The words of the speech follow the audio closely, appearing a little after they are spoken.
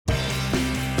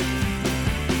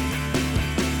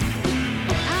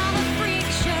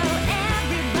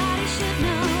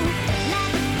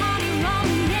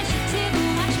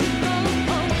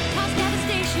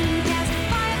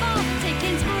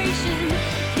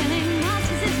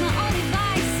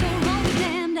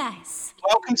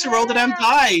welcome to Roll the Damn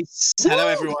Dice. Hello,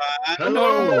 everyone.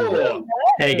 Hello.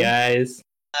 Hey, guys.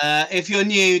 If you're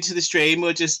new to the stream,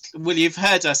 you've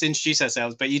heard us introduce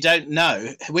ourselves, but you don't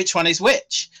know which one is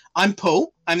which. I'm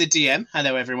Paul. I'm the DM.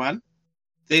 Hello, everyone.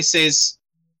 This is...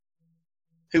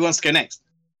 Who wants to go next?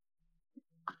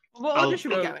 What order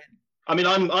should we go in? I mean,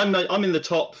 I'm in the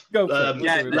top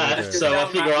left, so I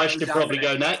figure I should probably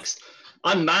go next.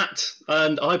 I'm Matt,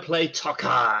 and I play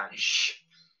Tokash.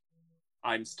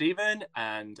 I'm Stephen,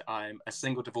 and I'm a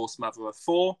single divorced mother of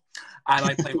 4, and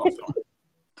I play Rothgar.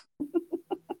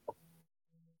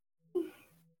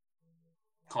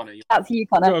 Connor, that's you,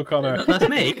 Connor. Go, Connor. That's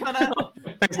me.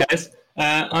 Thanks, guys.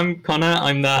 I'm Connor.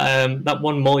 I'm that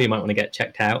one mole you might want to get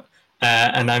checked out,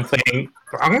 and I'm playing.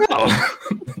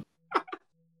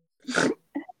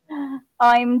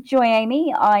 I'm Joy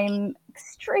Amy. I'm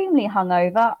extremely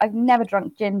hungover. I've never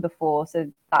drunk gin before,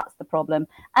 so that's the problem.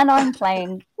 And I'm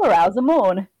playing Laurel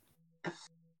Zamorn.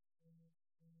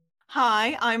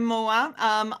 Hi, I'm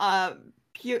Moa.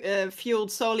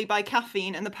 Fueled solely by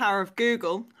caffeine and the power of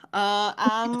Google.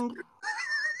 And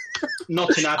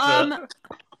not an advert.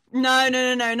 No, not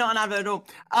an advert at all.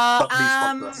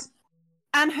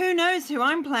 And who knows who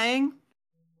I'm playing?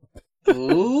 And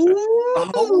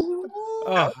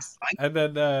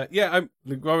then I'm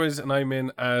Luke Rowers, and I'm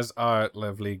in as our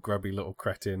lovely grubby little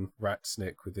cretin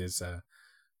Ratsnick with his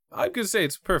I'm gonna say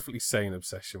it's a perfectly sane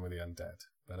obsession with the undead,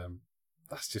 but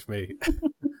that's just me.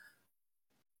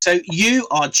 So you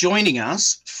are joining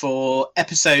us for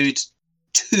episode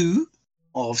 2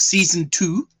 of season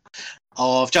 2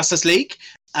 of Justice League.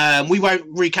 We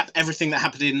won't recap everything that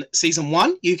happened in season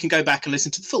 1. You can go back and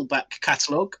listen to the full back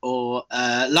catalogue. Or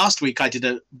last week I did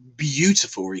a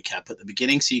beautiful recap at the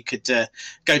beginning, so you could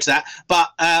go to that. But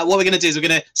what we're going to do is we're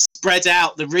going to spread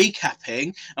out the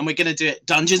recapping, and we're going to do it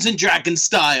Dungeons and Dragons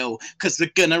style, because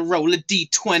we're going to roll a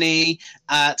d20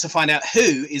 to find out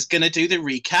who is going to do the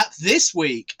recap this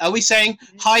week. Are we saying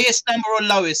highest number or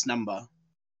lowest number?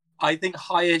 I think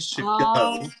highest should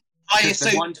go. So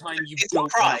one time you don't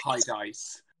get high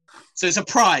dice. So it's a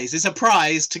prize. It's a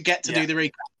prize to get to do the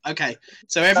recap. Okay.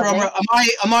 So everyone,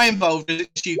 am I involved? Look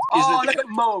at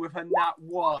Mo with her nat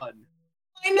 1.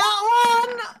 My nat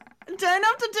 1. Don't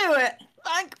have to do it.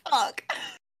 Thank fuck.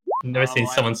 Never seen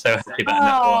someone so happy about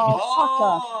that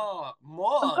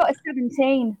one. I've got a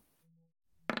 17.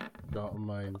 Got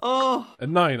mine. A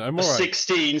 9. I'm alright.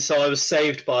 16, so I was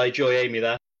saved by Joy Amy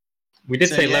there. We did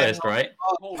say lowest, right?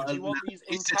 Do you want these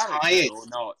in character or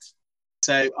not?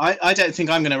 So I don't think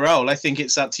I'm going to roll. I think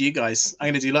it's up to you guys. I'm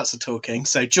going to do lots of talking.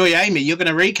 So Joy Amy, you're going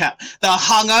to recap. The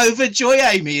hungover Joy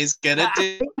Amy is going to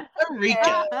do a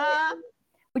recap.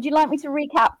 Would you like me to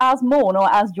recap as Morn or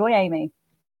as Joy Amy?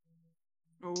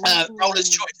 Roller's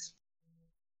choice.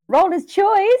 Roller's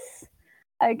choice?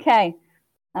 Okay.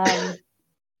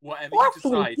 Whatever you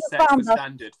decide sets the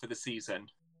standard for the season.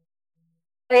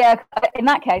 Yeah, in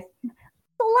that case.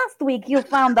 So last week you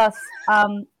found us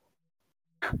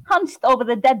hunched over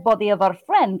the dead body of our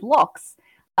friend, Lox.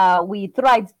 We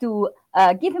tried to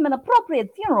give him an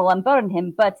appropriate funeral and burn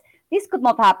him, but this could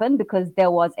not happen because there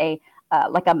was a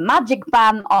magic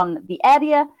ban on the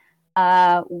area.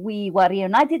 We were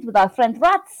reunited with our friend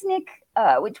Ratsnick,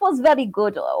 which was very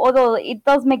good, although it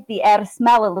does make the air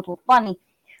smell a little funny.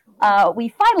 We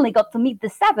finally got to meet the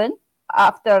 7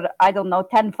 after,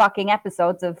 10 fucking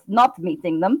episodes of not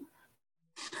meeting them.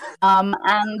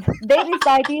 And they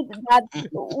decided that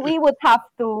we would have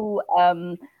to,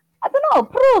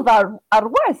 prove our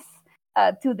worth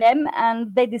to them.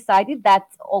 And they decided that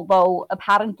although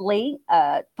apparently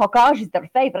Tokash is their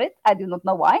favorite, I do not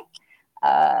know why,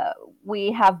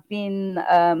 we have been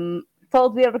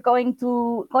told we are going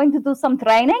to do some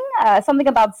training, something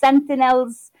about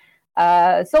sentinels.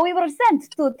 So we were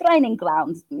sent to training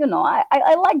grounds.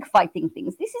 I like fighting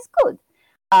things. This is good.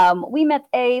 We met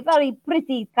a very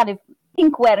pretty kind of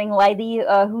pink-wearing lady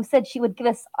who said she would give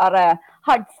us our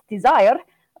heart's desire.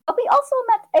 But we also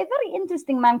met a very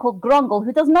interesting man called Grongol,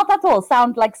 who does not at all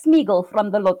sound like Smeagol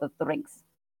from the Lord of the Rings.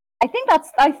 I think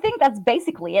that's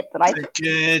basically it, right?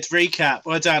 Good recap.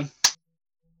 Well done.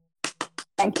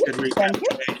 Thank you. Good recap.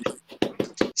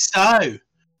 Thank you. So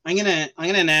I'm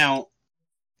gonna now.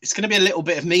 It's gonna be a little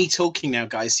bit of me talking now,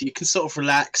 guys. So you can sort of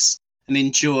relax and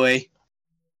enjoy.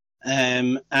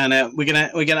 I've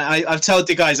told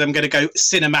the guys I'm going to go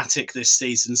cinematic this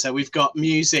season, so we've got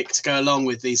music to go along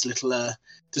with these little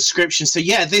descriptions. So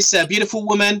yeah, this beautiful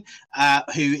woman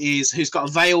who's got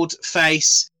a veiled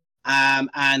face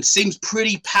and seems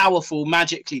pretty powerful,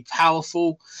 magically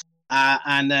powerful,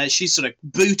 and she sort of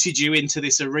booted you into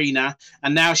this arena,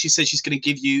 and now she says she's going to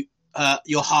give you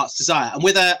your heart's desire, and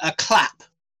with a clap.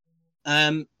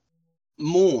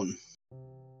 morn,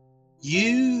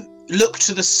 you look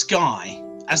to the sky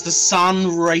as the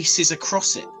sun races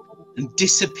across it and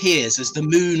disappears as the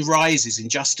moon rises in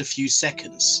just a few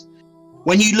seconds.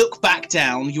 When you look back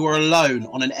down, you are alone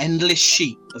on an endless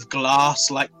sheet of glass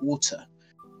like water.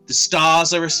 The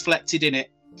stars are reflected in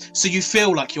it, so you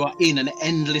feel like you are in an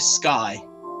endless sky.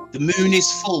 The moon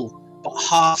is full, but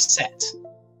half set.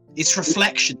 Its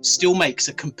reflection still makes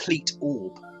a complete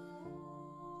orb.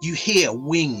 You hear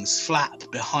wings flap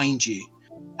behind you.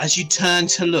 As you turn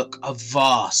to look, a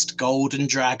vast golden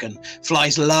dragon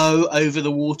flies low over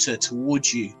the water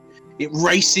towards you. It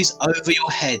races over your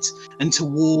head and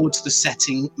towards the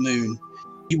setting moon.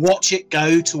 You watch it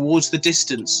go towards the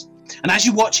distance, and as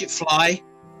you watch it fly,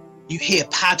 you hear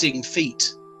padding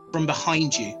feet from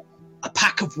behind you. A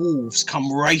pack of wolves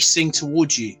come racing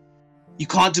towards you. You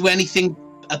can't do anything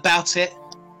about it,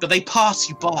 but they pass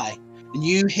you by, and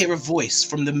you hear a voice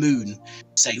from the moon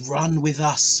say, "Run with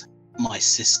us, my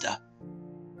sister."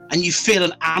 And you feel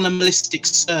an animalistic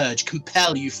surge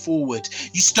compel you forward.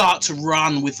 You start to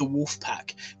run with the wolf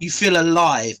pack. You feel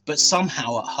alive, but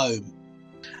somehow at home.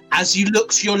 As you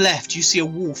look to your left, you see a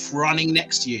wolf running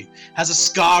next to you, has a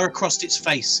scar across its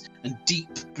face and deep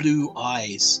blue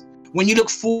eyes. When you look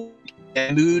forward,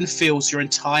 the moon fills your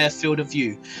entire field of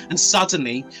view, and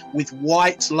suddenly, with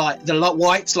white light, the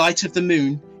white light of the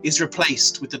moon is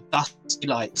replaced with the dusty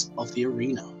light of the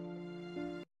arena.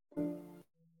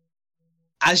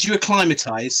 As you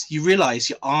acclimatize, you realize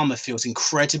your armor feels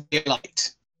incredibly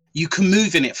light. You can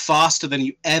move in it faster than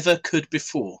you ever could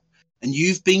before, and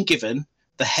you've been given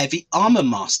the Heavy Armor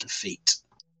Master feat.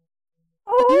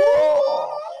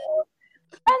 Oh,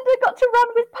 and I got to run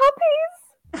with puppies.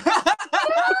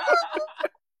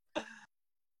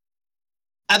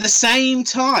 At the same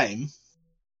time,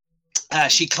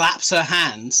 she claps her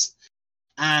hands,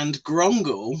 and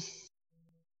Grongol,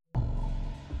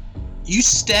 you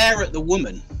stare at the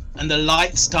woman, and the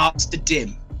light starts to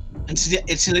dim until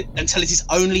it is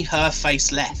only her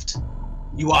face left.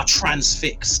 You are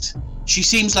transfixed. She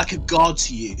seems like a god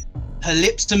to you. Her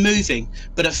lips are moving,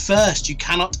 but at first you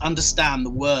cannot understand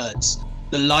the words.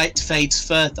 The light fades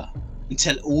further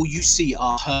until all you see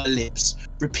are her lips,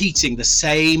 repeating the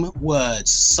same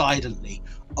words silently,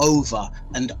 over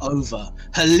and over.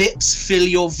 Her lips fill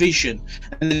your vision,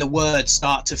 and then the words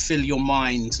start to fill your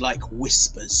mind like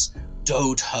whispers.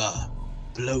 Dode her,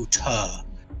 bloat her,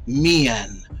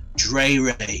 Mien,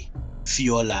 Drere,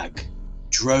 Fiolag,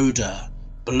 Droder,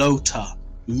 Bloater,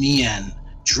 Mien,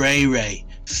 Drere,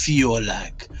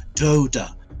 Fiolag,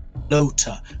 Doda,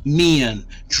 Bloater, Mien,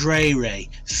 Drere,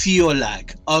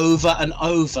 Fiolag, over and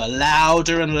over,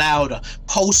 louder and louder,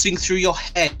 pulsing through your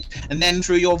head and then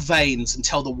through your veins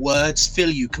until the words fill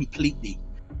you completely.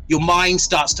 Your mind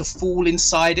starts to fall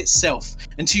inside itself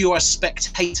until you are a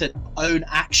spectator of your own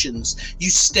actions. You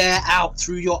stare out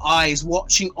through your eyes,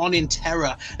 watching on in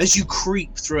terror as you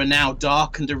creep through a now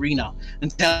darkened arena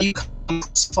until you come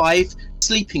across 5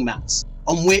 sleeping mats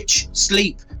on which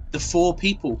sleep the 4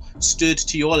 people stood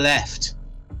to your left.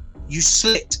 You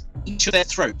slit each of their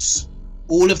throats,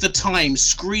 all of the time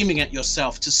screaming at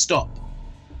yourself to stop.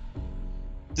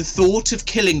 The thought of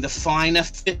killing the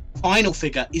final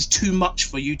figure is too much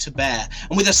for you to bear,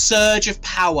 and with a surge of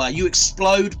power, you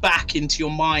explode back into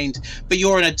your mind, but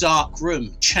you're in a dark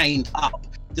room, chained up.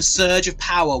 The surge of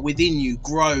power within you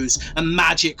grows, and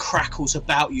magic crackles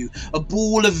about you. A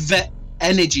ball of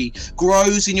energy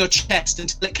grows in your chest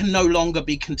until it can no longer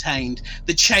be contained.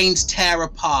 The chains tear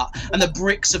apart, and the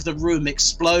bricks of the room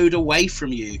explode away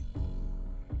from you.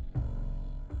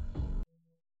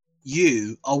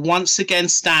 You are once again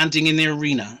standing in the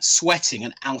arena, sweating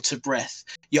and out of breath.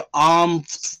 Your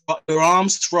arms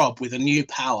throb with a new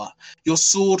power. Your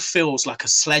sword feels like a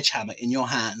sledgehammer in your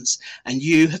hands, and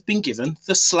you have been given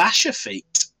the Slasher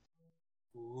feat.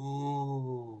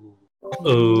 Ooh.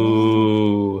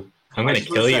 Ooh. I'm going to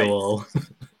kill you all.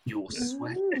 You're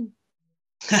sweating.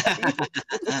 Yeah,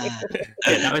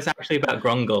 that was actually about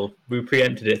Grongol. We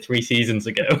preempted it 3 seasons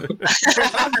ago.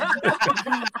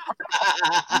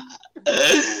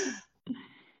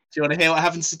 Do you want to hear what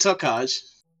happens to Tokaj?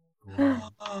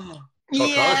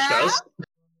 Tokaj does.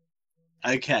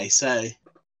 Okay, so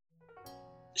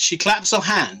she claps her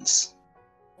hands.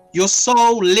 Your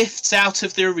soul lifts out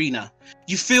of the arena.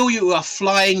 You feel you are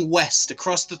flying west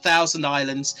across the 1,000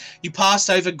 islands. You pass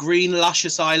over green,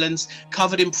 luscious islands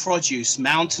covered in produce,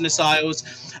 mountainous isles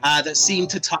that seem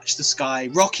to touch the sky,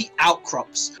 rocky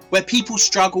outcrops where people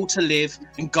struggle to live,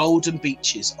 and golden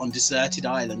beaches on deserted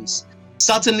islands.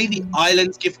 Suddenly, the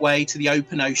islands give way to the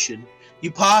open ocean.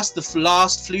 You pass the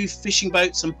last few fishing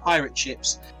boats and pirate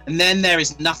ships, and then there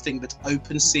is nothing but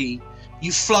open sea.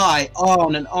 You fly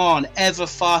on and on, ever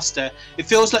faster. It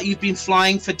feels like you've been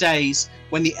flying for days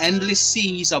when the endless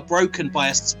seas are broken by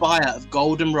a spire of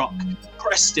golden rock,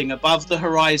 cresting above the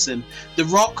horizon. The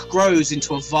rock grows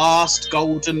into a vast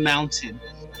golden mountain.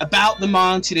 About the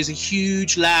mountain is a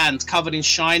huge land covered in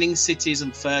shining cities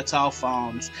and fertile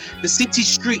farms. The city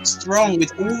streets throng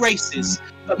with all races,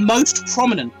 but most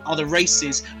prominent are the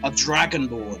races of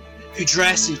Dragonborn, who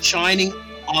dress in shining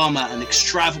armor and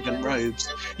extravagant robes.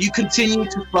 You continue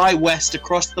to fly west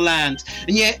across the land,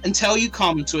 and yet until you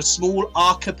come to a small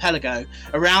archipelago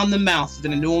around the mouth of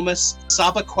an enormous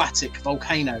subaquatic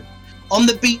volcano. On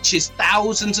the beaches,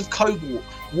 thousands of kobold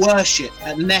worship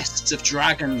at nests of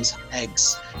dragons'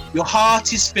 eggs. Your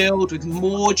heart is filled with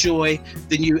more joy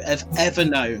than you have ever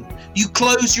known. You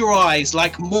close your eyes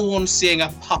like Morn seeing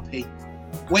a puppy.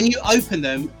 When you open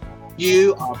them,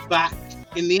 you are back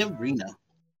in the arena.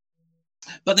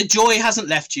 But the joy hasn't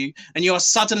left you, and you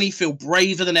suddenly feel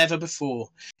braver than ever before.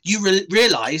 You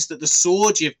realise that the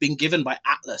sword you've been given by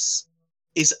Atlas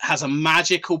has a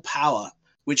magical power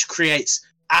which creates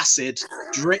acid,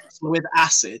 dripped with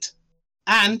acid,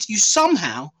 and you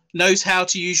somehow knows how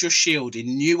to use your shield in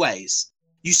new ways.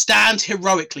 You stand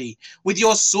heroically with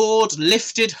your sword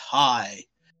lifted high,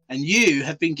 and you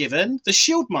have been given the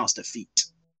Shieldmaster feat.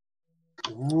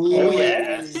 Ooh. Oh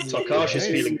yeah, Tokash is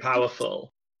feeling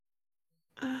powerful.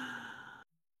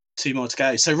 2 more to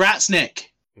go. So Ratsnick.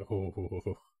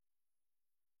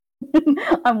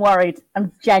 I'm worried.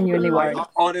 I'm genuinely worried.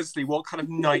 Honestly, what kind of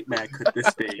nightmare could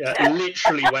this be? Yeah,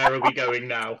 literally, where are we going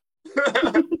now?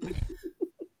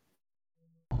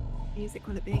 Music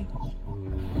will it be?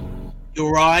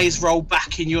 Your eyes roll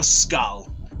back in your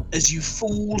skull as you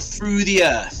fall through the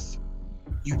earth.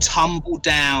 You tumble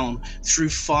down through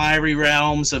fiery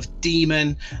realms of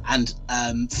demon and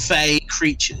fey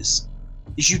creatures.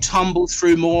 As you tumble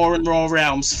through more and more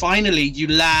realms, finally you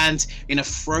land in a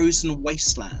frozen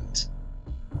wasteland.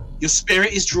 Your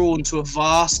spirit is drawn to a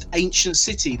vast, ancient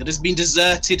city that has been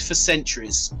deserted for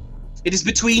centuries. It is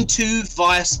between two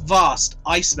vast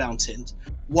ice mountains.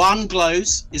 One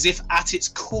glows as if at its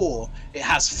core it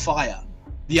has fire.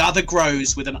 The other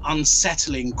grows with an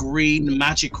unsettling green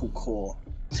magical core.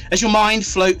 As your mind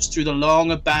floats through the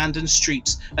long abandoned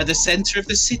streets at the center of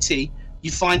the city,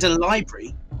 you find a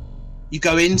library. You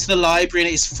go into the library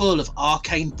and it is full of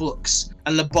arcane books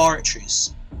and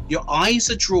laboratories. Your eyes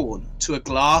are drawn to a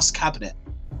glass cabinet,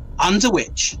 under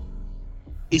which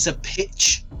is a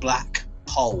pitch black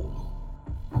hole.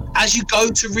 As you go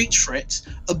to reach for it,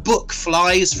 a book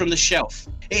flies from the shelf.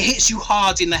 It hits you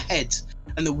hard in the head,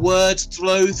 and the words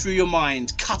flow through your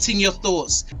mind, cutting your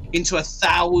thoughts into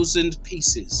 1,000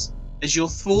 pieces. As your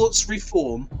thoughts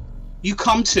reform, you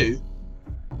come to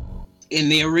in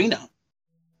the arena.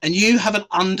 And you have an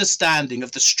understanding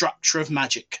of the structure of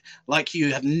magic like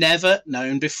you have never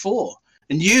known before.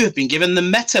 And you have been given the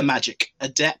Meta Magic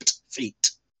Adept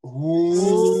feat.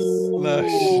 Ooh.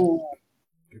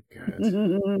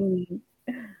 Good.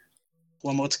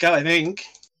 One more to go, I think.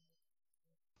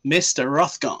 Mr.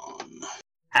 Rothgon.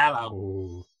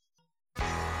 Hello.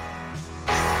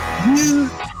 You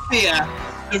hear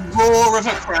the roar of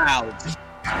a crowd.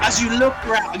 As you look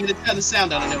around, I'm going to turn the sound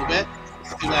down a little bit.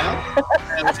 Too loud.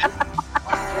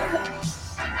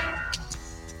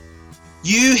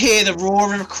 You hear the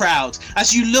roar of a crowd.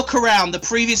 As you look around, the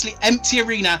previously empty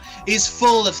arena is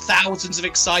full of thousands of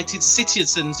excited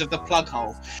citizens of the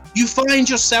Plughole. You find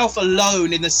yourself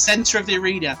alone in the center of the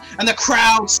arena, and the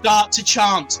crowd start to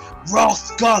chant,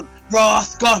 "Rothgon,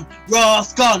 Rothgon,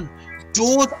 Rothgon."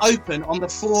 Doors open on the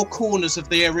 4 corners of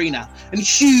the arena, and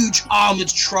huge armored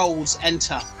trolls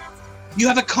enter. You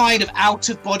have a kind of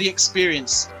out-of-body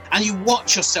experience, and you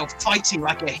watch yourself fighting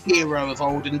like a hero of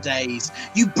olden days.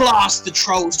 You blast the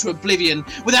trolls to oblivion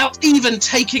without even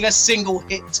taking a single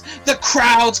hit. The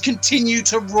crowds continue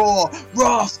to roar,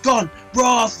 "Rothgon,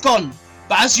 Rothgon."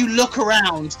 But as you look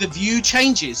around, the view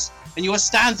changes, and you are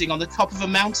standing on the top of a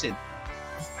mountain.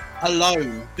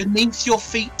 Alone, beneath your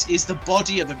feet is the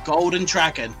body of a golden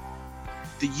dragon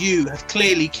that you have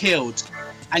clearly killed,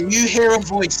 and you hear a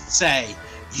voice say,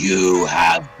 "You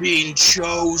have been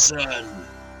chosen."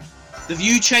 The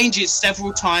view changes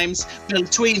several times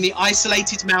between the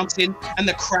isolated mountain and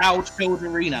the crowd-filled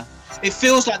arena. It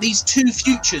feels like these 2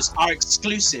 futures are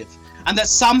exclusive, and that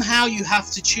somehow you have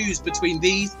to choose between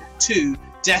these 2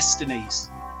 destinies.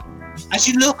 As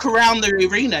you look around the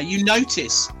arena, you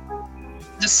notice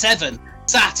the 7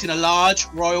 sat in a large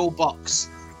royal box.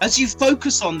 As you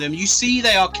focus on them, you see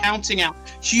they are counting out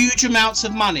huge amounts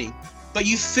of money, but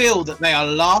you feel that they are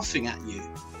laughing at you.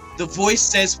 The voice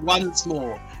says once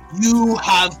more, "You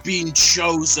have been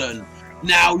chosen.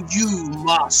 Now you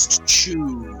must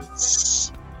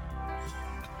choose.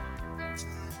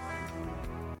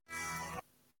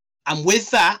 And with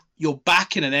that, you're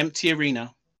back in an empty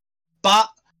arena. But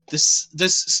this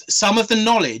some of the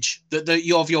knowledge that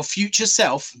of your future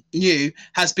self knew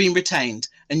has been retained,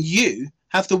 and you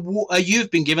have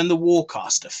you've been given the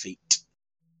Warcaster feat.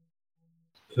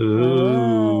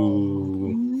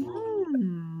 Ooh.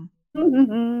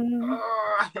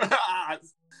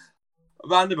 A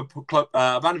round of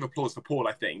applause for Paul,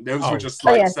 I think. Those were just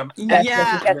some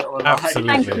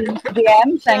Absolutely. Thank you,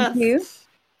 DM. Thank you.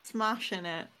 Smashing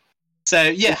it. So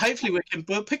yeah, hopefully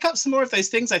we'll pick up some more of those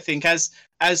things, I think, as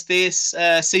this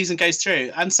season goes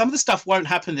through. And some of the stuff won't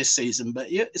happen this season, but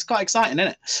it's quite exciting,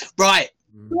 isn't it? Right.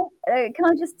 Can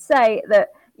I just say that,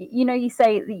 you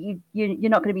say that you're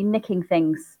not going to be nicking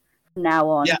things from now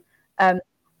on. Yeah.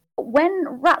 When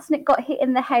Ratsnick got hit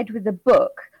in the head with the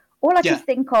book, all I could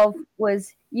think of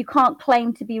was you can't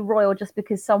claim to be royal just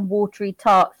because some watery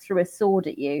tart threw a sword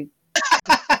at you.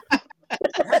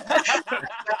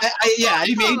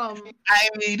 I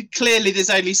mean, clearly there's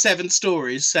only 7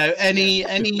 stories, so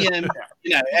anything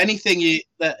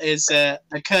that is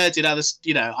occurred in others,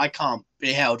 I can't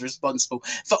be held responsible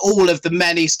for all of the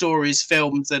many stories,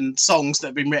 films, and songs that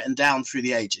have been written down through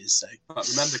the ages. So, but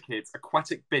remember, kids,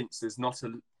 aquatic bints is not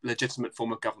a legitimate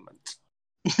form of government.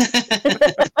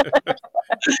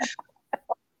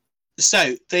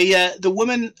 So the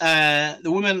woman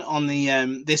on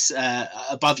the this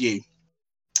above you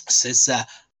says,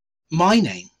 "My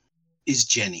name is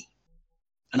Jenny,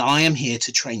 and I am here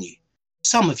to train you.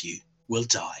 Some of you will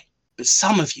die, but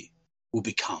some of you will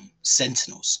become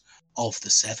sentinels of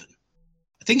the 7."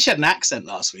 I think she had an accent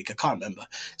last week. I can't remember.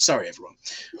 Sorry, everyone.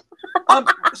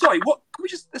 Sorry. What? Can we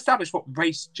just establish what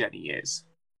race Jenny is?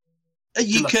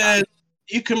 You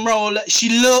can roll. She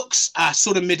looks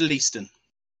sort of Middle Eastern.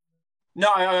 No,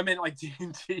 I mean like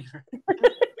D&D.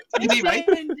 D&D race.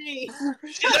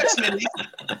 She looks Middle Eastern.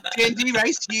 D&D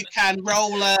race. You can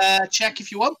roll a check if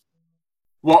you want.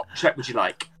 What check would you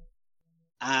like?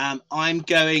 I'm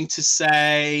going to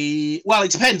say. Well,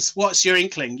 it depends. What's your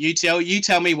inkling? You tell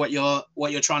me what you're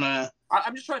trying to.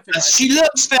 I'm just trying to figure out. She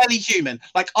looks fairly human.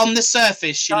 Like on the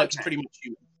surface, she looks pretty much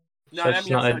human. No,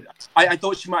 I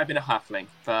thought she might have been a halfling,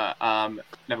 but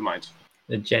never mind.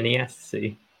 A Jenny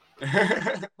SC.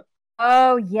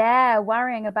 Oh yeah,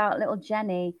 worrying about little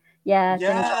Jenny. Yeah.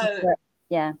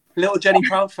 Little Jenny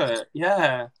Proudfoot.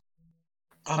 Yeah.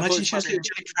 Oh, imagine she was little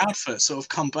Jenny Proudfoot sort of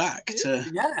come back to.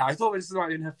 Yeah, I thought this was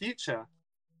right in her future.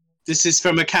 This is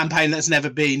from a campaign that's never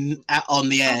been on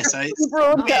the air, so it's.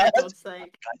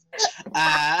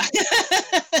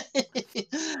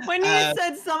 When you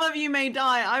said some of you may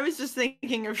die, I was just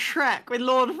thinking of Shrek with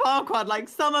Lord Farquaad, like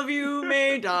some of you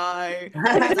may die.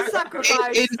 It's a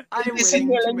sacrifice I'm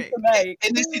willing to make.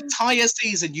 In this entire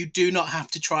season, you do not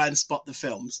have to try and spot the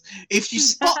films. If you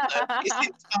spot them, it's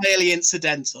entirely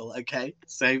incidental. Okay,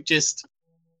 so just.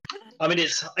 I mean,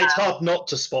 it's hard not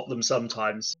to spot them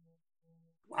sometimes.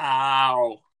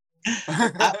 Wow.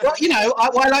 Well,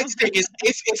 what I like to think is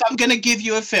if I'm going to give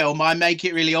you a film, I make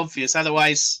it really obvious.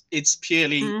 Otherwise, it's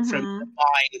purely from the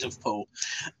mind of Paul.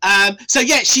 So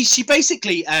yeah, she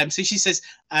basically. So she says.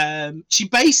 She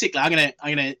basically. I'm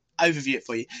gonna overview it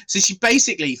for you. So she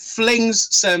basically flings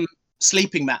some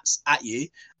sleeping mats at you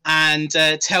and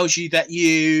tells you that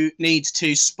you need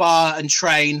to spar and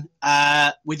train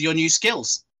with your new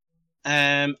skills.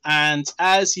 And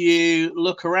as you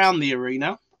look around the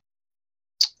arena,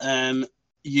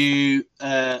 you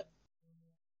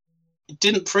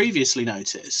didn't previously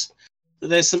notice that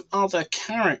there's some other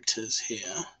characters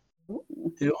here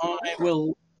who I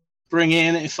will bring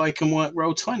in if I can work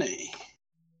Roll20.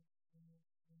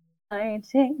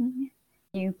 Fighting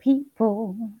you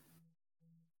people.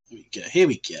 Here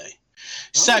we go.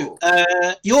 So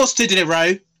you're stood in a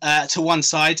row to one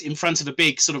side in front of a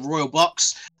big sort of royal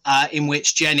box in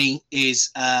which Jenny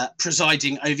is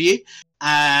presiding over you.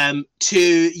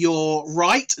 To your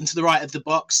right and to the right of the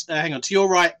box, to your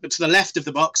right, but to the left of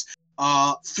the box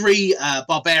are 3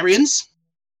 barbarians,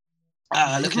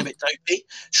 looking a bit dopey.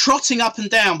 Trotting up and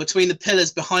down between the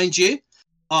pillars behind you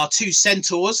are 2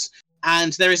 centaurs,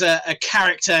 and there is a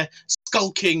character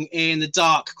skulking in the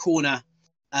dark corner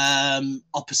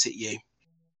opposite you.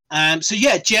 So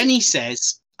yeah, Jenny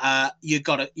says you've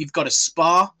got a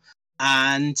spar,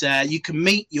 and you can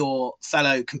meet your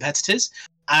fellow competitors.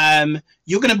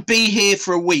 You're going to be here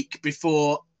for a week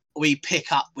before we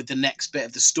pick up with the next bit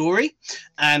of the story.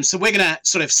 So we're going to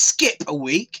sort of skip a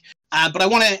week, but I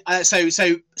want to so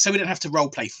we don't have to role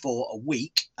play for a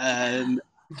week.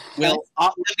 Well,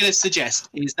 what I'm going to suggest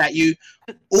is that you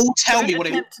all tell me what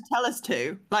it is. To tell us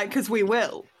to, like, because we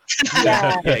will.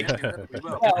 Yeah.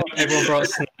 Everyone brought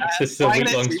snacks. This is a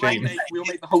week-long stream. We'll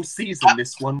make the whole season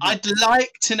this one. I'd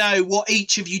like to know what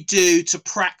each of you do to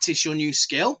practice your new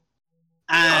skill.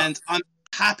 And I'm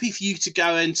happy for you to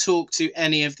go and talk to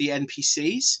any of the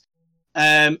NPCs.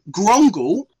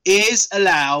 Grongle is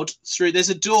allowed through. There's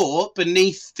a door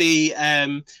beneath the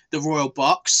royal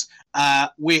box,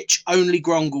 which only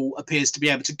Grongle appears to be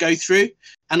able to go through.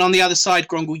 And on the other side,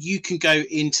 Grongle, you can go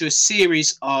into a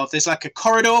series of. There's like a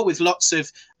corridor with lots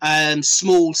of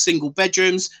small single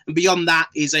bedrooms, and beyond that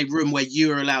is a room where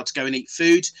you are allowed to go and eat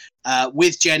food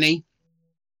with Jenny.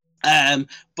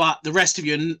 But the rest of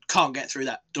you can't get through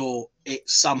that door. It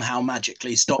somehow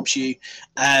magically stops you.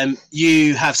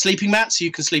 You have sleeping mats, so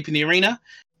you can sleep in the arena.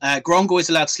 Grongle is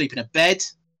allowed to sleep in a bed.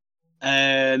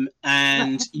 And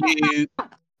you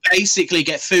basically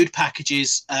get food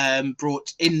packages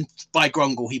brought in by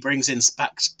Grongle. He brings in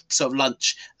sort of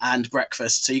lunch and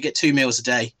breakfast. So you get 2 meals a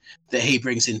day that he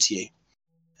brings into you.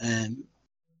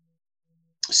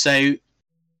 So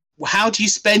how do you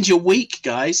spend your week,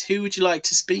 guys? Who would you like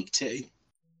to speak to?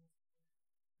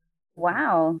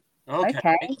 Wow.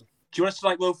 Okay. Do you want us to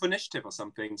like roll for initiative or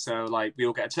something? So like we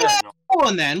all get a turn. Yeah, go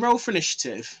on then, roll for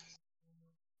initiative.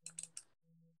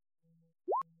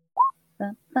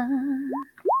 Yeah,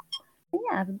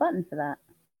 I have a button for that.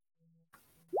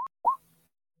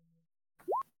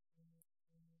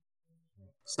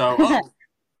 So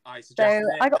I suggest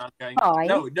I got 5.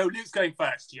 No, Luke's going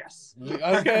first. Yes.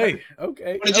 Okay. Want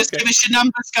to just give us your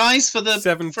numbers, guys, for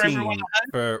 17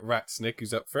 for Ratsnick,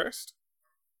 who's up first.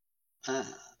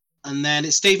 And then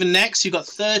it's Stephen next, who got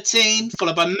 13,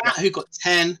 followed by Matt, who got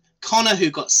 10, Connor, who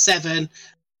got 7,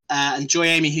 and Joy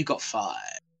Amy, who got 5.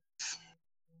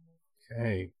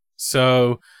 Okay.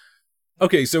 So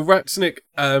Ratsnick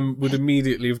would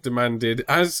immediately have demanded,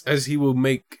 as he will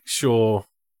make sure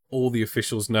all the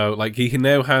officials know, like he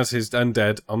now has his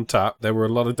undead on tap. There were a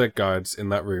lot of dead guards in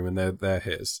that room, and they're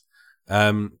his.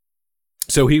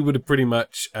 So he would have pretty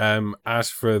much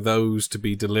asked for those to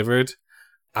be delivered.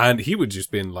 And he would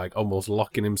just been like almost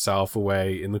locking himself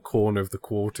away in the corner of the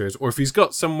quarters, or if he's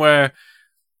got somewhere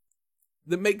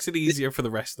that makes it easier for the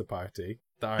rest of the party.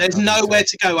 There's nowhere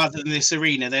to go other than this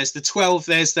arena. There's the 12,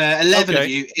 there's the 11 of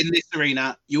you in this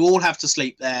arena. You all have to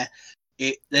sleep there.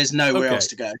 There's nowhere else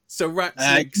to go. So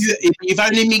you've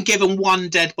only been given one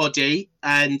dead body,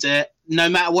 and no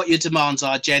matter what your demands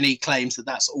are, Jenny claims that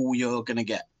that's all you're going to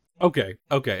get. Okay.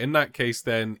 In that case,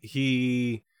 then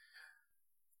he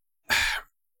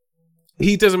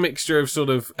does a mixture of sort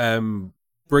of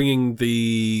bringing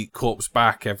the corpse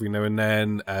back every now and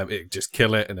then. It just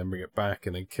kill it and then bring it back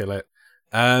and then kill it.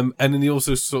 And then he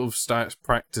also sort of starts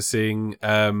practicing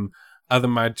other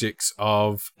magics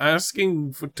of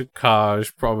asking for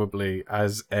Tokaj probably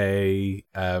as a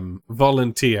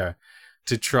volunteer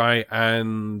to try,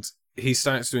 and he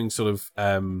starts doing sort of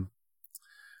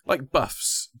like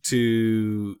buffs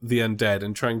to the undead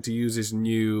and trying to use his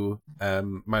new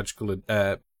magical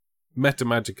meta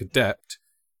magic adept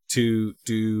to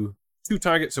do 2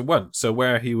 targets at once. So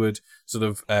where he would sort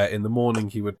of in the morning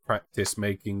he would practice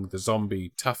making the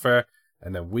zombie tougher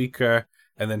and then weaker,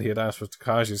 and then he'd ask for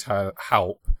Tokaj's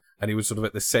help, and he would sort of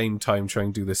at the same time try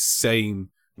and do the same,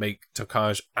 make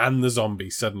Tokaj and the zombie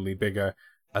suddenly bigger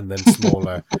and then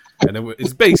smaller. And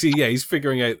it's basically, he's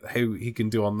figuring out how he can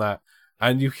do on that.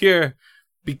 And you hear,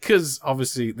 because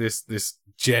obviously this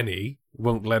Jenny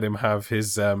won't let him have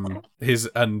his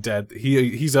undead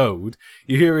he's owed,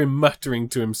 you hear him muttering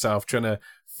to himself, trying to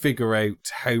figure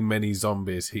out how many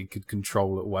zombies he could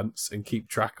control at once and keep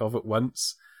track of at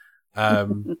once.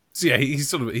 So yeah, he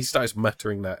starts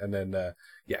muttering that, and then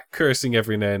cursing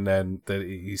every now and then that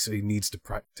he needs to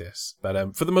practice.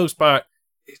 But for the most part,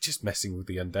 it's just messing with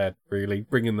the undead, really,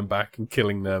 bringing them back and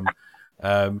killing them.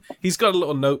 He's got a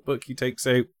little notebook he takes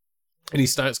out, and he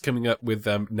starts coming up with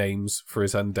names for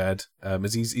his undead.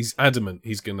 As he's adamant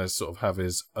he's going to sort of have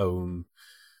his own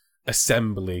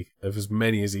assembly of as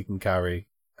many as he can carry,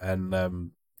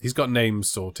 and he's got names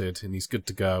sorted, and he's good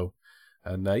to go.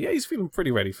 And he's feeling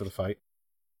pretty ready for the fight.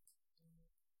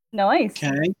 Nice.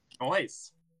 Okay.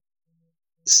 Nice.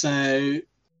 So,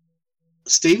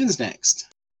 Stephen's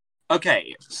next.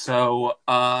 Okay, so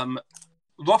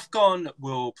Rothgon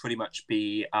will pretty much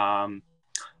be on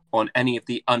any of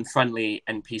the unfriendly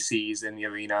NPCs in the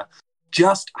arena,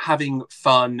 just having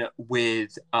fun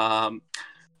with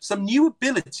some new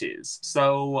abilities.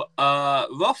 So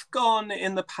Rothgon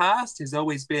in the past has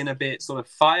always been a bit sort of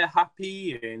fire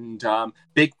happy and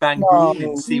Big Bang Boom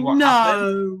and see what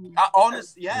happens.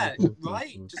 Honest, yeah,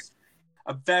 right. Just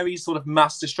a very sort of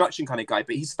mass destruction kind of guy,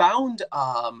 but he's found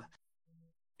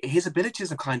his abilities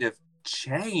have kind of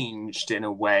changed in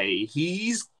a way.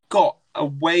 He's got a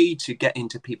way to get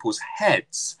into people's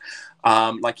heads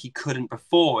like he couldn't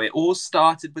before. It all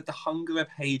started with the Hunger of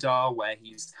Hadar, where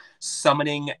he's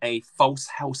summoning a false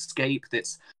hellscape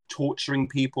that's torturing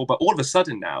people, but all of a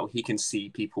sudden now he can see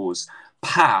people's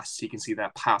past. He can see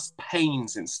their past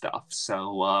pains and stuff.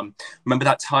 So remember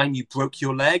that time you broke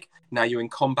your leg? Now you're in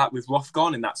combat with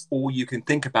Rothgon, and that's all you can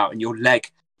think about, and your leg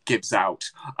gives out.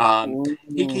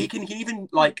 He can even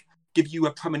like give you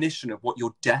a premonition of what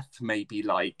your death may be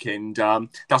like, and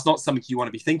that's not something you want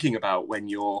to be thinking about when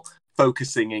you're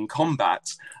focusing in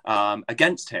combat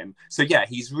against him. So yeah,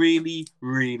 he's really,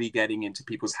 really getting into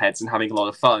people's heads and having a lot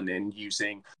of fun in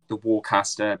using the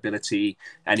Warcaster ability.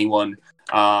 Anyone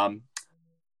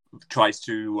tries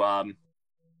to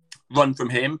run from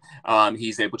him,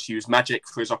 he's able to use magic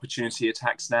for his opportunity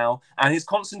attacks now, and his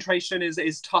concentration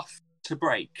is tough to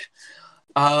break.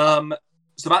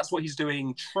 So that's what he's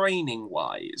doing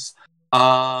training-wise.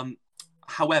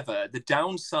 However, the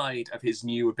downside of his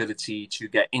new ability to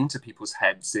get into people's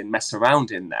heads and mess around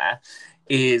in there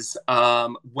is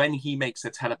when he makes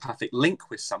a telepathic link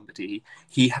with somebody,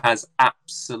 he has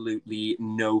absolutely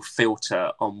no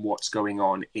filter on what's going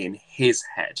on in his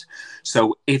head.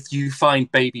 So if you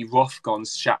find baby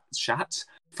Rothgon's chat,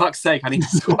 fuck's sake, I need to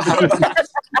sort out that.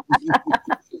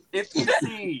 If you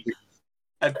see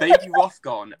a baby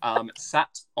Rothgon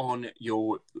sat on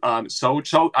your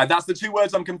shoulder. That's the two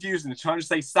words I'm confusing. I'm trying to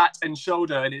say sat and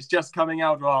shoulder, and it's just coming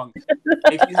out wrong.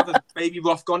 If you have a baby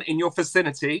Rothgon in your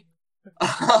vicinity,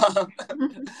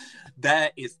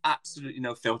 there is absolutely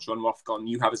no filter on Rothgon.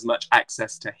 You have as much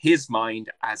access to his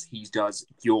mind as he does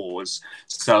yours.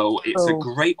 So it's a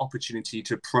great opportunity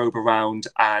to probe around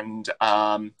and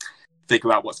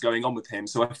figure out what's going on with him.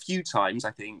 So a few times,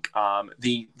 I think,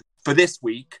 for this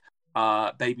week,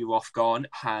 baby Rothgon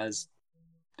has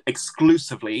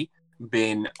exclusively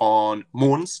been on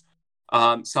Morn's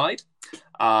side.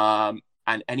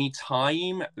 And any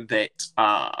time that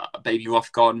baby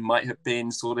Rothgon might have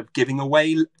been sort of giving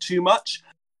away too much,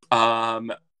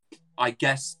 I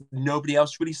guess nobody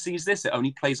else really sees this. It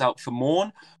only plays out for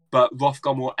Morn, but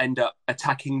Rothgon will end up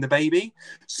attacking the baby.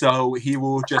 So he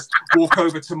will just walk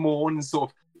over to Morn and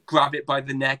sort of grab it by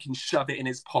the neck and shove it in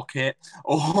his pocket.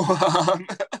 Or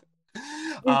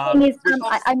I've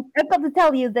got to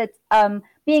tell you that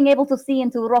being able to see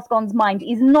into Rothgon's mind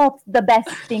is not the best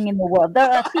thing in the world. There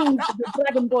are things that the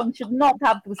Dragonborn should not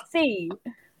have to see.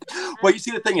 Well, you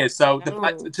see, the thing is, so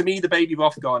to me, the baby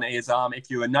Rothgon is, if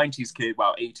you're a 90s kid,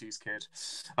 well, 80s kid,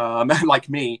 like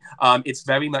me, it's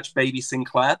very much baby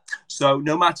Sinclair. So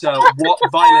no matter what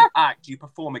violent act you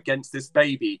perform against this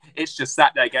baby, it's just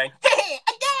sat there going, hey,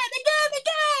 again.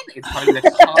 It's having the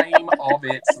time of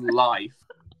its life.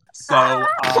 So,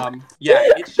 yeah,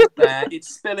 it's just there.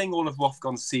 It's spilling all of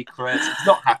Rothgon's secrets. He's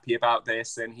not happy about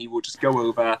this, and he will just go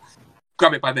over,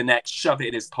 grab it by the neck, shove it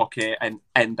in his pocket, and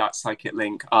end that psychic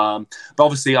link. But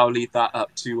obviously, I'll leave that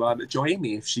up to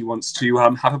Joemi if she wants to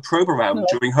have a probe around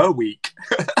during her week.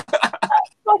 I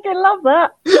fucking love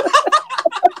that.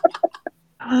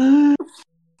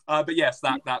 But yes,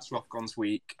 that's Rothgon's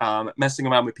week. Messing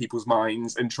around with people's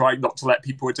minds and trying not to let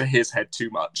people into his head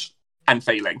too much, and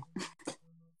failing.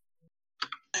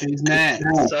 Who's next?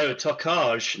 So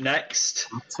Tokaj next.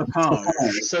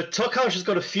 So Tokaj has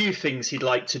got a few things he'd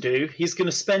like to do. He's going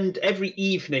to spend every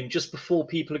evening just before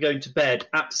people are going to bed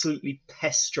absolutely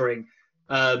pestering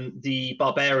the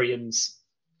barbarians,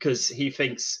 because he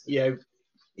thinks,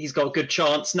 he's got a good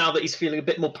chance now that he's feeling a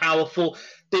bit more powerful, a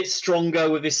bit stronger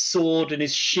with his sword and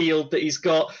his shield that he's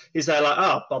got. He's there like,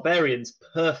 barbarians,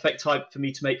 perfect type for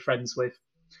me to make friends with.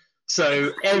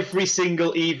 So every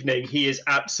single evening, he is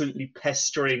absolutely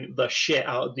pestering the shit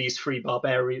out of these three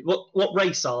barbarians. What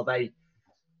race are they,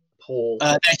 Paul?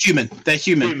 They're human.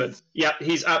 Human. Yeah,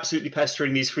 he's absolutely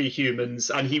pestering these three humans,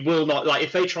 and he will not,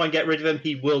 if they try and get rid of him,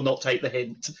 he will not take the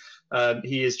hint.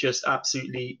 He is just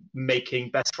absolutely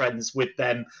making best friends with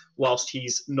them whilst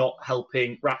he's not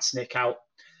helping Ratsnick out.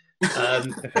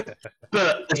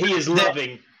 But he is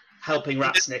loving helping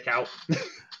Ratsnick out.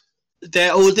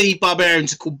 All the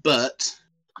barbarians are called Bert.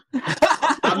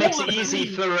 That makes it easy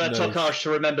for Tokaj to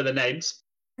remember the names.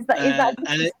 Is that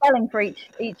the spelling for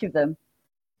each of them?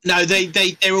 No,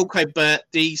 they're all called Bert.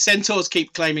 The centaurs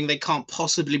keep claiming they can't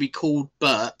possibly be called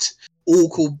Bert, all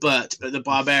called Bert, but the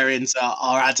barbarians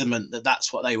are adamant that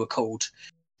that's what they were called.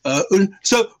 Yeah,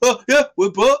 we're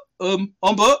Bert.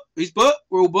 I'm Bert. He's Bert.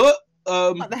 We're all Bert.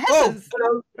 The Heathers.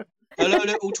 Hello,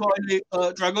 little tiny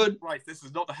dragon. Right, this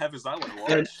is not the Heathers I want to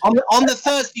Yeah, watch. on the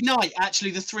Thursday night,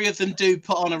 actually, the three of them do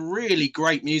put on a really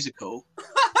great musical.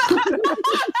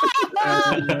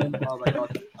 Oh my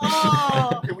god.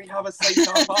 Oh. Can we have a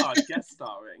Satan Bard guest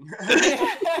starring?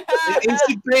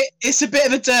 It's a bit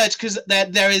of a dirge because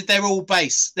they're all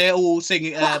bass. They're all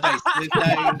singing bass.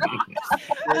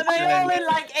 Are they all in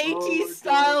like 80s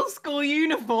style school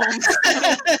uniforms?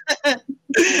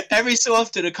 Every so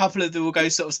often, a couple of them will go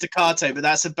sort of staccato, but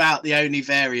that's about the only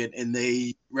variant in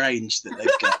the range that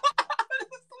they've got.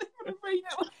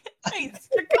 Wait,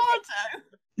 staccato?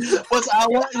 What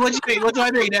do you mean? What do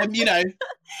I mean? You know,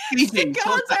 Bee Gees.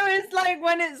 Staccato is like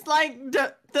when it's like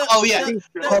Oh yeah,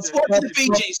 what do the Bee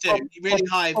Gees do? Really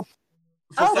high.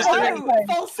 falsetto.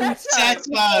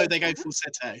 Falsetto. They go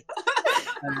falsetto.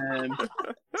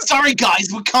 Sorry, guys,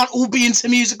 we can't all be into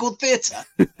musical theatre.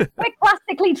 We're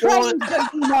classically trained,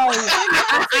 don't you know?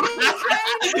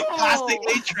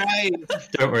 Classically trained.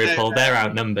 Don't worry, Paul. They're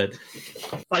outnumbered.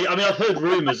 I mean, I've heard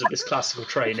rumours of this classical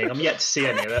training. I'm yet to see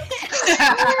any of it.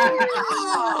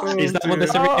 Is that what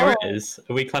this arena is?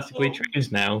 Are we classically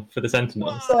trained now for the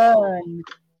Sentinels?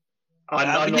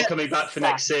 I'm not coming back for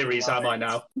next series, am I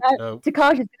now? No.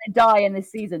 Tokaj is going to die in this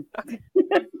season.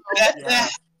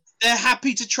 They're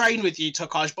happy to train with you,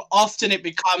 Tokaj, but often it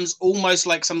becomes almost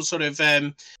like some sort of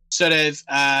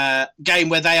game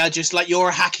where they are just like you're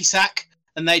a hacky sack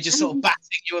and they just sort of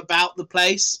batting you about the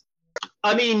place.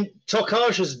 I mean,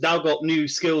 Tokaj has now got new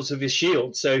skills of his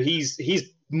shield, so he's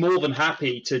more than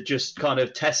happy to just kind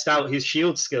of test out his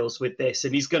shield skills with this,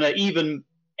 and he's going to even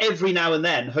every now and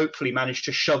then hopefully manage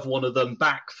to shove one of them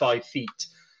back 5 feet.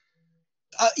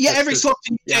 Every so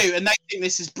often you do, and they think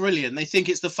this is brilliant. They think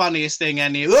it's the funniest thing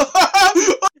any. Little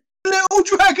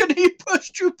dragon, he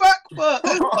pushed you backward.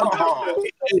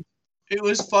 It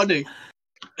was funny.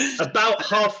 About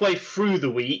halfway through the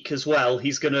week as well,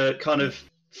 he's going to kind of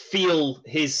feel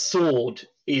his sword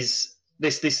is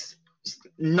this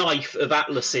knife of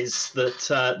Atlas's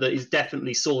that is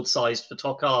definitely sword-sized for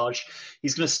Tokaj.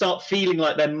 He's going to start feeling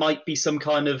like there might be some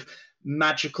kind of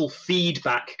magical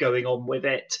feedback going on with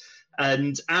it.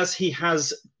 And as he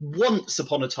has once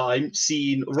upon a time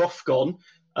seen Rothgon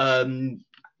kind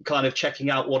of checking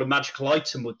out what a magical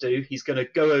item would do, he's going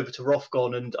to go over to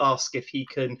Rothgon and ask if he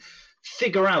can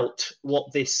figure out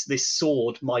what this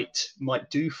sword might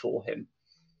do for him.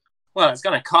 Well, it's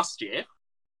going to cost you.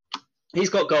 He's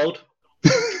got gold.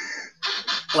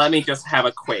 Let me just have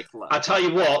a quick look. I tell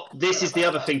you what, this is the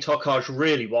other thing Tokaj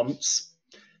really wants.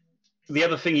 The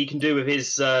other thing he can do with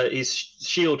his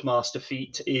Shield Master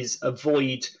feat is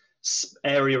avoid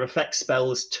area effect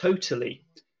spells totally.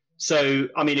 So,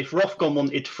 I mean, if Rothgon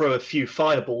wanted to throw a few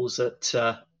fireballs at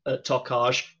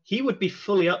Tokaj, he would be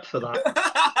fully up for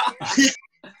that.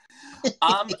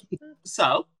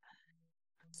 So,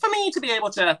 for me to be able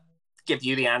to give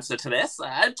you the answer to this,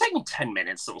 it'd take me 10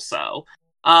 minutes or so.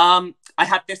 I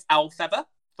had this owl feather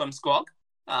from Squog.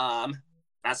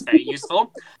 That's very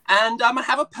useful. And I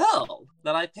have a pearl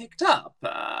that I picked up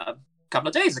a couple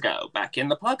of days ago back in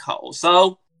the plug hole.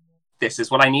 So this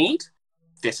is what I need.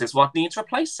 This is what needs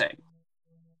replacing.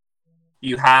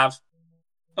 You have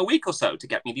a week or so to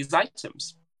get me these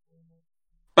items.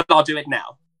 But I'll do it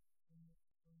now.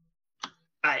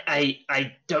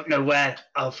 I don't know where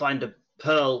I'll find a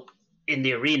pearl in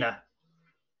the arena.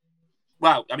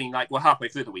 Well, I mean, like, we're halfway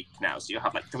through the week now, so you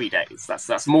have like 3 days.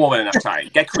 That's more than enough time.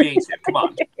 Get creative. Come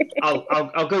on.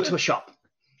 I'll go to a shop.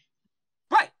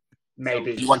 Right.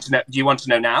 Maybe. So do you want to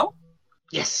know now?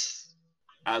 Yes.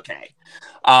 Okay.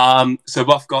 So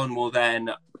Rothgon will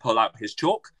then pull out his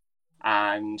chalk,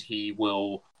 and he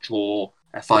will draw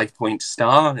a 5-point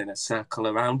star in a circle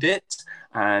around it,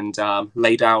 and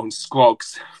lay down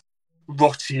Squog's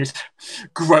rotted,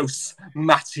 gross,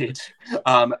 matted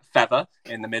feather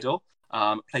in the middle.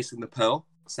 Placing the pearl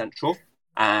central,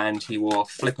 and he will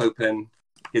flip open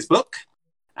his book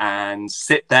and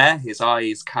sit there, his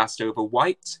eyes cast over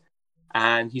white,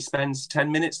 and he spends 10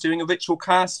 minutes doing a ritual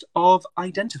cast of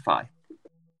Identify.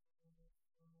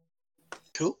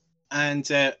 Cool. And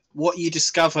what you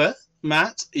discover,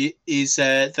 Matt, is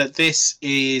that this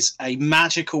is a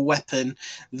magical weapon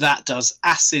that does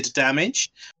acid damage.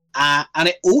 And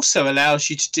it also allows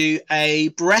you to do a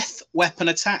breath weapon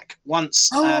attack once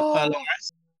per long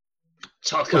rest.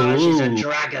 Tokaj is a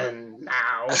dragon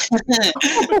now. So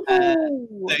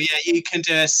yeah, you can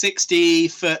do a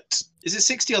 60-foot. Is it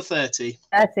 60 or 30?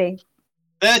 30.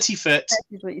 30 foot.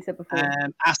 30 is what you said before.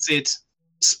 Acid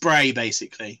spray,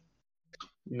 basically.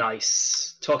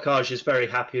 Nice. Tokaj is very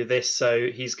happy with this,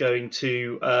 so he's going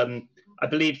to. I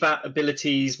believe that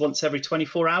ability is once every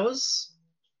 24 hours.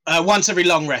 Once every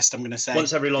long rest, I'm going to say.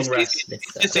 Once every long rest. I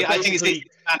think it's Spanish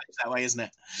that way, isn't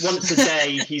it? Once a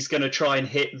day, he's going to try and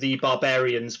hit the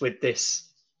barbarians with this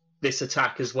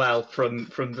attack as well. For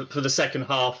the second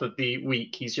half of the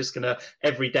week, he's just going to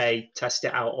every day test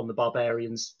it out on the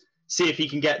barbarians, see if he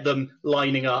can get them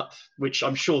lining up, which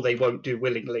I'm sure they won't do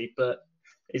willingly, but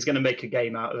he's going to make a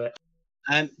game out of it.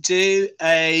 Do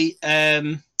a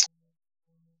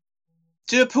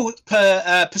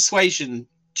persuasion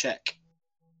check.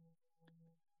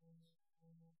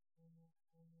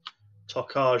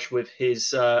 Tokaj with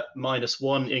his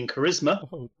 -1 in charisma.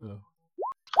 Oh, no.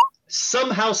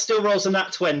 Somehow still rolls a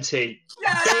nat 20.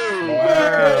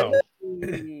 Wow.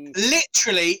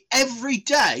 Literally every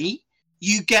day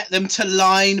you get them to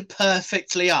line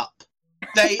perfectly up.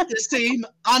 They seem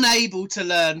unable to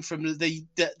learn from the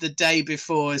day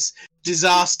before's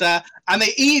disaster, and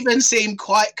they even seem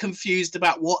quite confused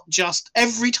about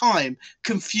every time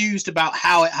confused about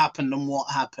how it happened and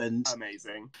what happened.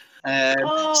 Amazing.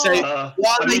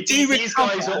 These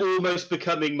guys are almost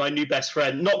becoming my new best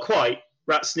friend. Not quite.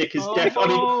 Ratsnick is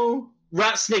definitely.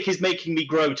 Ratsnick is making me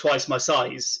grow twice my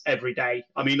size every day.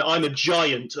 I mean, I'm a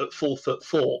giant at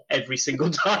 4'4" every single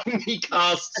time he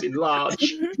casts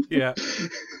enlarge. Yeah.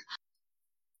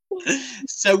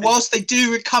 So whilst they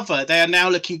do recover, they are now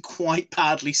looking quite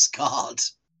badly scarred.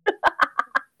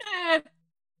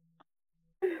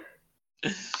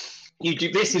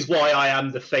 This is why I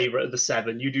am the favourite of the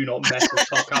 7. You do not mess with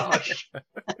Tokaj.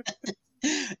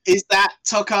 Is that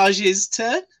Tokaj's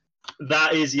turn?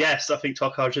 That is, yes. I think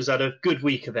Tokaj has had a good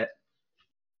week of it.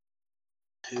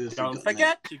 Don't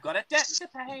forget, you've got a debt to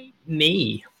pay.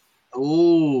 Me.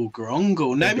 Oh,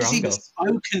 Grongol. Nobody's Grongol. even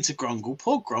spoken to Grongol.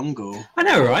 Poor Grongol. I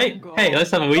know, right? God. Hey, let's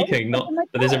have a weekend.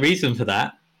 But there's a reason for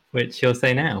that, which you'll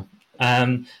say now.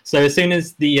 So as soon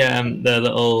as the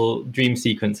little dream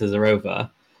sequences are over,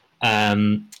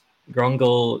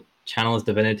 Grongol channels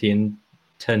divinity and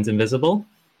turns invisible.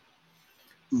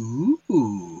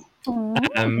 Ooh.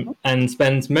 And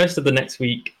spends most of the next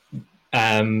week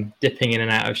dipping in and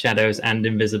out of shadows and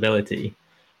invisibility,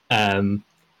 and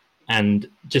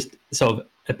just sort of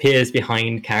appears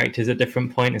behind characters at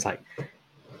different points. It's like,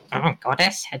 oh,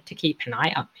 Goddess had to keep an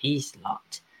eye on these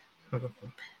lot.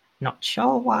 Not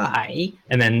sure why.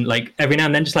 And then, like, every now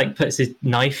and then, just like puts his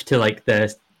knife to like their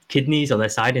kidneys or their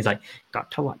side. And he's like,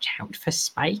 got to watch out for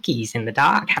spikies in the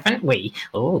dark, haven't we?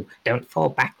 Oh, don't fall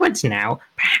backwards now.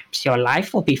 Perhaps your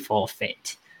life will be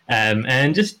forfeit.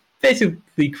 And just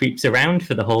basically creeps around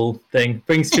for the whole thing.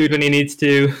 Brings food when he needs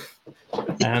to.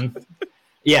 And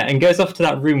goes off to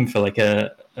that room for like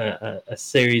a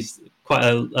series, quite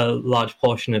a large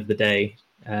portion of the day,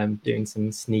 doing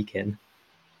some sneaking.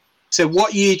 So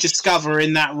what you discover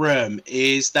in that room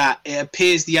is that it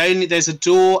appears there's a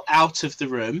door out of the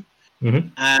room,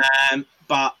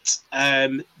 but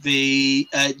Jenny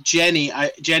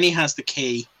has the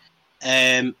key,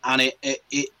 and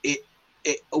it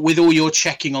with all your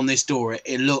checking on this door,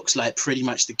 it looks like pretty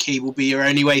much the key will be your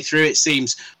only way through. It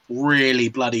seems really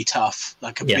bloody tough,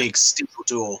 like a big steel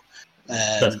door.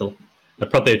 That's cool. I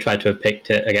probably tried to have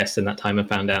picked it, I guess, in that time and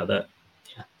found out that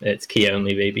it's key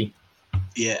only, baby.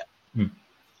 Yeah.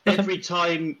 Every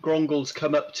time Grongol's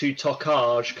come up to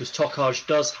Tokaj, because Tokaj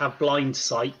does have blind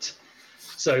sight,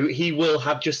 so he will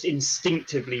have just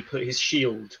instinctively put his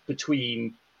shield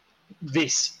between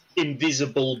this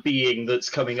invisible being that's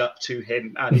coming up to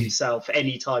him and himself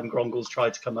anytime Grongol's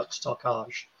tried to come up to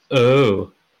Tokaj.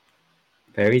 Oh,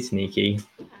 very sneaky.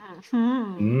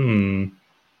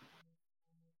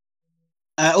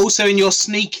 Also, in your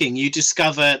sneaking, you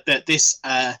discover that this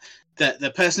that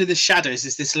the person in the shadows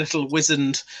is this little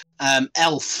wizened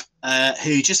elf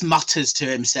who just mutters to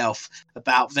himself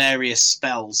about various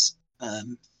spells.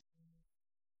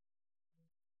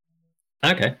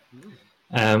 Okay.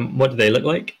 What do they look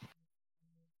like?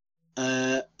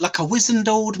 Like a wizened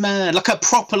old man, like a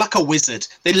wizard.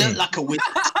 They look like a wizard.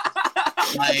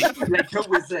 like a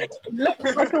wizard.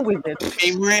 Like a wizard.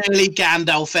 A really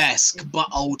Gandalf-esque, but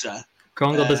older.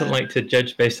 Grongol doesn't like to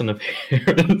judge based on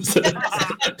appearance.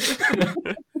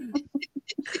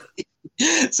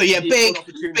 So yeah, big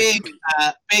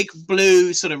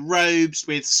blue sort of robes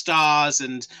with stars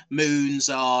and moons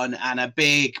on, and a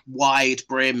big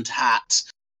wide-brimmed hat.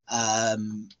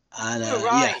 Full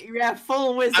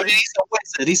wizard. I mean,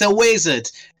 he's a wizard.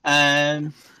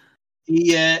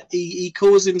 He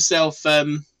calls himself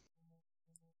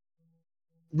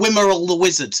Wimmerl the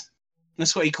Wizard.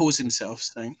 That's what he calls himself.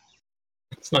 So.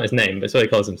 It's not his name, but it's what he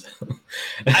calls himself.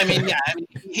 I mean,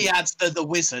 he adds the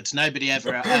wizard. Nobody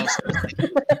ever else.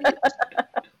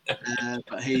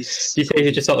 But he's. Do you say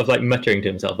he's just sort of like muttering to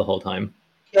himself the whole time?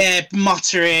 Yeah,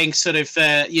 muttering, sort of,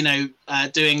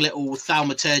 doing little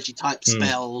thaumaturgy type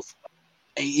spells.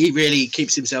 He really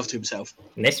keeps himself to himself.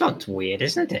 This one's weird,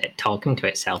 isn't it? Talking to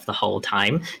itself the whole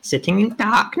time, sitting in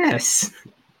darkness.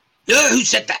 Who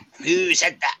said that? Who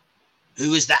said that?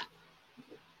 Who was that?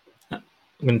 I'm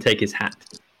going to take his hat.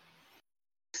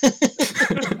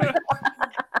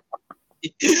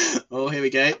 Oh, here we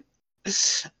go.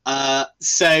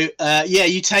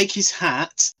 You take his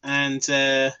hat and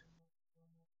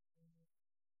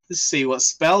let's see what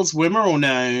spells Wimmer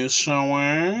knows, shall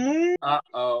we?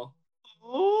 Uh-oh.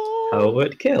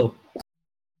 Howard kill.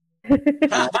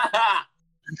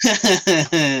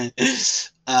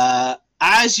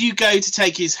 As you go to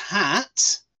take his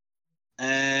hat,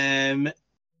 can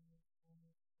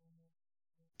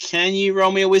you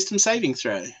roll me a wisdom saving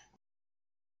throw?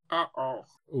 Uh-oh.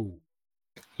 Ooh.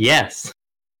 Yes.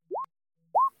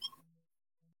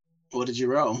 What did you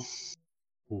roll?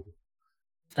 Ooh.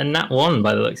 And nat 1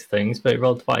 by the looks of things, but it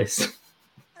rolled twice.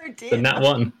 Oh dear. So nat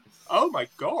 1. Oh my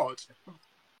god.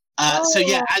 So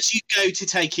yeah, as you go to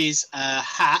take his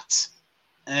hat,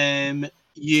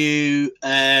 you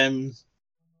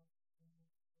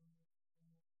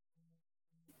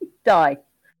Die.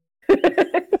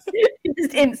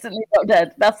 Just instantly got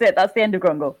dead. That's it. That's the end of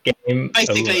Grungle. Game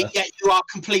basically, over. yeah, you are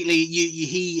completely.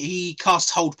 He casts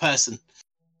hold person,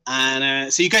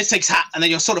 and so you go to take his hat, and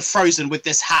then you're sort of frozen with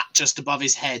this hat just above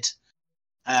his head.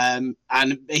 And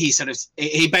he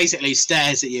basically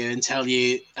stares at you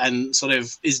and sort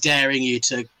of is daring you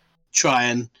to try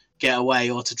and get away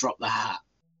or to drop the hat.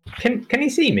 Can he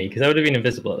see me? Because I would have been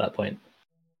invisible at that point.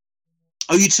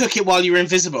 Oh, you took it while you were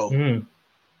invisible.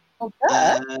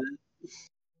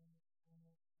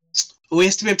 We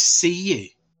have to be able to see you.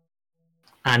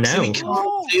 I know. So we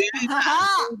can't do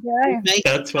that.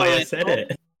 That's why I said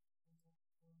it.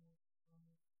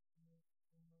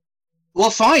 Well,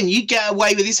 fine. You get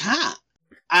away with his hat.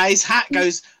 His hat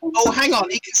goes. Oh, hang on.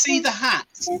 He can see the hat.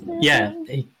 Yeah,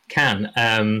 he can.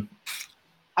 I'm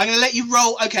going to let you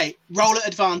roll. Okay, roll at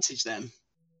advantage then.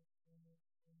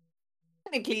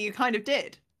 Technically, you kind of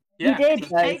did. Yeah. You did,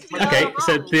 guys. Okay,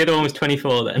 so the other one was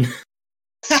 24 then.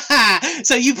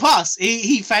 So you pass.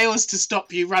 He fails to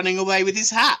stop you running away with his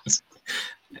hat.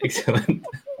 Excellent.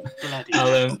 Bloody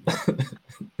I'll,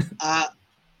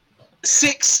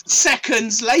 6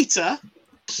 seconds later.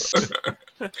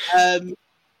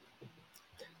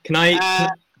 can I,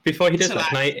 before he does that,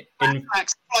 can I...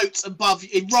 Battleaxe floats above,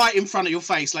 right in front of your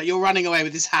face, like you're running away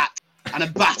with his hat, and a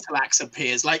battle axe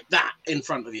appears like that in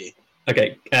front of you.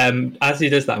 Okay, as he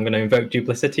does that, I'm going to invoke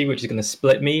Duplicity, which is going to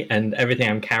split me and everything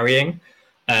I'm carrying.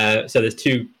 So there's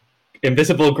 2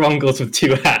 invisible Grongles with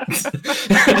 2 hats.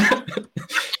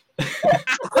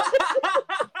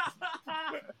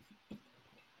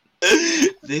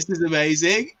 This is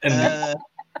amazing. And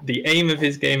the aim of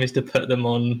his game is to put them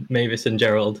on Mavis and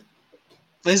Gerald.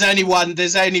 There's only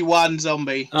one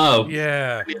zombie. Oh.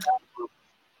 Yeah.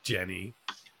 Jenny.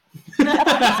 I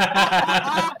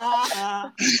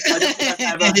don't think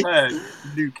I've ever heard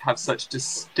Luke have such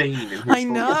disdain in his I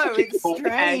know, voice it's for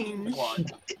strange. anyone,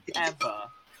 ever.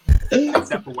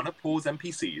 Except for one of Paul's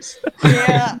NPCs.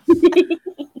 Yeah.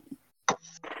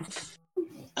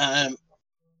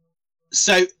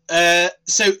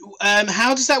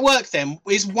 How does that work then?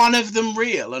 Is one of them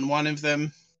real and one of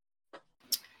them?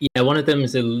 Yeah, one of them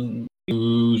is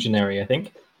illusionary, I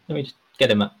think. Let me just get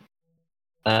him up.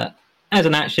 As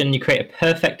an action, you create a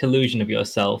perfect illusion of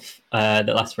yourself that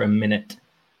lasts for a minute.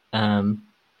 I'm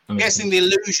guessing the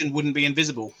illusion wouldn't be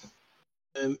invisible.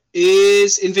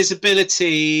 Is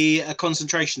invisibility a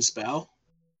concentration spell?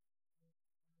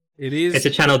 It is. It's a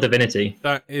channel divinity.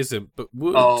 That isn't, but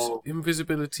would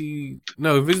invisibility?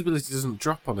 No, invisibility doesn't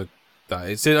drop on that.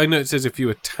 It says, I know it says if you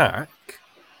attack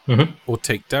or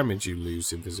take damage, you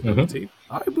lose invisibility.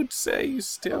 I would say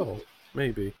still,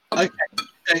 maybe. Okay,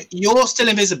 you're still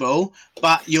invisible,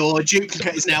 but your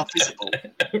duplicate is now visible.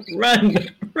 Run!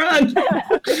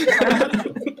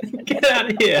 Get out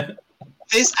of here!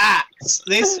 This axe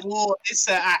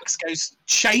goes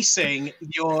chasing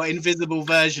your invisible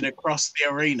version across the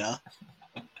arena.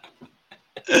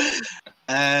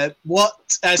 The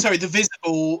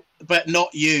visible but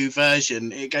not you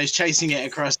version. It goes chasing it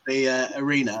across the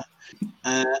arena.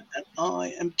 And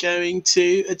I am going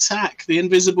to attack the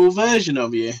invisible version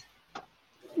of you.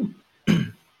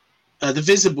 The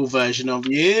visible version of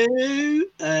you.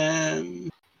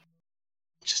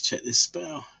 Just check this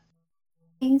spell.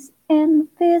 He's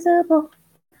invisible,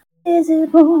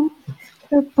 visible.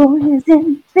 The boy is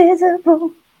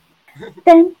invisible.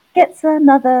 Then gets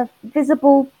another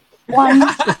visible one.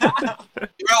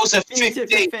 He rolls a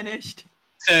 15 finished.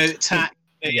 to attack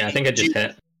Yeah, I think it just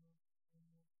hit.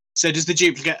 So does the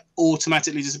duplicate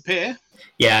automatically disappear?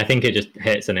 Yeah, I think it just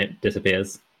hits and it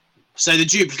disappears. So the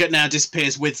duplicate now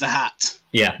disappears with the hat.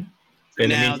 Yeah. In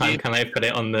the Now meantime, the- can I put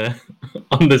it on the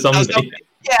on the zombie?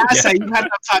 Yeah, I say you had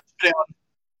enough time to put it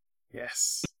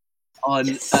Yes.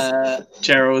 on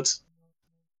Gerald.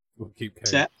 We'll keep going.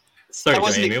 Set. Sorry, That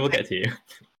wasn't Jamie, we'll get to you.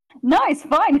 No, it's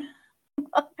fine.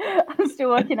 I'm still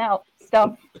working out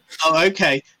stuff. Oh,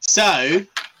 okay. So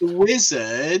the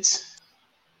wizard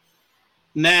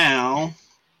now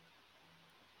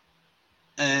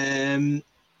can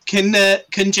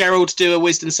Gerald do a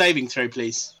wisdom saving throw,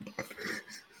 please?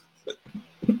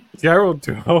 Gerald,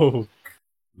 oh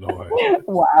Lord.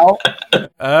 Wow.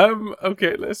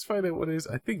 Okay, let's find out what it is.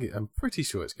 I'm pretty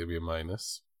sure it's gonna be a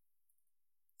minus.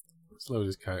 Let's load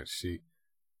his character sheet.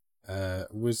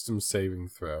 Wisdom saving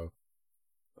throw.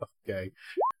 Okay.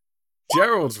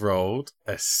 Gerald's rolled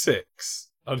a 6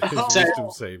 on his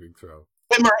wisdom saving throw.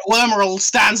 Wormerel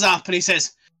stands up and he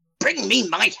says, "Bring me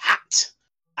my hat."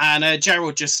 And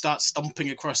Gerald just starts stomping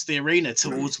across the arena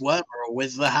towards Wormerel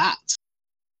with the hat.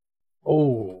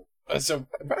 Oh, so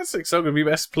Ratsnick's not going to be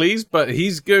best pleased, but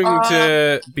he's going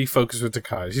to be focused with the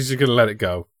cards. He's just going to let it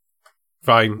go.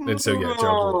 Fine. And so, yeah,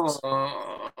 Gerald rolls.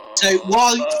 So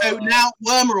now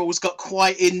Wormerel's got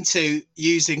quite into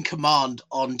using command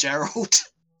on Gerald.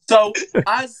 So,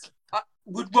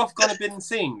 would Rothgon have been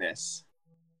seeing this?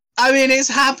 I mean, it's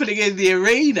happening in the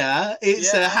arena.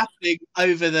 It's happening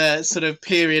over the sort of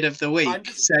period of the week. I'm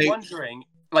just wondering,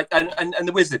 like, and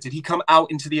the wizard, did he come out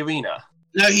into the arena?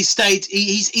 No, he stayed.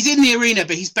 He's in the arena,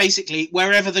 but he's basically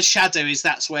wherever the shadow is.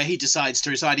 That's where he decides to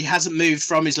reside. He hasn't moved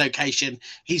from his location.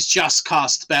 He's just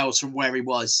cast spells from where he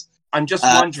was. I'm just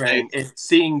wondering if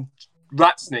seeing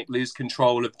Ratsnick lose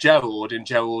control of Gerald and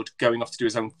Gerald going off to do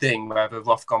his own thing, whether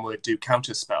Rothgon would do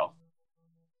counterspell.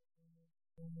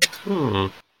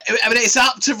 I mean, it's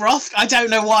up to Roth. I don't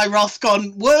know why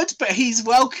Rothgon would, but he's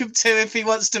welcome to if he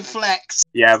wants to flex.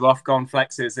 Yeah, Rothgon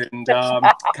flexes and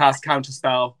cast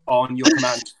counterspell on your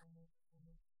command.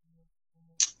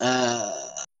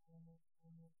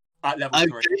 At level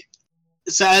 3.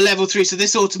 So at level 3, so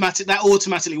that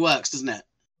automatically works, doesn't it?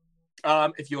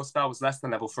 If your spell was less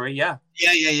than level 3, yeah.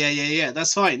 Yeah.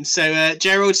 That's fine. So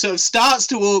Gerald sort of starts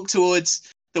to walk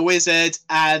towards the wizard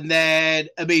and then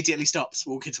immediately stops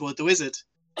walking toward the wizard.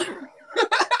 I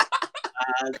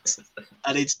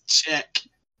need to check.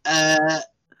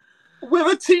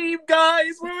 We're a team,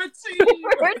 guys. We're a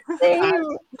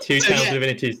team. Two Channel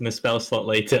Divinities in the spell slot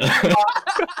later.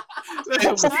 Let's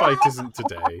hope the fight isn't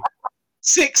today.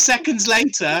 6 seconds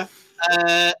later,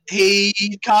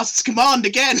 he casts command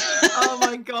again. Oh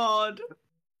my god.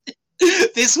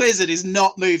 This wizard is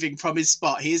not moving from his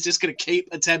spot. He is just going to keep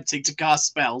attempting to cast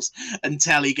spells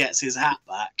until he gets his hat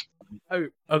back. Oh,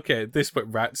 okay. At this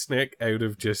point, Ratsnick, out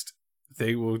of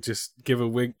they will just give a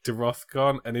wink to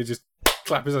Rothgon, and he just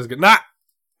clap his eyes and go, "Nah!"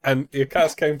 And he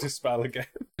casts counter spell again.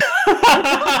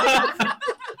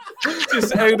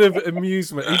 Just out of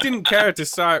amusement. He didn't care to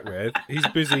start with. He's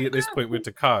busy at this point with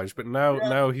the cards, but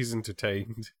now he's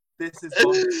entertained. This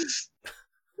is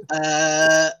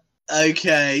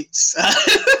okay. So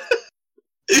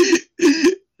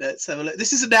let's have a look.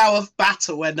 This is an hour of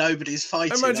battle where nobody's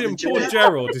fighting. Imagine poor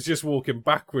Gerald is just walking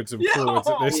backwards and forwards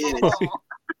at this point.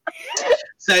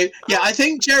 So, yeah, I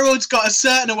think Gerald's got a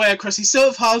certain way across. He's sort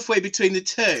of halfway between the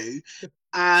two.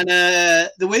 And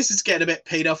the wizard's getting a bit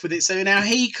peed off with it. So now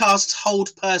he casts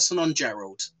Hold Person on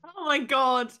Gerald. Oh my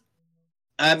god.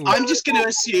 I'm just going to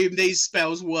assume these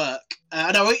spells work.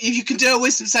 I know you can do a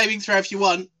wisdom saving throw if you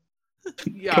want.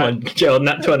 Yeah. Come on, Gerald,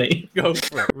 nat 20. Go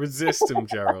for it. Resist him,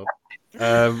 Gerald.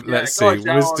 Let's see.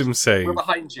 Wisdom save. We're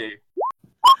behind you.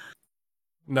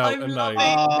 No, I'm a 9.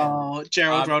 Oh,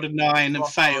 Gerald rolled a 9 and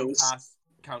fails. Cast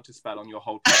counterspell on your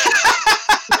hold.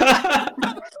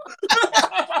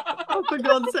 Oh, for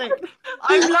God's sake.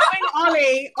 I'm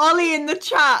loving Ollie in the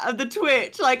chat of the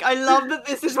Twitch. Like, I love that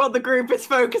this is what the group is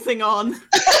focusing on.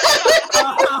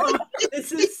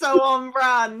 This is so on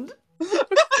brand.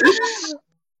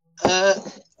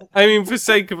 I mean, for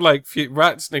sake of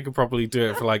Ratsnick will probably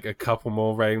do it for a couple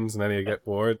more rounds and then he'll get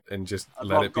bored and just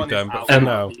let it be done. But for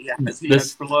now, he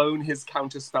has blown his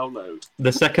counterspell load.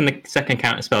 The second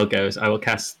counter spell goes, I will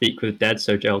cast Speak with Dead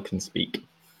so Gerald can speak.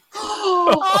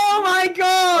 Oh my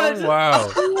god! Oh, wow.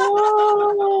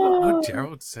 What would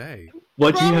Gerald say?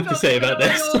 What do you have to say about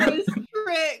this?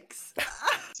 Tricks.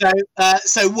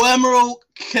 So Wormerel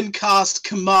can cast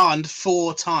command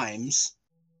 4 times.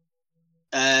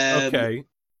 Okay.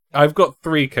 I've got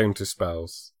 3 counter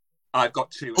spells. I've got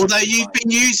 2. Although you've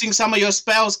been using some of your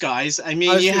spells, guys. I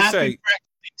mean, you have been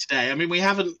practicing today. I mean, we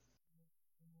haven't.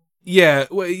 Yeah,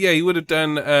 well, yeah, he would have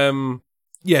done.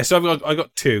 Yeah, so I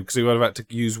got 2 because he would have had to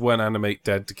use 1 animate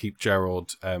dead to keep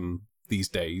Gerald these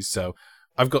days. So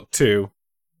I've got 2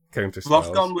 counter spells.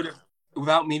 Rothgon would have,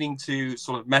 without meaning to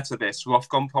sort of meta this,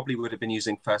 Rothgon probably would have been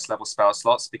using 1st level spell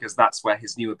slots because that's where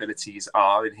his new abilities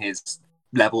are in his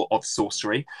level of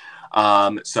sorcery.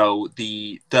 So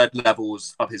the 3rd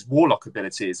levels of his warlock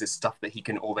abilities is stuff that he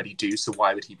can already do. So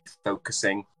why would he be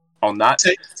focusing on that?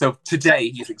 So today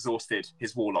he's exhausted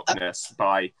his warlockness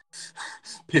by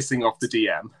pissing off the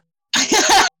DM.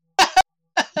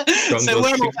 So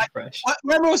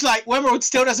Wormwood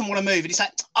still doesn't want to move, and he's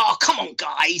like, "Oh, come on,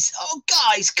 guys! Oh,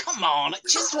 guys, come on! I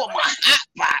just want my hat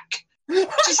back!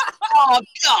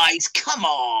 Guys, come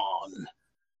on!"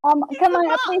 Can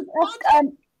I please ask,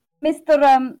 Mr.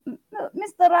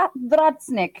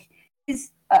 Dratsnik,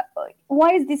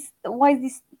 why is this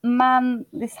man,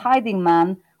 this hiding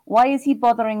man, why is he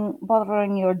bothering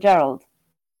your Gerald?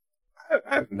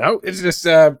 I don't know. It's just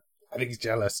I think he's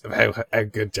jealous of how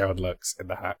good Gerald looks in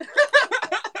the hat.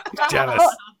 He's jealous.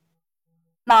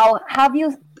 Now,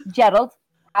 Gerald,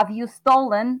 have you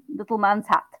stolen little man's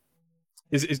hat?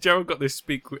 Is Gerald got this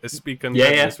speak on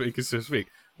yeah. so he can still speak?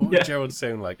 What would Gerald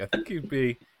sound like? I think he'd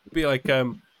be like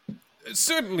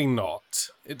certainly not.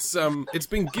 It's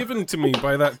been given to me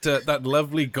by that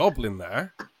lovely goblin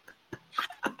there.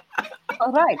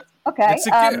 All right. Okay. It's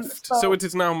a gift, so it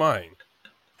is now mine.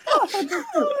 Please,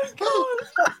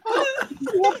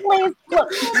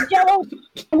 look, Gerald,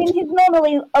 I mean, he's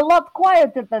normally a lot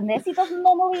quieter than this. He doesn't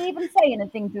normally even say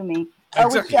anything to me.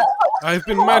 Exactly. I've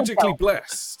been magically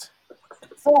blessed.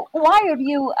 So why are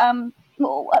you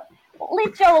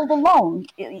leave Gerald alone?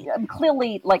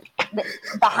 Clearly, like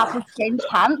the hat has changed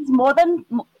hands more than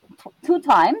 2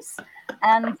 times,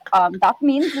 and that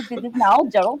means that it is now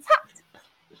Gerald's hat.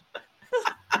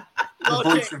 At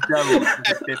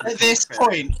this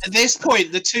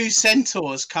point, the 2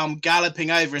 centaurs come galloping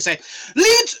over and say,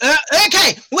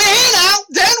 "Okay, we're here now.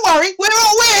 Don't worry, we're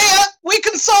here. We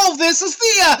can solve this. As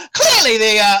clearly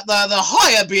the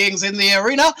higher beings in the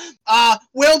arena.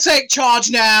 We'll take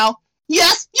charge now.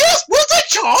 Yes, we'll take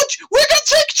charge. We're going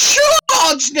to take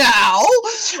charge now."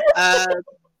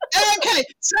 Okay,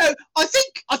 so I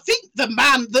think the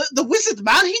man, the wizard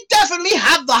man, he definitely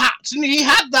had the hat, and he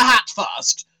had the hat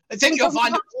first. I think you'll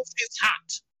find it was his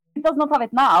hat. He does not have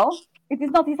it now. It is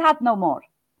not his hat no more.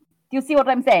 Do you see what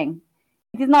I'm saying?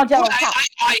 It is now Gerald's hat.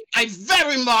 I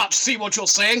very much see what you're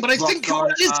saying, but I think I'm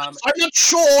not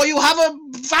sure you have a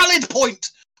valid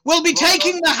point. We'll be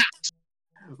taking the hat.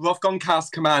 Rothgon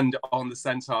casts command on the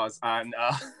centaurs and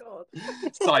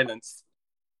silence.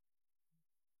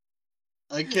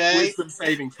 Okay. Wisdom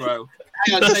saving throw.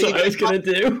 Hang on, that's what I was going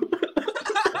to do.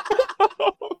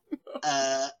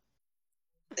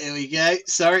 Here we go.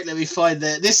 Sorry, let me find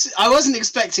this. I wasn't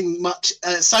expecting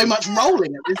so much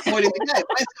rolling at this point in the game.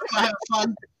 I thought we might have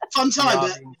a fun time,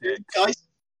 but guys.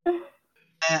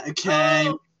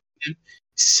 Okay.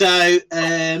 So, is this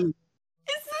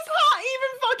hat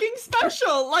even fucking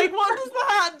special? Like, what does the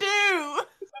hat do?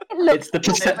 It's the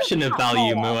perception of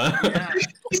value, Mua.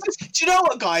 Do you know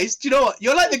what, guys? Do you know what?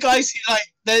 You're like the guys who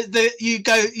like you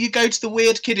go to the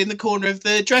weird kid in the corner of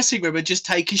the dressing room and just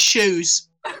take his shoes.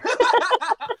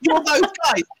 You're those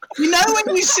guys. You know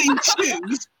when you see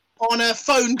shoes on a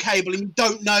phone cable and you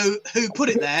don't know who put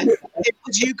it there? It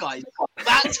was you guys.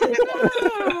 That's what it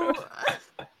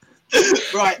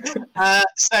was. Right.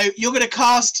 So you're going to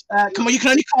cast. Come on, you can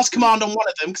only cast command on one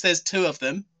of them because there's 2 of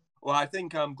them. Well, I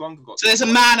think Gronk got. So there's a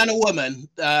man and a woman.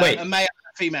 Wait. A male and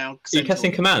a female. You're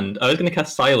casting command? I was going to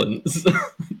cast silence.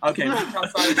 Okay, we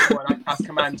cast silence on one. I cast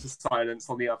command to silence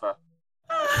on the other.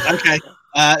 Okay.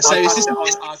 So is this a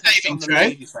wisdom saving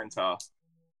throw?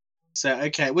 So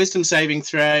okay, wisdom saving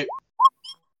throw.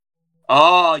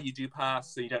 Oh, you do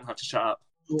pass, so you don't have to shut up.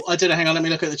 I don't know. Hang on, let me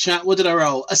look at the chat. What did I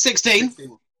roll? A 16.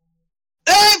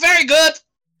 Oh, very good.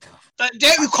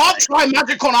 You can't try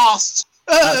magic on us.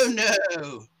 Oh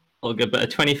no. All good, but a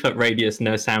 20-foot radius,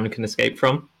 no sound can escape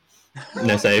from.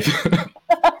 No save.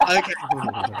 Okay.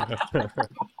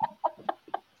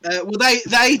 Well,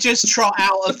 they just trot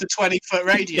out of the 20-foot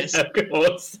radius. Of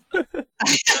course.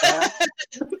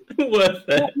 Worth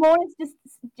it. Maureen's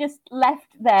just left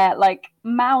there, like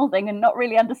mouthing and not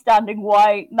really understanding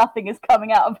why nothing is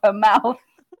coming out of her mouth.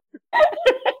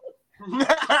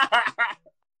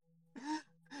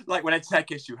 Like when a tech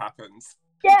issue happens.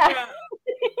 Yeah.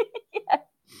 Yeah.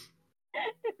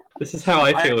 This is how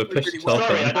I feel with push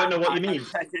Sorry, I don't know what you mean.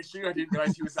 Tech issue. I didn't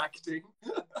realize he was acting.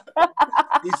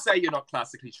 You say you're not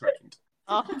classically trained.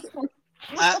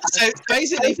 So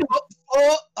basically,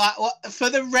 for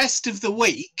the rest of the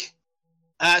week,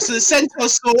 So the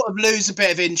centaurs sort of lose a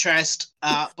bit of interest,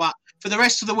 but for the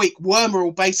rest of the week,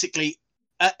 Wormhole basically,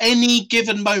 at any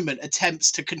given moment,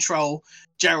 attempts to control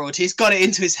Gerald. He's got it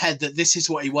into his head that this is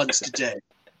what he wants to do.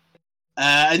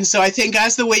 And so I think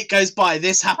as the week goes by,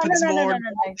 this happens more.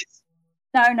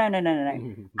 No.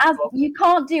 As you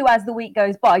can't do as the week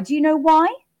goes by. Do you know why?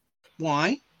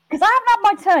 Why? Because I haven't had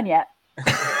my turn yet.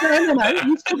 No.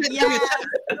 You still get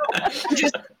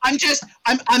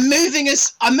I'm moving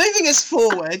us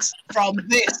forward from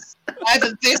this.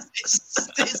 Whether this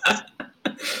is.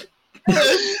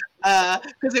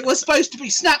 Because it was supposed to be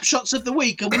snapshots of the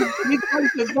week, and we go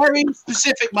to a very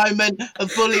specific moment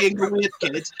of bullying the weird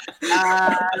kid.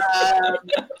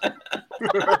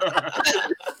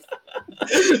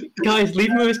 Guys, leave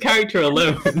him with his character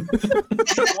alone.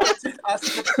 Wanted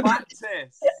us to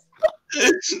practice.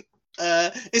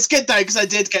 It's good though, because I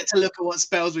did get to look at what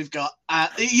spells we've got.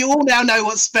 You all now know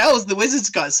what spells the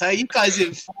wizard's got, so you guys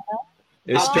have.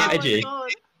 It was strategy.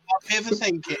 Ever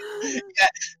thinking? Yeah,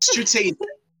 strategic.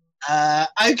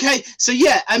 Okay, so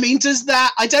yeah, I mean, does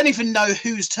that? I don't even know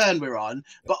whose turn we're on,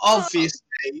 but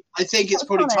obviously, I think it's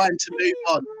probably time to move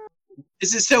on.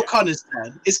 Is it still Connor's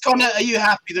turn? Is Connor? Are you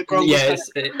happy that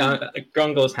Grongol's? Yeah,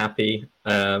 Grongol's happy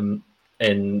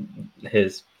in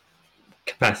his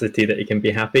capacity that he can be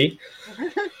happy.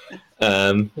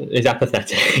 He's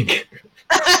apathetic.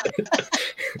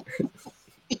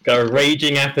 Got a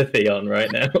raging apathy on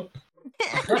right now.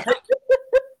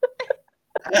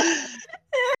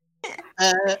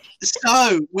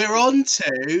 So we're on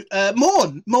to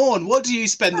Morn. Morn, what do you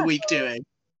spend the week doing?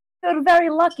 You're very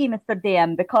lucky, Mr.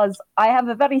 DM, because I have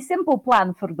a very simple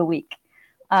plan for the week.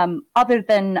 Other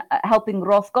than helping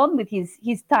Rothgon with his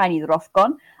tiny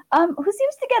Rothgon, who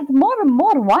seems to get more and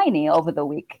more whiny over the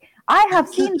week. I have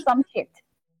seen some shit.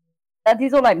 That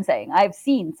is all I'm saying. I've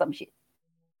seen some shit.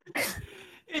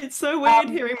 It's so weird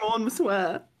hearing Morn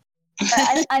swear.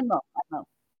 I know.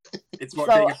 It's what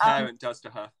being a parent does to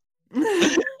her.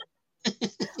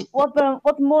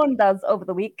 What Morn does over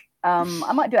the week,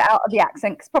 I might do it out of the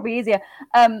accent, 'cause it's probably easier.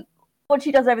 What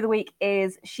she does over the week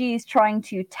is she's trying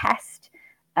to test.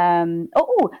 That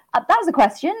was a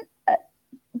question.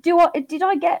 Did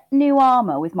I get new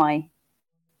armor with my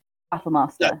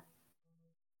Battlemaster?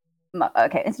 No.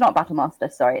 Okay, it's not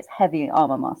Battlemaster. Sorry, it's Heavy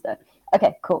Armor Master.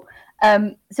 Okay, cool.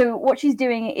 So what she's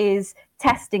doing is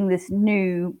testing this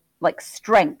new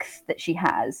strength that she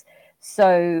has.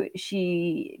 So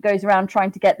she goes around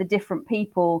trying to get the different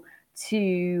people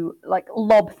to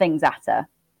lob things at her.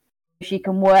 She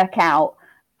can work out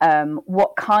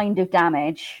what kind of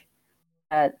damage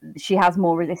she has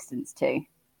more resistance to.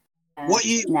 What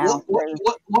you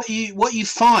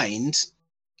find?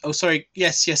 Oh, sorry.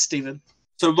 Yes, Stephen.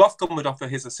 So Rothgon would offer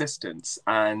his assistance,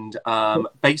 and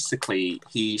basically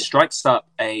he strikes up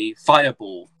a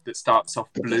fireball that starts off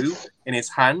blue in his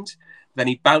hand. Then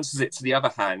he bounces it to the other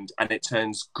hand, and it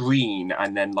turns green,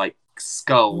 and then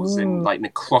skulls and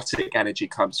necrotic energy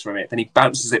comes from it. Then he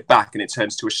bounces it back, and it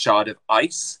turns to a shard of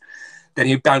ice. Then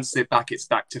he bounces it back, it's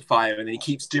back to fire, and then he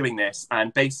keeps doing this.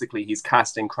 And basically he's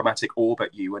casting Chromatic Orb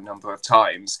at you a number of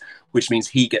times, which means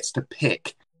he gets to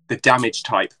pick the damage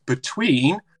type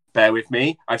between, bear with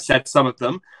me, I've said some of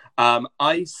them,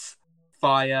 ice,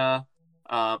 fire,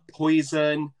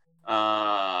 poison,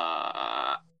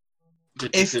 almost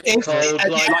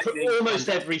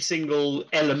every single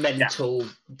elemental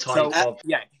type of...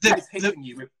 Yeah, he's hitting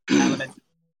you with elemental.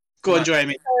 Go on,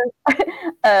 Jamie.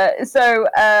 So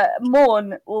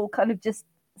Morn will kind of just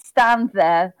stand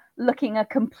there looking a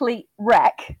complete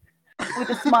wreck with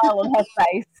a smile on her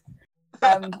face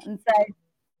and say,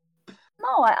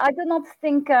 no, I do not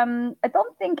think, I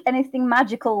don't think anything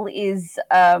magical is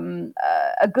a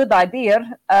good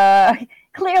idea.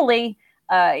 Clearly,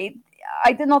 I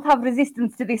do not have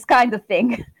resistance to this kind of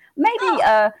thing. Maybe,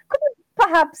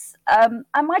 perhaps,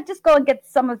 I might just go and get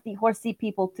some of the horsey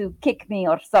people to kick me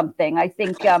or something. I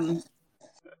think,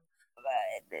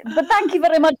 but thank you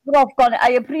very much, Rothgon.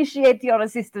 I appreciate your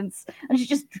assistance. And she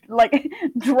just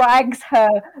drags her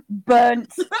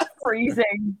burnt,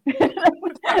 freezing,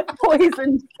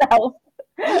 poisoned self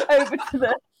over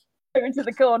to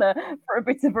the corner for a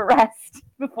bit of a rest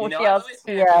before she asks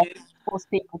the horse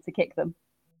people to kick her.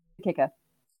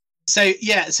 So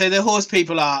the horse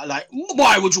people are like,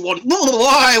 why would you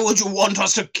want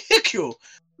us to kick you?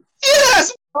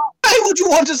 Yes, why would you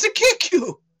want us to kick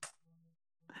you?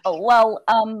 Oh, well,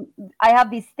 I have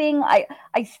this thing. I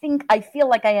think I feel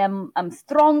like I'm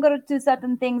stronger to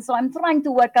certain things, so I'm trying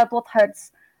to work out what hurts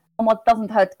and what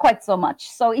doesn't hurt quite so much.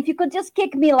 So if you could just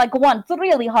kick me once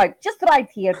really hard, just right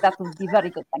here, that would be very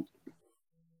good. Thank you.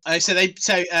 So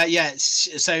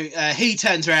he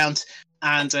turns around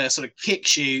and sort of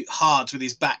kicks you hard with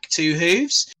his back 2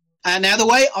 hooves. And now the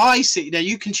way I see, now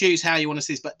you can choose how you want to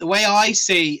see this, but the way I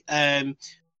see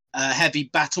Heavy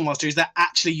Battle Master is that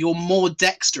actually you're more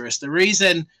dexterous. The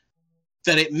reason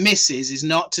that it misses is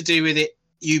not to do with it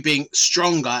you being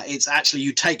stronger. It's actually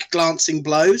you take glancing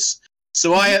blows.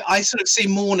 So I sort of see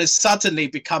Morn as suddenly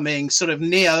becoming sort of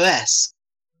Neo-esque,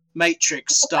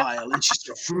 Matrix style. And she's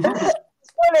Bullet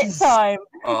time.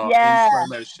 Oh, Yeah. in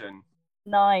slow motion.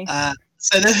 Nice.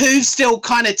 so the hooves still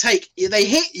kind of they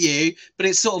hit you, but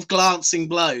it's sort of glancing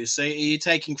blows. So you're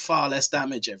taking far less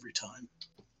damage every time.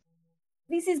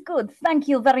 This is good. Thank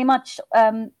you very much,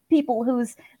 people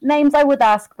whose names I would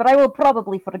ask, but I will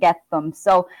probably forget them.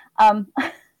 So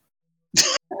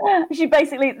she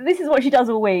basically, this is what she does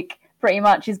all week, pretty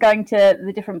much, is going to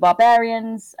the different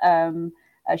barbarians.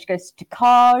 She goes to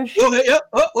Kaj.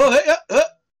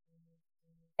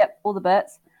 Yep, all the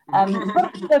bits.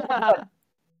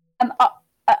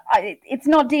 It's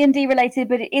not D&D related,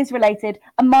 but it is related.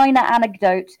 A minor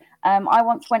anecdote. I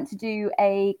once went to do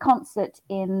a concert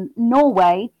in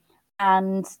Norway,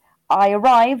 and I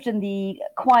arrived, and the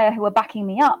choir who were backing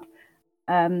me up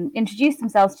introduced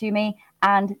themselves to me,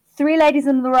 and 3 ladies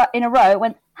in a row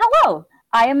went, "Hello,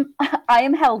 I am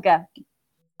Helga."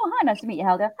 "Oh, hi, nice to meet you,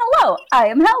 Helga." "Hello, I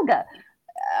am Helga."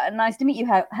 "Nice to meet you,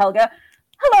 Helga."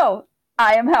 "Hello,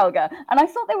 I am Helga." And I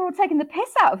thought they were all taking the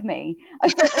piss out of me. I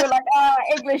thought they were like,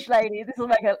 English lady, this will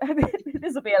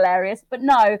be hilarious. But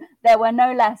no, there were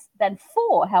no less than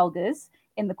 4 Helgas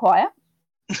in the choir.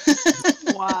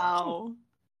 Wow.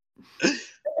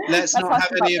 Let's not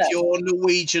have any of your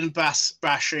Norwegian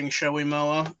bashing, shall we,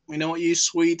 Moa? We know what you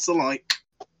Swedes are like.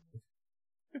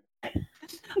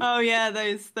 Oh yeah,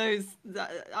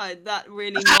 that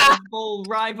really notable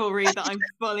rivalry that I'm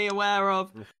fully aware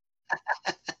of.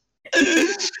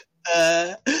 Is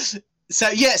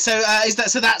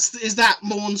that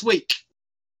Morn's week?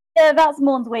 Yeah, that's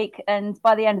Morn's week, and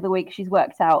by the end of the week, she's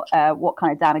worked out what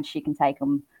kind of damage she can take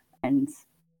them and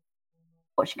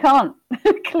what she can't.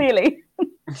 Clearly.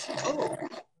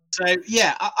 So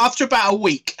yeah, after about a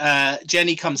week,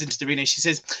 Jenny comes into the arena. She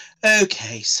says,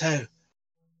 "Okay, so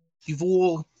you've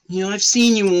all, I've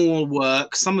seen you all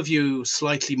work. Some of you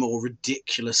slightly more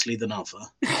ridiculously than other."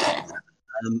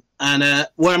 And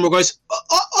Wormrel goes,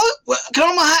 "Can I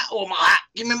have my hat? Oh, my hat!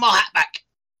 Give me my hat back!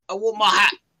 I want my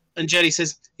hat!" And Jenny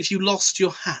says, "If you lost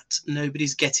your hat,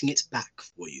 nobody's getting it back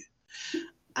for you."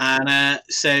 And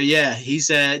so yeah, he's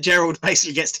Gerald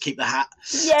basically gets to keep the hat.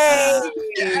 Yay!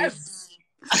 Yes.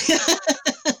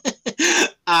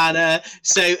 And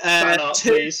so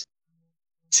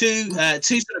two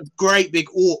sort of great big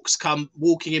orcs come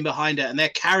walking in behind her, and they're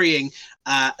carrying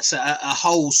a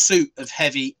whole suit of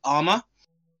heavy armor.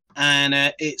 And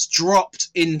it's dropped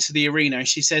into the arena, and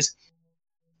she says,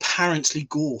 "Apparently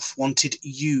Gorf wanted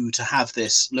you to have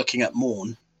this," looking at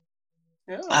Morn.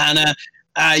 Yeah. And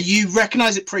you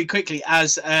recognise it pretty quickly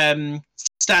as Stan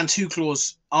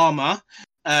Twoclaw's armour,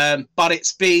 but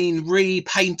it's been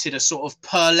repainted a sort of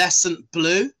pearlescent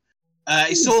blue.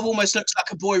 It sort of almost looks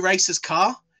like a boy racer's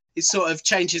car. It sort of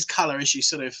changes colour as you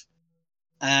sort of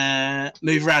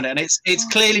move around it, and it's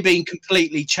clearly been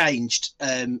completely changed,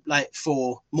 like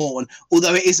for Morn,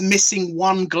 although it is missing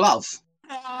one glove.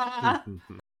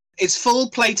 It's full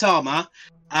plate armor,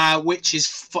 which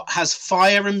has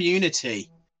fire immunity.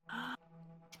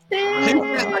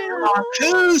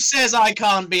 Who says I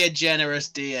can't be a generous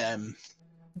DM?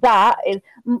 That is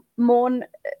Morn.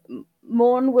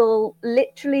 Morn will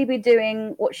literally be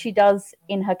doing what she does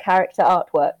in her character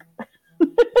artwork.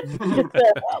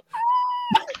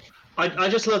 I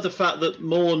just love the fact that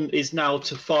Morn is now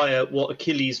to fire what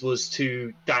Achilles was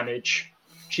to damage.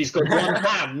 She's got one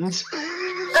hand.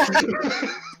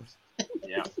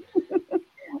 Yeah.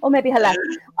 Or maybe her left.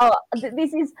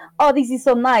 This is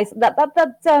so nice. That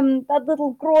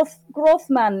little growth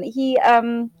man. He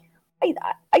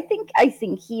I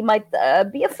think he might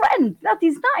be a friend. That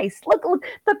is nice. Look,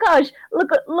 Takash,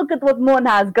 look at what Morn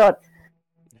has got.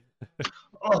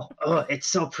 Oh, it's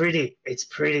so pretty. It's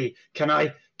pretty. Can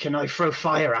I throw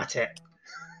fire at it?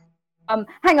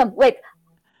 Hang on, wait.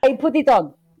 I put it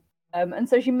on. And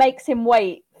so she makes him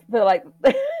wait for like.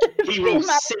 He will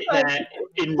sit there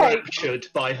enraptured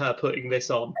by her putting this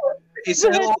on.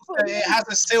 It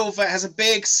has a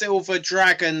big silver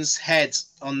dragon's head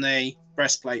on the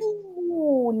breastplate.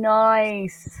 Oh,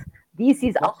 nice. This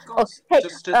is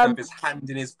just stood there with his hand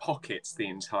in his pockets the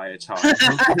entire time.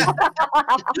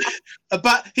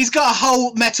 But he's got a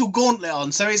whole metal gauntlet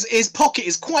on, so his pocket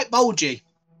is quite bulgy.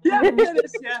 Yeah, it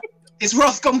is, yeah. Is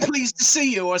Rothgon pleased to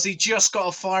see you, or has he just got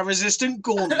a fire-resistant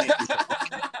gauntlet?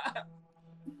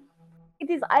 It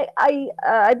is.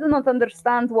 I do not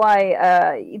understand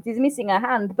why it is missing a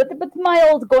hand, but my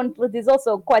old gauntlet is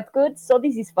also quite good, so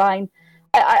this is fine.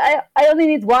 I only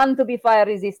need one to be fire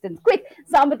resistant. Quick,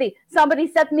 somebody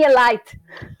set me a light.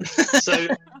 So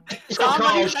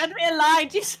Somebody set me a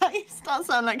light. You start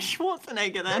sounding like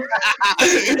Schwarzenegger then.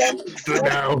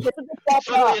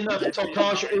 Funnily enough,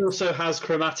 Tokaj also has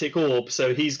chromatic orb,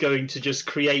 so he's going to just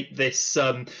create this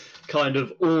kind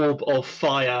of orb of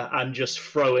fire and just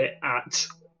throw it at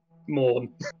Morn.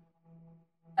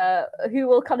 Who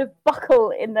will kind of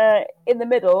buckle in the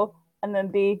middle and then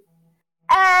be,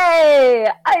 hey,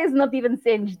 is not even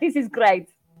singed. This is great.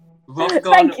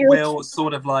 Rothgon will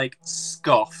sort of like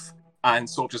scoff and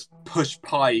sort of just push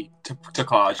Pi to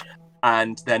Tokaj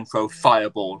and then throw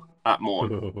fireball at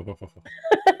Morn.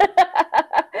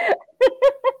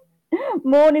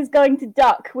 Morn is going to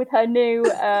duck with her new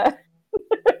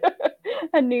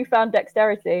her newfound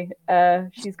dexterity.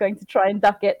 She's going to try and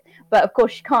duck it, but of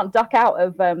course she can't duck out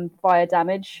of fire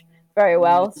damage very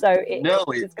well. So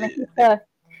it's going to hit her.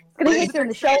 It's going to hit her in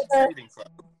the shoulder.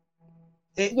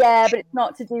 Yeah, but it's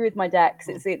not to do with my dex.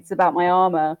 It's about my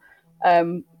armor.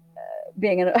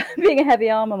 Being a heavy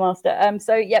armor master.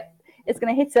 So yep, it's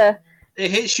going to hit her. It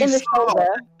hits you in the shoulder.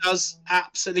 It does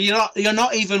absolutely. You're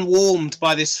not even warmed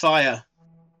by this fire.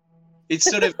 It's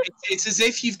sort of it's as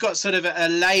if you've got sort of a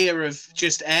layer of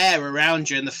just air around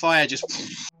you, and the fire just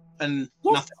and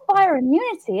yes, nothing. It's fire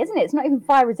immunity, isn't it? It's not even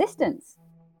fire resistance.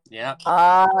 Yeah.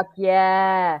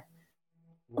 Yeah.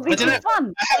 I don't know.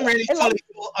 Fun. I haven't really fully.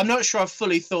 I'm not sure I've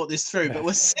fully thought this through, but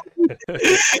we'll see.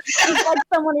 It's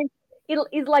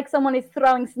like someone is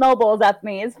throwing snowballs at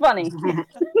me. It's funny.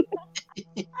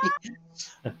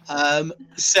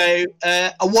 So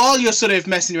while you're sort of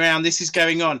messing around, this is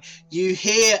going on. You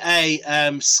hear a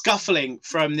scuffling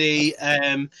from the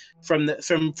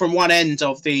from one end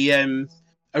of the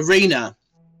arena,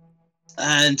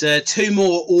 and two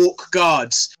more orc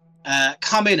guards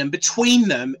come in, and between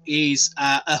them is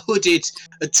a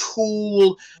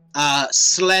tall,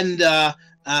 slender,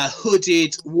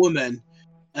 hooded woman.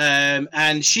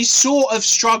 And she's sort of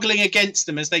struggling against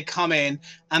them as they come in,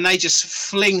 and they just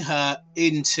fling her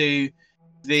into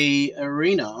the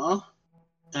arena.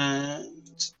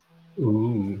 And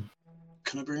ooh,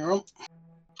 can I bring her on?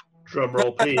 Drum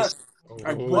roll, please.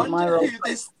 I wonder who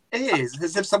this is.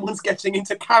 As if someone's getting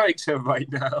into character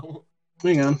right now.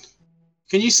 Hang on.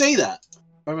 Can you see that?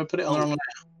 Or have I put it on the wrong layer?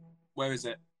 Where is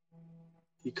it?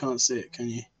 You can't see it, can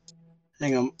you?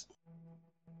 Hang on.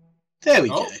 There we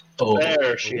go. Oh.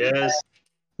 There she is.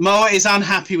 Moa is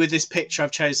unhappy with this picture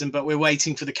I've chosen, but we're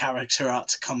waiting for the character art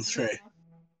to come through.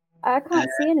 I can't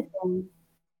see anything.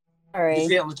 Sorry. You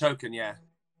see it on the token, yeah.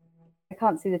 I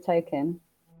can't see the token.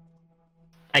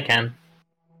 I can.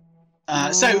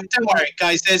 So don't worry,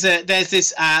 guys. There's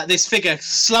this figure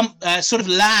sort of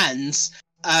lands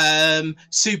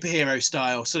superhero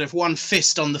style, sort of one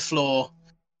fist on the floor,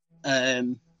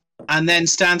 and then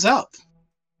stands up.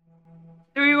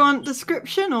 Do we want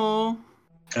description or?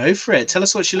 Go for it. Tell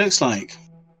us what she looks like.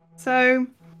 So,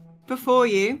 before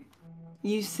you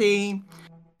see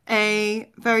a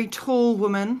very tall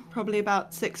woman, probably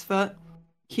about 6 foot,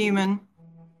 human,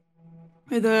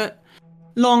 with a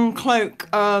long cloak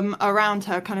around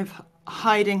her, kind of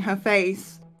hiding her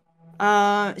face.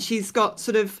 She's got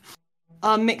sort of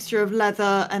a mixture of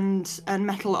leather and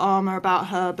metal armor about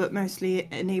her, but mostly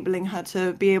enabling her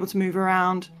to be able to move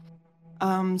around.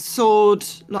 Sword,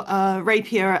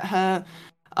 rapier at her,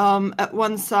 at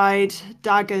one side,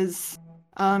 daggers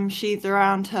sheathed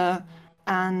around her,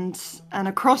 and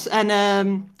a cross and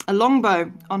a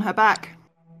longbow on her back.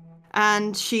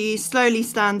 And she slowly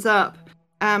stands up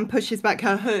and pushes back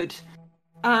her hood,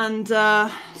 and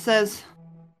says,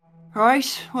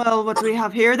 "Right, well, what do we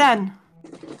have here then?"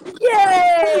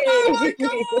 Yay! Oh my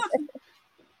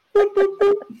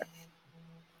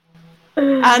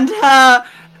God! And her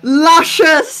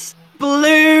luscious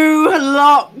blue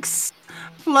locks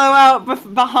flow out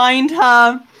behind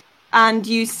her, and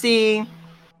you see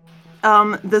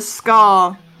the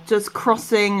scar just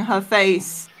crossing her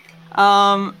face,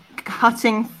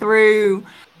 cutting through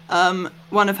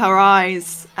one of her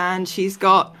eyes, and she's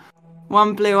got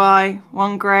one blue eye,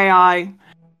 one grey eye,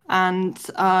 and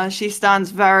she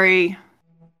stands very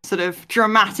sort of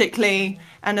dramatically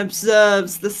and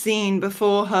observes the scene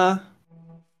before her.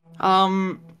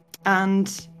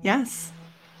 And yes,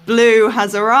 Blue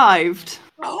has arrived.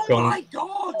 Oh my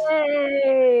God!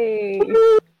 Yay!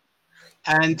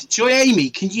 And Joy Amy,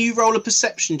 can you roll a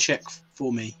perception check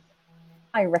for me?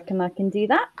 I reckon I can do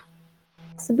that.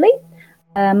 Possibly.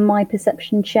 My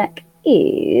perception check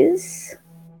is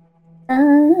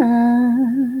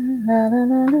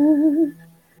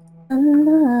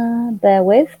Bear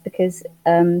with, because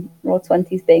roll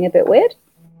 20 is being a bit weird.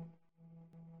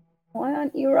 Why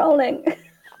aren't you rolling?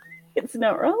 It's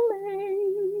not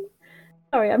rolling.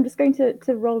 Sorry, I'm just going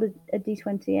to roll a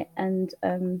d20 and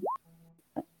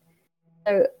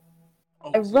so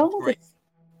I rolled a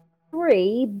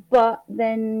 3, but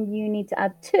then you need to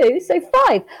add 2, so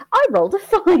 5. I rolled a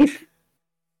 5.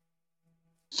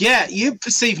 Yeah, you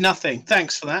perceive nothing.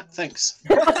 Thanks for that. Thanks.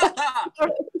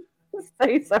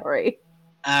 So sorry.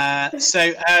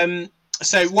 So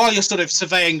while you're sort of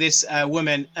surveying this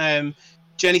woman,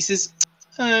 Jenny says,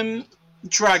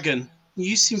 Dragon,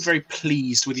 you seem very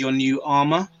pleased with your new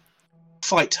armor.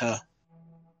 Fight her.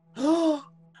 Oh.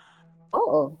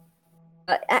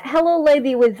 Hello,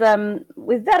 lady with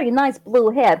very nice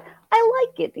blue hair. I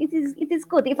like it. It is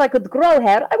good. If I could grow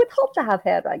hair, I would hope to have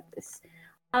hair like this.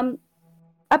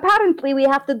 Apparently we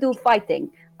have to do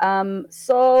fighting.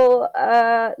 So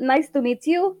nice to meet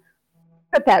you.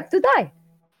 Prepare to die.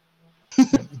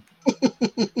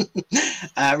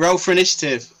 Roll for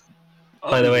initiative.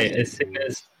 By the way, as soon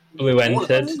as Blue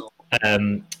entered,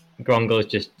 Grongol's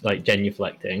just like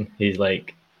genuflecting. He's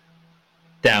like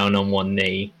down on one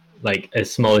knee, like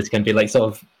as small as can be, like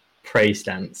sort of prey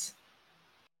stance.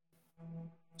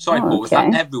 Sorry, Paul, was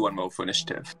that everyone roll for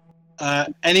initiative?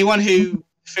 Anyone who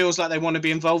feels like they want to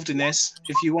be involved in this,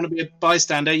 if you want to be a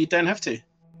bystander, you don't have to.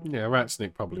 Yeah,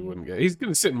 Ratsnick probably wouldn't get. He's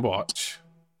going to sit and watch.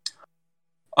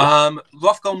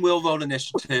 Rothgon will roll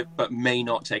initiative, but may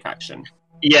not take action.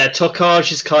 Yeah,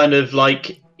 Tokaj is kind of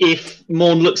like, if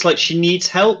Morn looks like she needs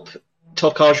help,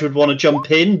 Tokaj would want to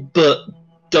jump in, but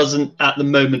doesn't at the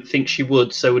moment think she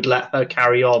would, so would let her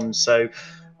carry on. So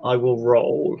I will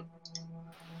roll.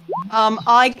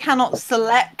 I cannot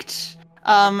select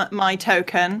my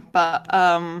token, but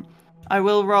I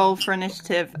will roll for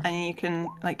initiative, and you can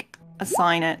like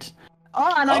assign it.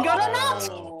 Oh, and I got a nat!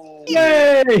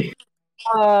 Yay!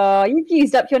 Oh, you've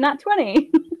used up your nat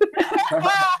 20.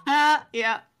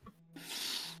 Yeah.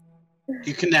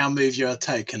 You can now move your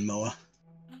token, Moa.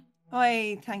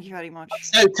 Oi, thank you very much.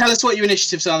 So tell us what your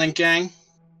initiatives are then, gang.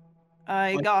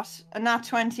 I got a nat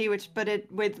 20,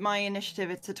 with my initiative,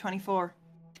 it's a 24.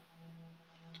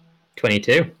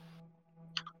 22.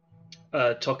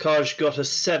 Tokaj got a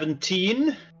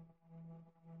 17.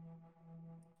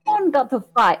 One got a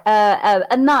 5.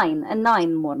 A 9. A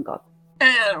 9 one got.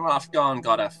 And Rothgon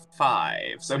got a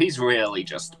 5, so he's really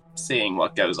just seeing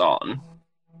what goes on.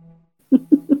 For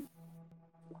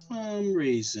some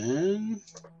reason,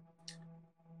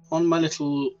 on my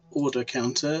little order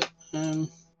counter, yeah,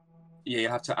 you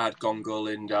have to add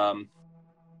Gongol and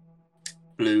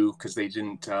Blue because they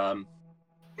didn't.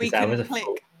 We can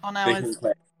click on ours.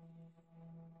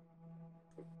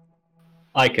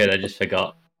 I could, I just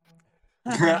forgot.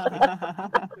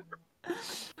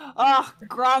 Oh,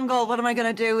 Grongol, what am I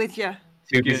going to do with you?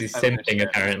 Too busy simping,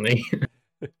 apparently.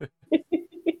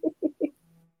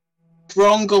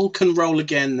 Grongol can roll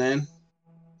again then,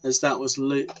 as that was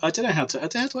loot. I don't know how to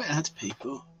add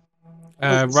people.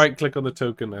 Right click on the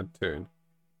token, add turn.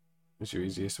 That's your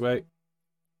easiest way.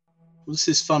 Well, this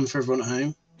is fun for everyone at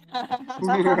home.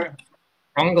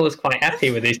 Grongol is quite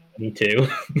happy with his 22.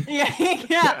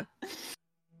 Yeah.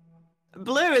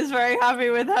 Blue is very happy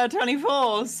with her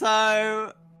 24,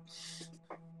 so...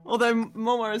 Although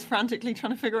Momo is frantically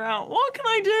trying to figure out, what can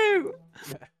I do?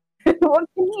 What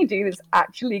can you do that's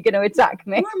actually going to attack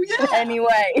me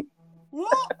anyway?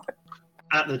 What?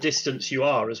 At the distance you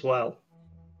are as well.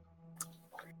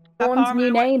 Morn's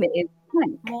new name is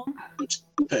Hank. I'm just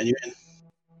putting you in.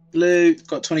 Blue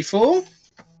got 24.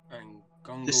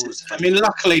 And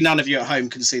luckily none of you at home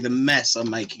can see the mess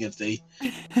I'm making of the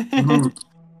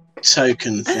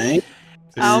token thing.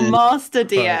 Our master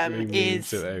DM is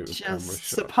just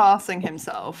surpassing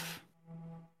himself.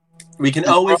 We can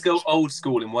always go old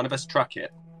school and one of us track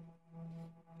it.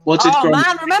 What did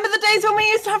man, remember the days when we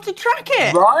used to have to track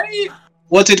it? Right?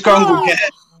 What did Grongol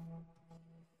get?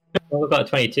 Well, we've got a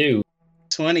 22.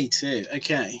 22,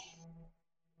 okay.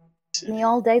 In the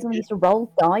old days when we used to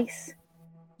roll dice.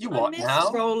 You what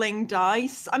now? Rolling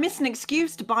dice. I miss an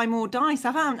excuse to buy more dice.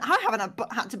 I haven't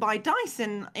had to buy dice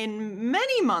in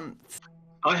many months.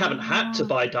 I haven't had to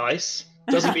buy dice.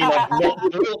 Doesn't mean I've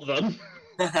not bought them.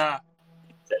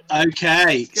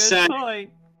 Okay, Good so point.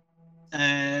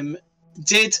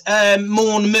 did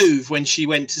Morn move when she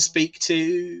went to speak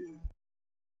to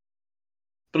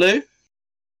Blue?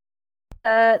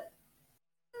 No.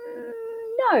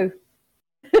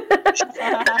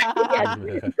 Yeah,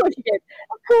 of course she did.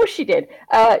 Of course she did.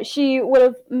 She would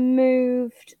have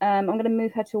moved. I'm going to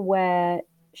move her to where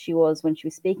she was when she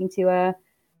was speaking to her.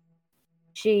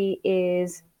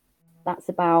 That's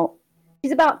about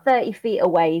She's about 30 feet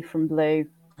away from Blue.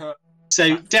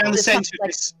 So down the This centre, sounds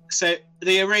like- so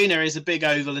the arena is a big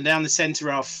oval, and down the centre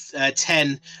are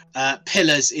 10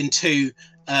 pillars in 2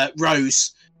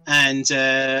 rows, and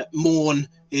Morn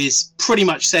is pretty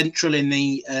much central in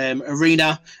the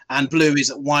arena, and Blue is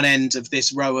at one end of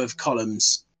this row of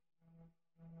columns.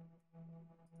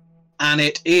 And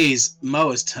it is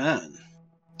Moa's turn.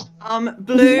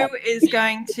 Blue is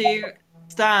going to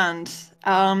stand,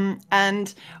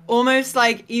 and almost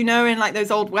like, you know, in like those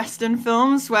old Western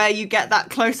films where you get that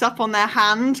close up on their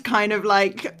hand, kind of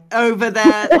like over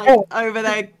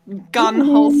their gun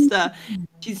holster.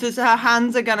 She's just, her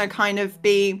hands are gonna kind of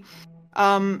be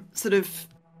sort of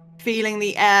feeling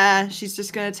the air. She's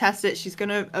just gonna test it. She's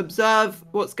gonna observe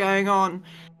what's going on,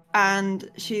 and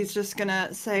she's just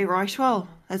gonna say, right, well,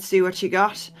 let's see what you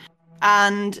got.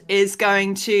 And she is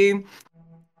going to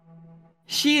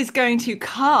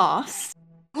cast.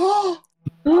 Oh,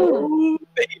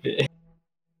 baby.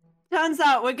 Turns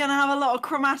out we're gonna have a lot of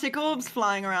chromatic orbs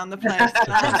flying around the place.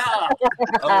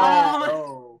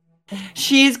 Oh,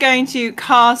 She is going to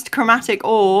cast chromatic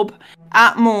orb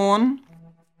at Morn.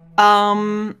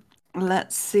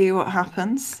 Let's see what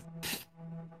happens.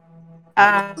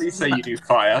 Please say you do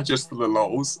fire, just for the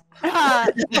lols.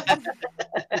 I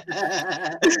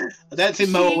don't think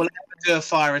Moa will ever do a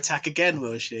fire attack again,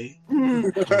 will she?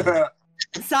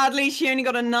 Sadly, she only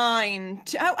got a 9.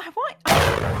 What?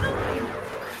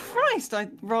 Christ, I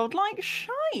rolled like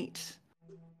shite.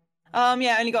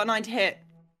 Yeah, only got a 9 to hit.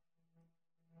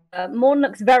 Morn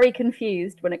looks very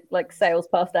confused when it like sails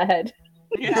past her head.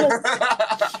 Yeah,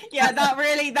 yeah, that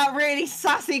really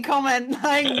sassy comment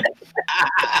like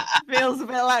feels a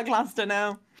bit lackluster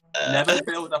now. Never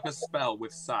build up a spell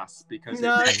with sass because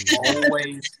No. it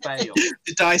always fails.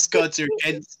 The dice gods are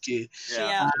against you.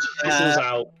 Yeah. Whistles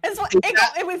out.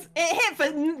 It hit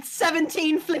for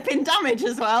 17 flipping damage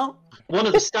as well. One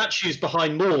of the statues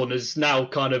behind Morn has now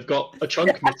kind of got a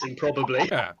chunk missing, probably.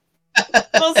 Yeah.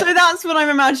 Well, so that's what I'm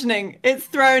imagining. It's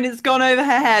gone over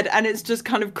her head, and it's just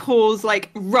kind of caused like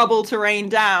rubble to rain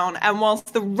down. And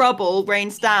whilst the rubble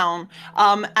rains down,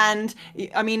 and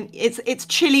I mean it's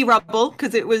chilly rubble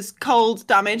because it was cold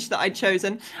damage that I'd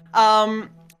chosen.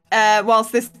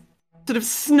 Whilst this sort of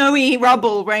snowy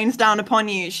rubble rains down upon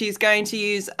you, she's going to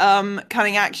use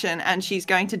cunning action, and she's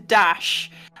going to dash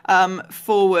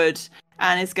forward,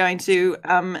 and is going to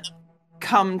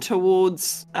come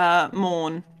towards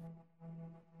Morn.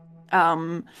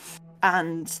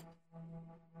 And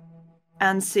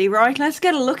see, right, let's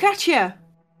get a look at you.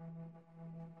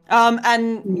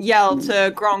 And yell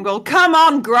to Grongol, come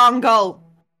on, Grongol!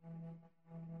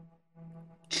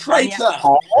 Traitor!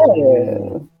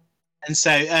 And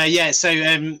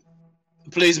so,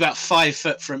 Blue's about 5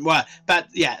 foot from,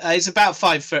 it's about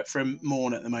 5 foot from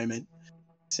Morn at the moment.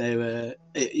 So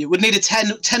it would need a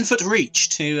 10 foot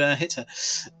reach to hit her.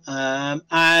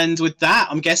 And with that,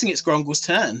 I'm guessing it's Grongol's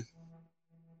turn.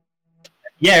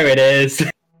 Yeah, it is.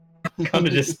 Kind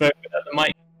of just spoke at the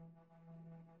mic.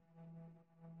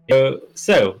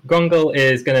 So Grongol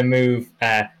is going to move,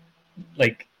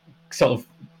 sort of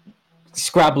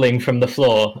scrabbling from the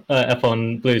floor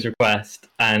upon Blue's request,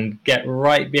 and get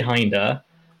right behind her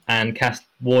and cast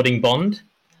Warding Bond.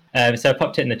 So I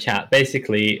popped it in the chat.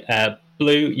 Basically,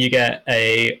 Blue, you get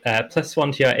a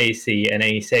 +1 to your AC, and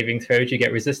any saving throws, you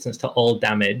get resistance to all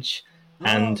damage,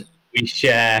 and we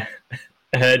share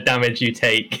damage you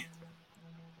take.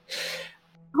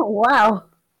 Oh, wow.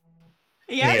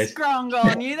 Yes, Grongol,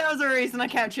 I knew there was a reason I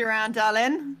kept you around,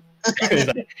 darling.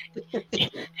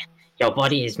 Your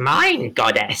body is mine,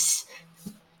 goddess.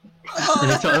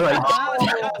 And it sort of like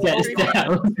gets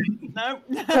down. No.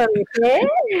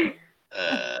 Okay.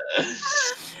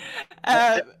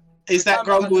 Is that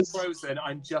Grongol's? Frozen.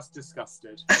 I'm just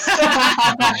disgusted.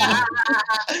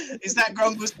 Is that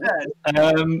Grongol's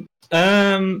turn?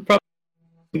 Probably.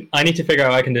 I need to figure out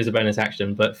what I can do as a bonus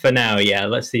action, but for now, yeah,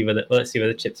 let's see where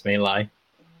the chips may lie.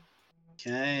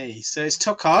 Okay, so it's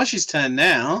Tokaj's turn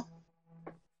now.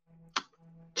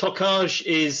 Tokaj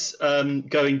is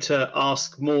going to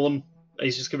ask Morn.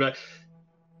 He's just going to be like,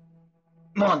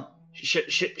 Morn,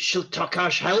 shall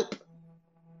Tokaj help?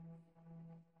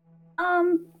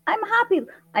 I'm happy.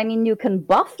 I mean, you can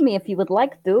buff me if you would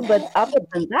like to, but other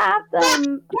than that,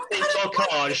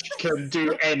 Tokaj can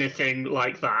do anything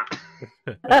like that.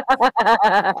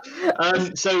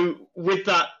 So with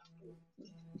that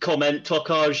comment,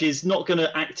 Tokaj is not going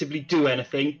to actively do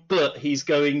anything, but he's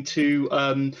going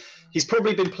to he's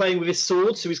probably been playing with his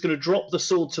sword, so he's going to drop the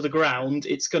sword to the ground.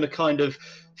 It's going to kind of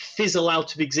fizzle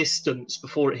out of existence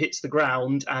before it hits the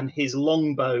ground, and his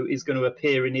longbow is going to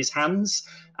appear in his hands,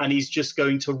 and he's just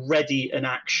going to ready an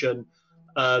action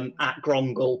at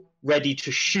Grongol, ready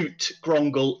to shoot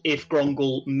Grongol if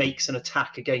Grongol makes an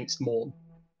attack against Morn.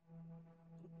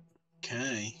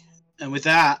 Okay. And with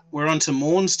that, we're on to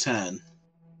Morn's turn.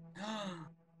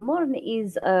 Morn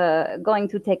is going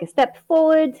to take a step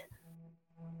forward.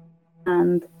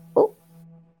 And... Oh,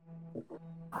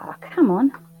 come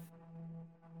on.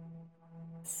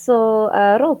 So,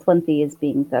 Roll20 is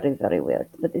being very, very weird,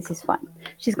 but this is fine.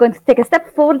 She's going to take a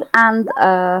step forward and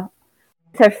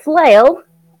with her flail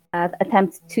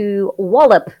attempt to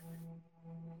wallop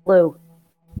Blue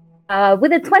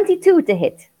with a 22 to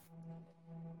hit.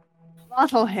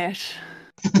 That'll hit.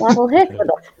 That'll hit with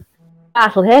it.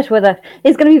 That'll hit with it.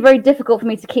 It's going to be very difficult for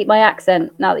me to keep my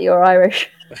accent now that you're Irish.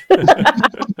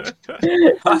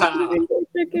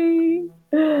 Tricky.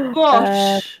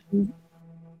 Gosh.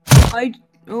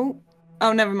 Oh,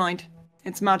 never mind.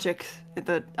 It's magic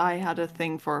that I had a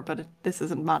thing for, but this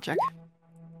isn't magic.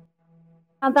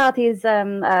 And that is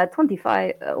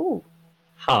 25. Oh,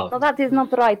 no, that is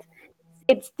not right.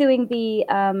 It's doing the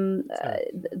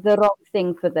wrong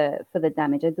thing for the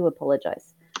damage. I do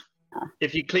apologize.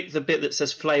 If you click the bit that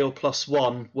says flail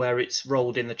 +1 where it's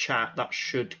rolled in the chat, that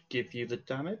should give you the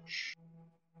damage.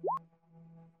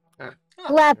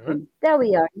 11. There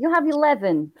we are. You have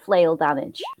 11 flail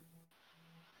damage.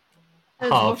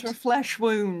 There's what a flesh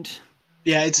wound.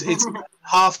 Yeah, it's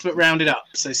halved but rounded up,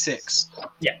 so 6.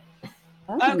 Yeah.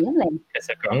 Oh, lovely. It's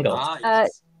a Grongol.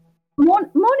 Morn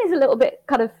is a little bit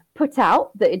kind of put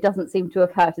out that it doesn't seem to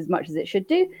have hurt as much as it should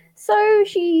do, so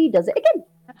she does it again.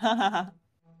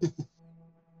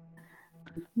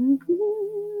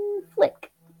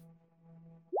 Flick.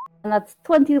 And that's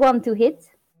 21 to hit.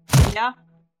 Yeah.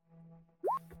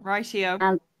 Rightio.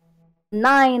 And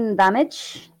 9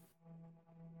 damage.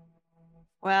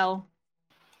 Well,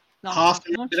 not Half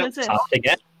much, is it? Half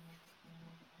again.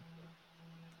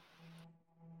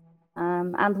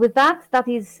 And with that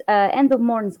is end of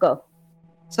Morn's go.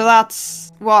 So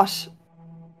that's what?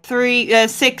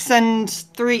 6 and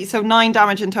 3, so 9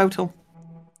 damage in total.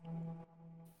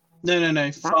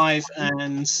 No. 5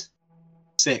 and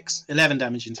 6. 11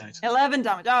 damage in total. 11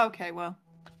 damage. Oh, okay, well.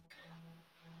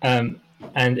 And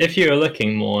if you were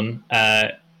looking, Morn,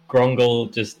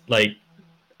 Grongol just like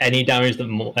any damage that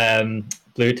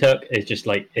Blue took is just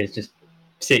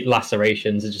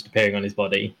lacerations are just appearing on his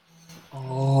body.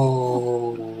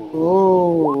 Oh,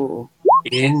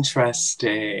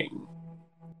 interesting.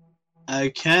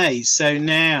 Okay, so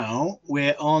now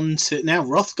we're on to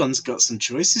Rothgon's got some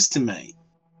choices to make.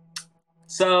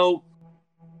 So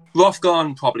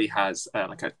Rothgon probably has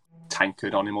like a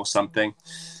tankard on him or something.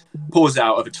 Pours it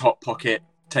out of a top pocket,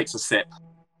 takes a sip,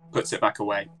 puts it back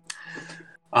away.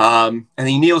 And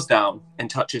he kneels down and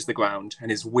touches the ground,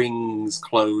 and his wings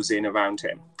close in around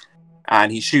him. And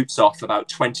he shoots off about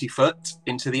 20 foot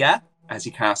into the air as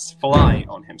he casts Fly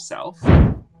on himself.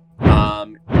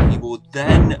 He will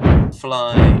then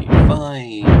fly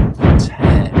 5,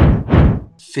 10,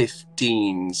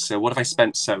 15. So what have I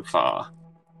spent so far?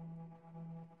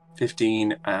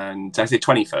 15 and I say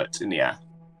 20 foot in the air.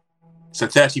 So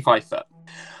 35 foot.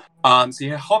 So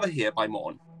you hover here by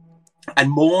Morn.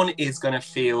 And Morn is going to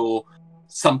feel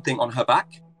something on her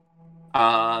back.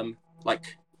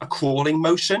 Like a crawling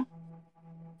motion.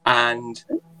 And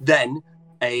then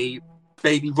a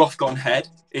baby Rothgon head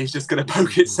is just going to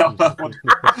poke itself up on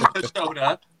her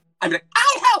shoulder and be like,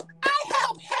 I help!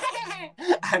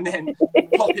 And then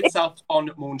pop itself on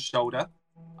Morn's shoulder.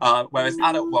 Whereas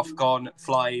adult Rothgon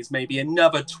flies maybe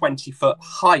another 20 foot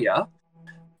higher,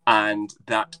 and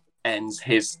that ends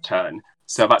his turn.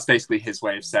 So that's basically his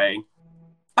way of saying,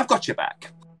 I've got your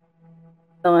back.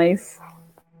 Nice.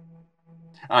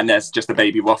 And there's just a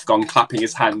baby Rothgon clapping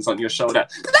his hands on your shoulder.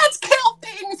 Let's kill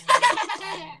things!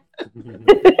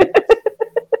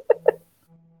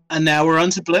 And now we're on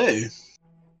to Blue.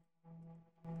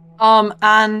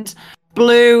 And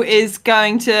Blue is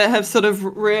going to have sort of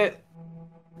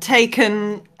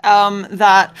taken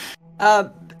that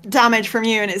damage from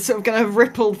you, and it's sort of going to have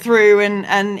rippled through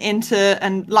and into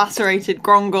and lacerated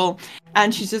Grongol,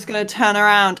 and she's just going to turn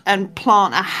around and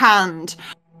plant a hand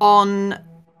on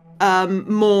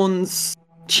Morn's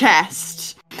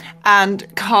chest and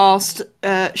cast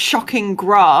Shocking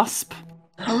Grasp.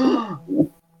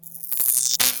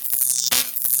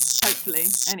 Hopefully,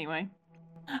 anyway.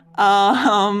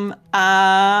 And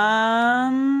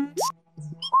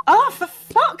for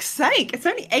fuck's sake, it's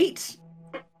only 8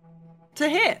 to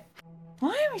hit.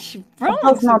 Why was she wrong? It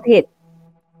does not hit.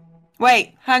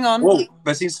 Wait, hang on. Whoa,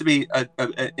 there seems to be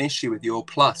an issue with your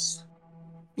plus.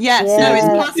 Yes, Yeah.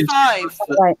 no, it's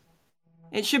 +5. Right.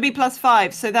 It should be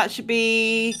 +5, so that should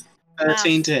be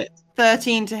 13 to hit.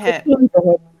 13 to hit. 15 to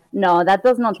hit. No, that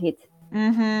does not hit.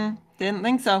 Mm-hmm. Didn't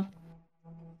think so.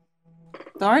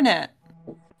 Darn it.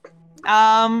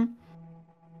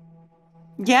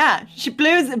 Yeah,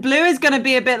 blue is gonna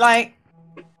be a bit like,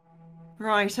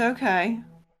 right, okay.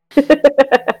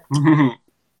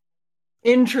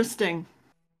 Interesting.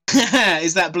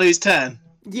 Is that Blue's turn?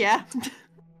 Yeah.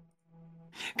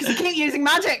 Because I keep using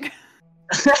magic.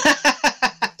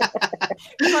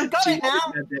 I've got it now.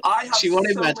 I have She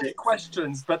wanted so magic. many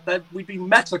questions, but then we'd be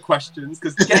meta questions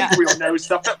because Gabriel knows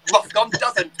stuff that Rothgon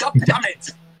doesn't. God damn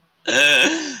it!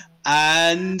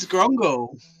 And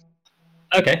Grongol.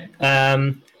 Okay.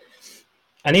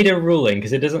 I need a ruling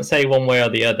because it doesn't say one way or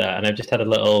the other, and I've just had a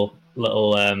little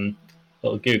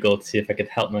Google to see if I could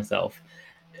help myself.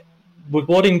 With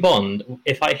Warding Bond,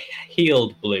 if I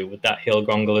healed Blue, would that heal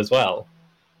Grongol as well?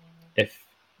 If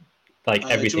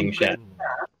everything shared.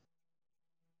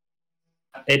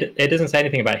 It doesn't say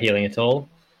anything about healing at all.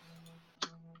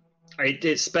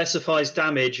 It specifies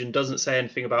damage and doesn't say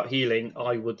anything about healing.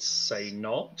 I would say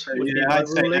not. Would be Yeah, my I'd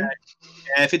say ruling. no.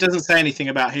 Yeah, if it doesn't say anything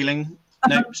about healing,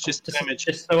 no, it's just damage.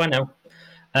 Just so I know.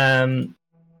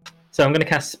 So I'm going to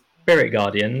cast Spirit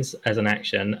Guardians as an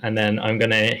action, and then I'm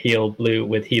going to heal Blue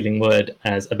with Healing Word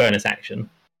as a bonus action.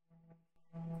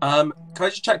 Can I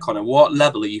just check, Connor? What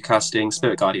level are you casting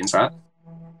Spirit Guardians at?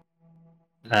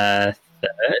 3rd.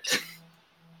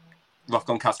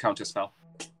 Rothgon cast counter spell.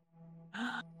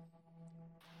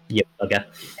 Yep, okay.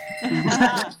 So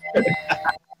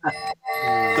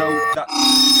that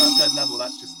 3rd level,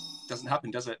 that just doesn't happen,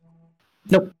 does it?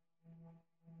 Nope.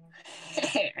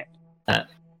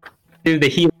 Do the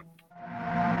heal.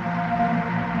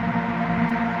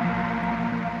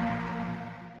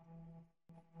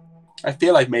 I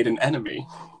feel I've made an enemy.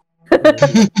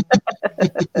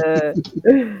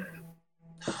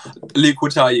 Luke will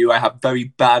tell you I have very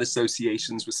bad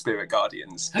associations with Spirit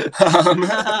Guardians.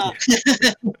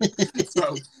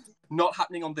 So, not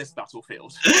happening on this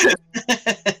battlefield. You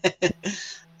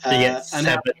get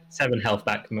 7 health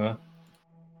back, Moa.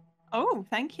 Oh,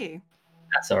 thank you.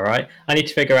 That's all right. I need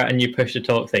to figure out a new push to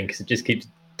talk thing because it just keeps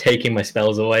taking my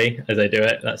spells away as I do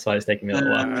it. That's why it's taking me a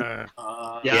little while.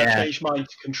 I changed mine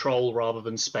to control rather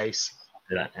than space. I'll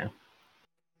do that now.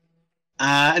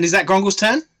 And is that Grongol's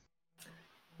turn?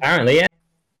 Apparently, yeah.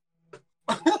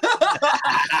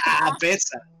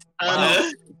 Bitter.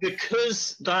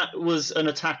 Because that was an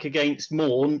attack against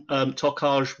Morn,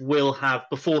 Tokaj will have,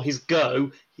 before his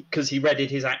go, because he readied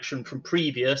his action from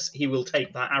previous, he will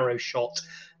take that arrow shot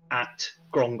at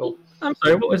Grongol. I'm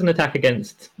sorry, what was an attack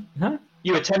against? Huh?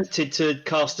 You attempted to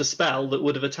cast a spell that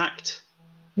would have attacked.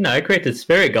 No, I created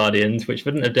Spirit Guardians, which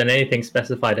wouldn't have done anything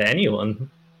specified to anyone.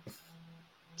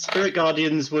 Spirit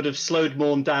Guardians would have slowed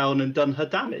Morn down and done her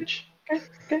damage.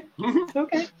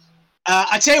 Okay.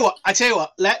 I tell you what.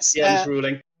 Let's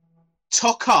ruling.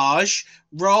 Tokaj,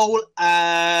 roll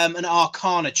an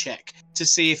Arcana check to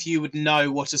see if you would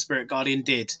know what a Spirit Guardian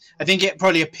did. I think it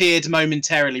probably appeared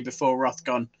momentarily before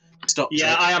Rothgon stopped.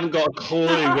 Yeah, I haven't got a clue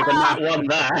with a nat 1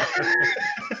 there.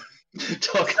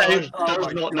 Tokaj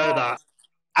does not know that.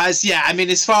 As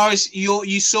far as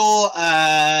you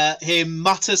saw him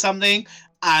mutter something,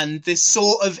 and this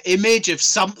sort of image of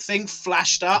something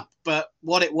flashed up, but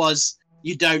what it was,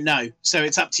 you don't know. So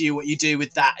it's up to you what you do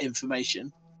with that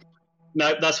information.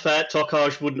 No, that's fair.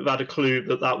 Tokaj wouldn't have had a clue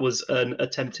that that was an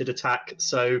attempted attack,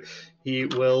 so he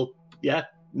will,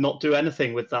 not do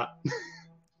anything with that.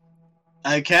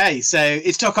 Okay, so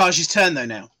it's Tokaj's turn though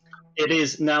now. It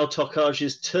is now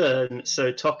Tokaj's turn,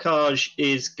 so Tokaj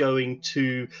is going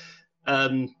to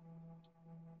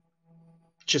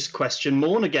just question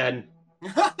Morn again.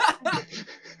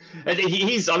 And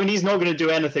he's not going to do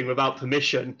anything without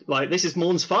permission. Like, this is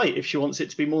Morn's fight if she wants it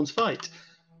to be Morn's fight.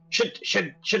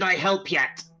 Should I help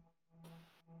yet?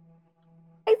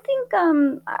 I think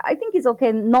it's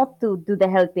okay not to do the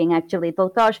helping. Actually,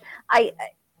 Tokaj,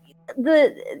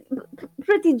 the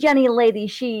pretty Jenny lady,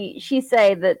 she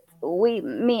said that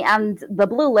me and the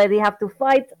blue lady have to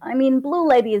fight. I mean, blue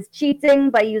lady is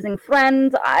cheating by using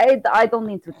friend. I don't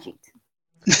need to cheat.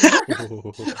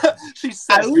 She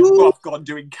says with Rothgon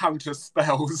doing counter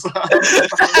spells.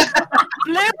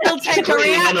 Blue will take a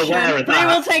reaction. Blue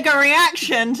will take a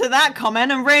reaction to that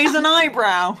comment and raise an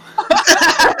eyebrow.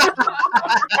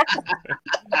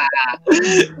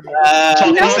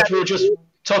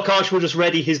 Tokaj will just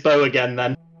ready his bow again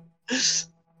then.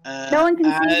 No one can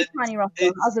see Tiny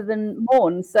Rothgon other than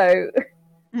Morn, so...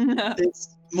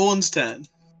 It's Morn's turn.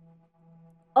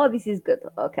 Oh, this is good.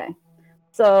 Okay.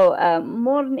 So,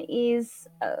 Morn is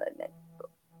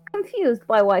confused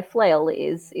by why Flail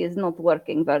is not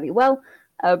working very well.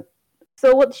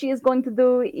 So what she is going to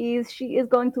do is she is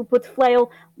going to put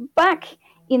Flail back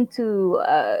into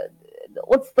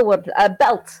what's the word?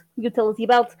 Belt, utility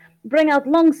belt. Bring out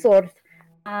longsword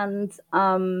and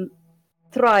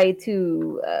try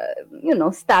to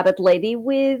stab at lady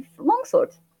with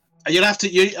longsword. You'll have to.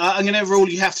 I'm going to rule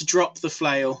you have to drop the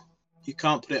flail. You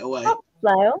can't put it away. Oh,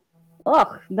 flail.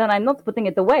 Oh, then I'm not putting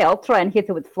it away. I'll try and hit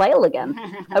her with flail again.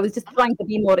 I was just trying to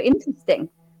be more interesting.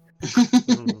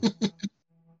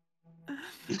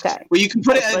 Okay. Well, you can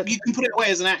put it. You can put it away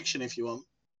as an action if you want.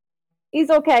 It's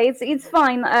okay. It's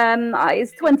fine.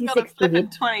 It's 26 to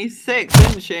hit. 26,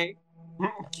 isn't she?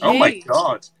 Oh my Jeez.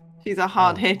 god. She's a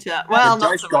hard hitter. Well, the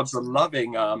not dice so gods much. are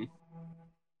loving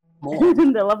more.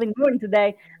 They're loving Morn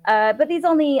today. But it's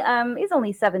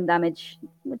only 7 damage,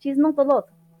 which is not a lot.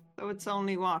 So it's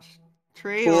only what?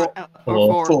 3 Four.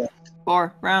 or 4? Four.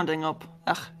 4, rounding up.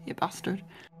 Ugh, you bastard.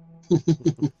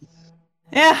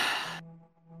 Yeah.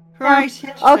 Right.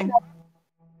 Interesting.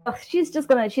 Okay. She's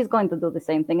going to do the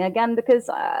same thing again because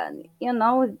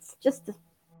it's just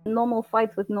a normal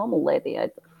fight with normal lady. I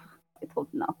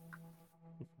don't know.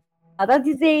 That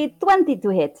is a 20 to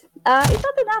hit. Is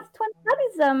that enough? 20? That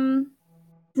is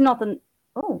it's not an.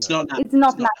 Oh, It's not. it's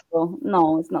not natural.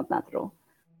 No, it's not natural.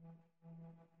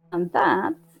 And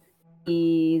that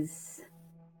is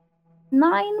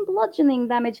 9 bludgeoning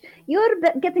damage. You're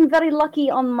getting very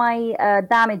lucky on my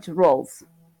damage rolls.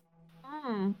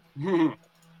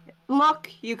 Luck,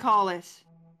 you call it.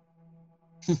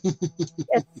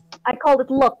 Yes, I call it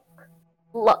luck.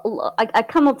 I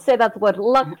cannot say that word.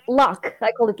 Luck.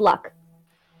 I call it luck.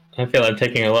 I feel I'm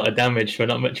taking a lot of damage for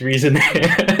not much reason.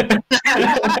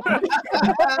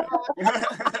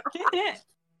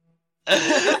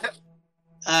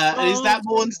 And is that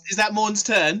Morn's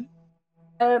turn?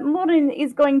 Morin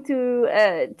is going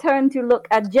to turn to look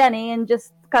at Jenny and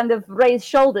just kind of raise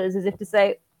shoulders as if to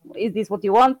say, "Is this what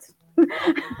you want?"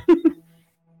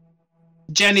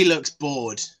 Jenny looks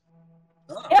bored.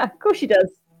 Yeah, of course she does.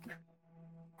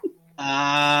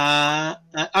 I'm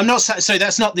not. So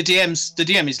that's not the DM's. The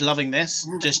DM is loving this.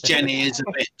 Just Jenny is a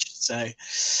bitch. So,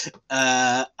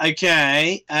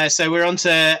 okay. So we're on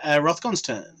to Rothgon's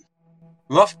turn.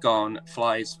 Rothgon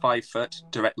flies 5 foot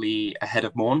directly ahead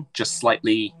of Morn, just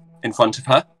slightly in front of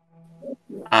her,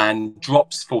 and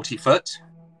drops 40 foot.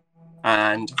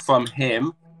 And from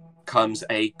him comes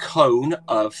a cone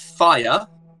of fire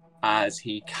as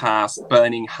he casts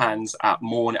Burning Hands at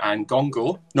Morn and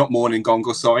Gongol. Not Morn and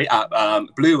Gongol, sorry, at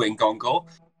Blue and Gongol.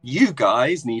 You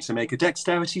guys need to make a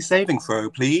dexterity saving throw,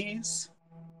 please.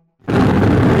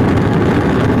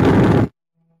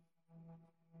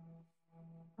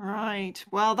 Right.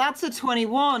 Well, that's a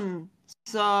 21.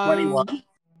 So 21.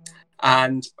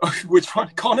 And which one?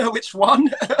 Connor, which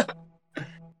one?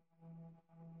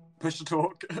 Push to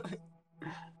talk.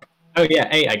 Oh yeah,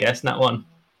 8, I guess, not 1.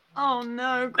 Oh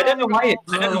no! I don't know why.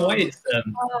 I don't know why it's.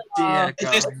 Dear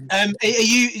Just,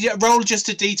 you roll just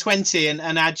a d20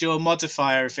 and add your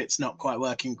modifier if it's not quite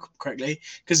working correctly,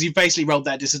 because you've basically rolled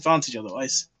that disadvantage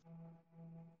otherwise.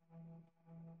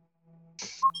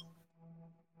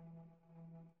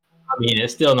 I mean,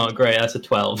 it's still not great. That's a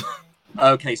 12.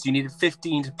 Okay, so you needed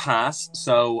 15 to pass.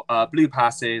 So Blue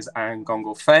passes and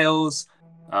Gongol fails.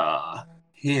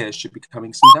 Here should be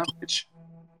coming some damage.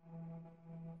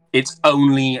 It's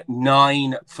only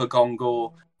 9 for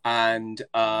Gongol and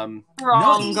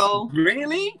Gongol.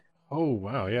 Really? Oh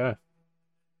wow, yeah.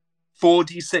 4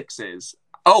 d6s.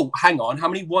 Oh, hang on. How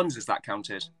many ones is that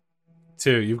counted?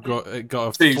 2. You've got a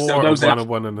 4, Two, so a those 1, are- a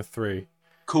 1, and a 3.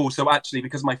 Cool. So actually,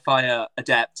 because my fire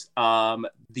adept,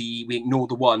 we ignore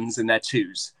the 1s and they're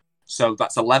 2s. So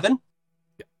that's 11.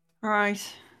 Right.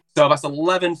 So that's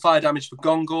 11 fire damage for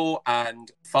Gongol and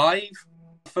 5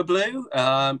 for Blue.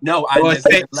 No, and Well, there's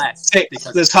six, less. six.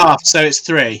 because There's half, so it's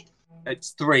 3. It's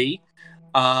 3.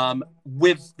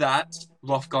 With that,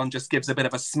 Rothgon just gives a bit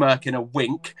of a smirk and a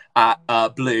wink at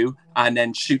Blue and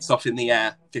then shoots off in the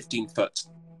air 15 foot.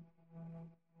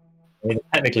 I mean,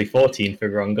 technically 14 for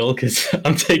Grongol because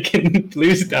I'm taking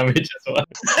Blue's damage as well.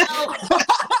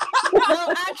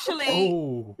 Well,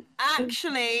 Oh.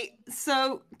 actually,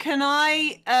 so can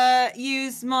I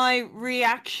use my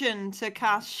reaction to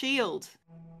cast shield?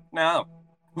 No.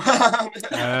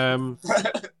 What's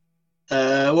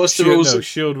the Shield, rules? no,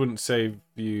 shield wouldn't save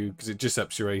you because it just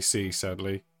ups your AC,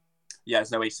 sadly. Yeah,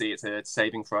 there's no AC. It's a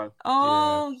saving throw.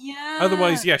 Oh, yeah.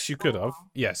 Otherwise, yes, you could have.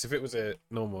 Yes, if it was a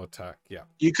normal attack, yeah.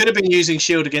 You could have been using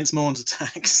shield against Morn's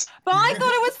attacks. But I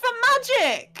thought it was for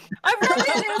magic. I read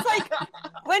it. It was like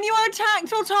when you are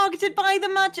attacked or targeted by the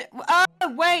magic.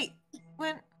 Wait.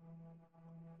 When?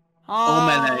 All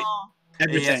melee. Oh,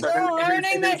 Everything. Yeah, so- we're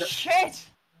learning if it this shit.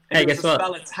 Hey, it was guess a what?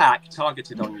 spell attack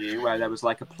targeted on you where there was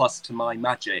like a plus to my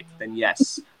magic, then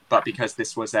yes. But because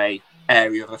this was a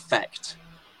area of effect,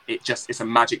 it's a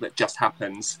magic that just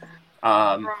happens.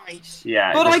 Right.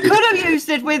 Yeah. But I could have used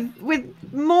it with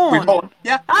Morn. With Morn,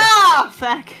 yeah. Ah,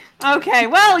 fuck. Okay,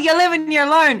 well, you live and you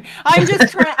learn. I'm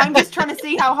just trying to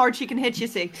see how hard she can hit you.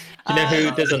 See. Do you know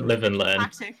who doesn't live and learn?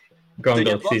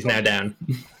 Grongol, 'cause he's now down.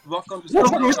 Rockon was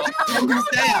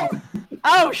down.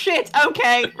 Oh shit!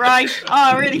 Okay, right. Oh,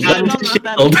 I really should have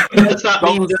done that then. Does that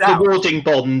mean that the warding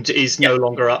bond is no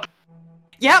longer up?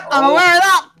 Yep, I'm aware of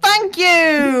that. Thank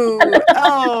you.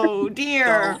 Oh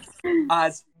dear.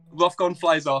 As Rothgon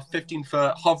flies off 15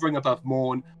 foot, hovering above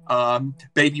Morn,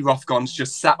 baby Rothgon's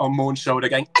just sat on Morn's shoulder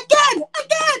going, again!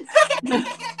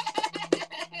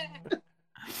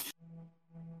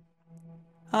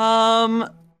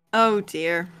 Oh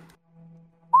dear.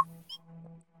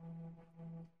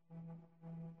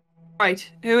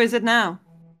 Right, who is it now?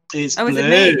 It's Oh, is it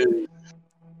Blue. me?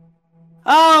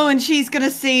 Oh, and she's gonna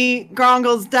see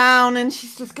Grongol's down, and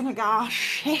she's just gonna go, oh,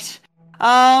 shit.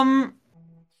 Well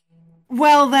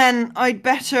then, I'd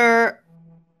better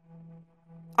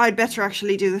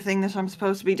actually do the thing that I'm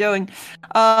supposed to be doing.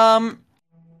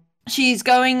 She's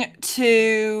going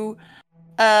to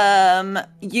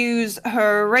use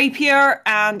her rapier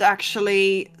and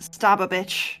actually stab a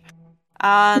bitch.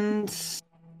 And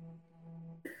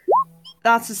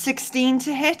that's a 16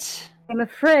 to hit. I'm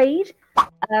afraid.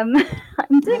 I'm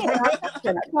doing it without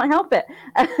action. I can't help it.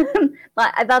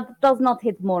 That does not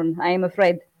hit Morn, I am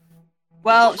afraid.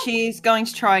 Well, she's going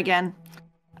to try again.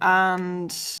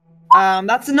 And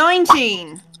that's a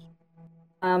 19.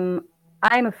 I'm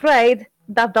afraid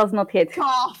that does not hit.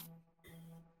 Cough.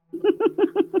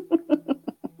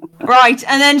 Right,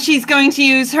 and then she's going to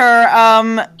use her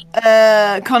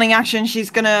cunning action. She's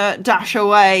gonna dash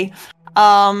away,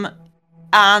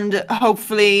 and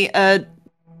hopefully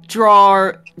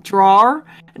draw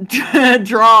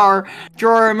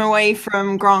him away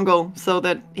from Grongol so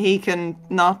that he can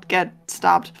not get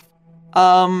stabbed.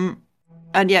 And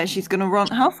yeah, she's gonna run.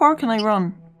 How far can I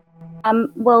run?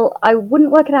 Well, I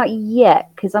wouldn't work it out yet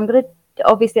because I'm gonna.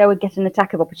 Obviously, I would get an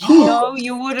attack of opportunity. No,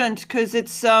 you wouldn't, because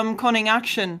it's cunning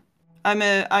action. I'm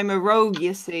a rogue,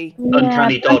 you see.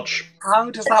 Uncanny dodge. How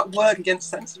does that work against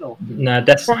Sentinel? No,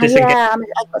 disengage. Yeah,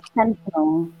 I've got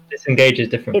Sentinel. Disengage is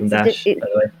different from dash, by the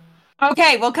way.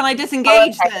 Okay, well, can I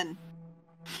disengage then?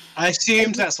 I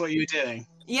assumed that's what you were doing.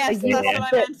 Yes, Yeah. that's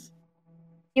what I meant.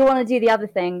 You want to do the other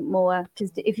thing more,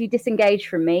 because if you disengage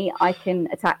from me, I can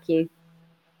attack you.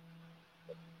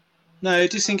 No,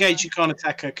 disengage. You can't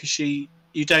attack her because you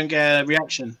don't get a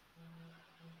reaction.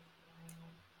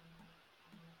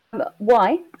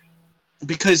 Why?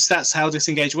 Because that's how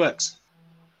disengage works.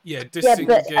 Yeah, Yeah, disengage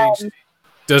but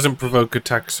doesn't provoke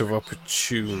attacks of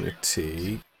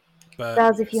opportunity. But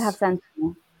does if you have Sentinel.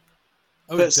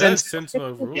 Oh, But it does. Sentinel- Sentinel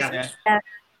overrules Yeah. it.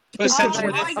 But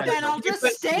Sentinel- Alright then, I'll just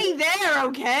stay there,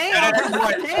 okay? No, I'll no, just no,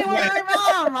 stay no, where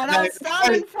I am, and I'll no,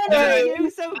 stand in front no, of you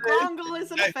so no, Grongol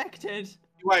isn't no. affected.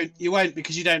 You won't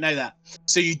because you don't know that.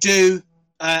 So you do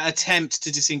attempt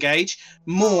to disengage.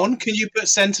 Morn, can you put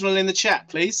Sentinel in the chat,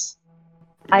 please?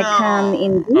 I can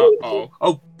indeed.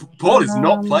 Oh, Paul is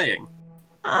not playing.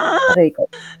 There you go.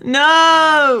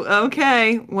 No!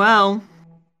 Okay, well.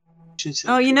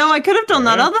 Oh, you know, I could have done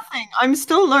that Yeah. other thing. I'm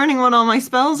still learning what all my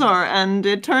spells are, and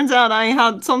it turns out I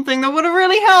had something that would have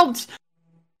really helped.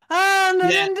 And I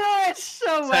Yeah. didn't do it.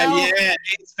 So So well. yeah,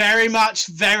 it's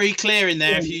very clear in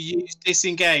there. If you use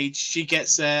disengage, she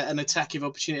gets an attack of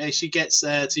opportunity. She gets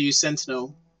to use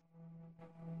Sentinel.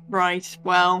 Right,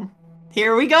 well,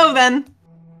 here we go then.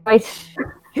 Right,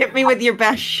 Hit me with your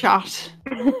best shot.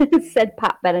 said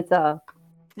Pat Benatar.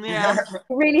 Yeah. I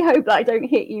really hope that I don't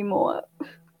hit you more.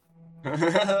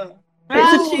 And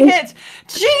she hit.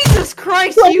 Jesus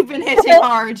Christ, you've been hitting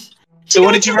hard. So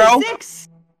what did you roll? 26.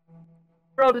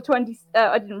 Rolled a 20.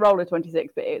 I didn't roll a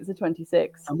 26, but it was a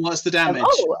 26. And what's the damage?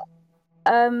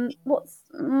 What's?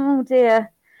 Oh dear.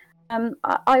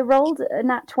 I rolled a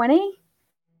nat 20.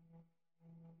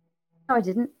 No, I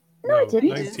didn't. No, I didn't.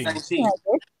 19. Yeah, I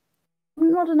did.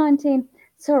 Not a 19.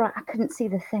 It's all right. I couldn't see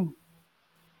the thing.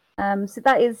 So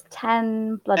that is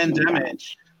 10 bludgeoning 10 damage.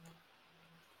 damage.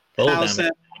 Full How's,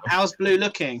 damage. how's Blue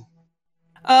looking?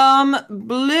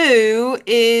 Blue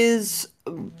is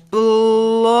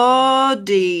bloodied.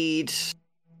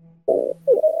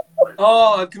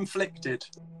 Oh, I'm conflicted.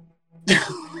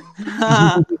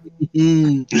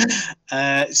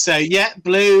 So yeah,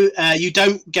 Blue, you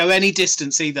don't go any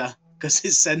distance either because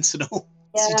it's Sentinel.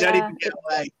 So you don't even get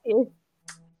away.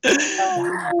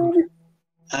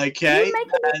 Okay. You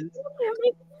make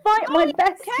me fight my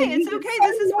best. Okay, it's okay.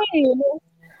 This is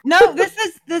No, this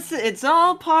it's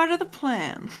all part of the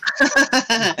plan.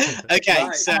 Okay,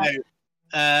 Right. so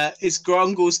it's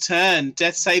Grongle's turn.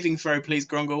 Death saving throw, please,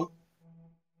 Grongle.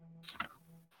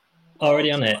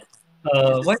 Already on it.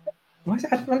 Why is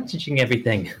it advantaging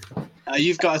everything?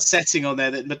 You've got a setting on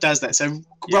there that does that. So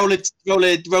roller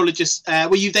just.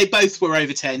 They both were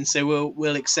over 10, so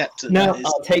we'll accept it. No,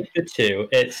 I'll take the 2.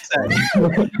 It's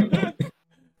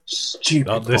Stupid.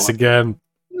 Not this one. again.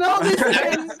 Not this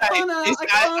again, It's- Connor. I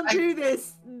can't do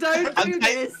this. Don't do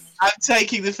this. I'm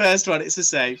taking the first one. It's a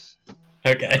save.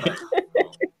 okay.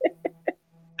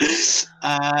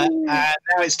 And now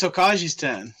it's Tokaji's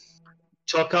turn.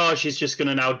 Tokaj is just going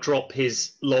to now drop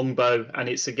his longbow, and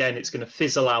it's going to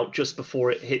fizzle out just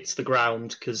before it hits the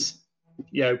ground because,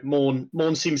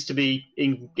 Morn seems to be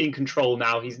in control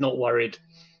now. He's not worried.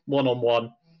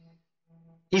 1-on-1.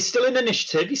 He's still in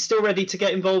initiative. He's still ready to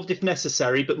get involved if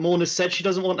necessary, but Morn has said she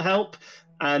doesn't want help,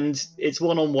 and it's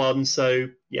 1-on-1. So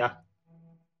yeah.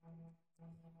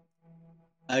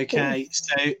 Okay,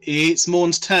 so it's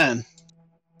Morn's turn.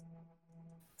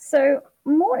 So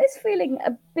Morn is feeling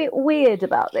a bit weird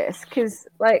about this because,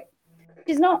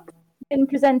 she's not been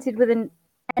presented with an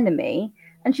enemy,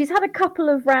 and she's had a couple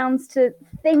of rounds to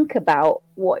think about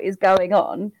what is going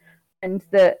on, and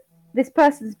that this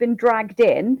person's been dragged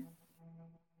in,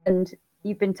 and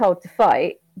you've been told to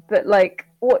fight, but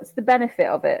what's the benefit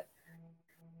of it?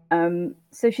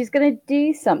 So she's going to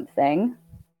do something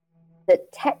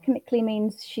that technically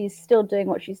means she's still doing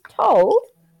what she's told,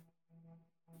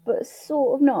 but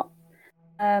sort of not.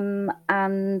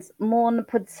 And Morn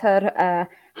puts her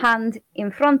hand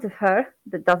in front of her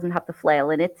that doesn't have the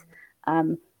flail in it,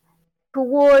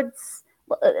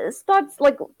 starts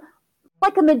like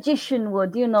a magician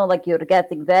would, you're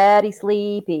getting very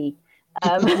sleepy,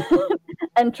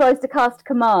 and tries to cast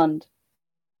command.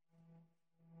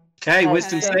 Okay,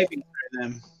 wisdom saving throw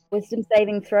then. Wisdom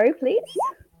saving throw, please.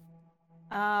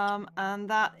 And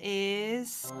that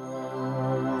is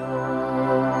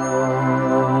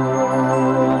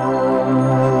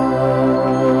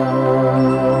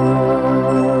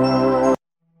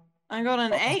I got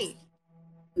an 8.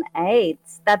 An 8.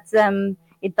 That's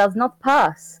it does not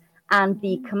pass. And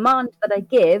the command that I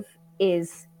give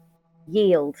is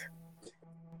yield.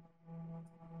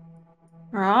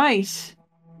 Right.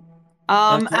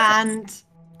 Okay. And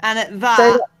at that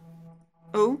So-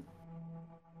 oh.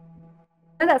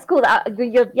 Oh, that's cool.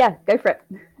 Go for it.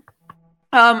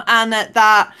 And at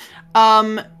that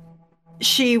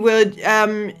she would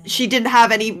she didn't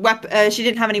have any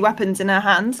weapons in her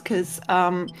hands because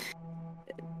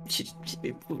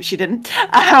she didn't,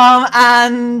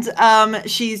 and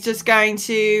she's just going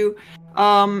to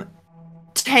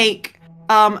take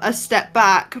a step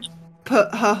back,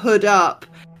 put her hood up,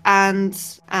 and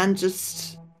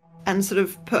sort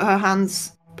of put her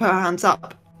hands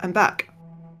up and back.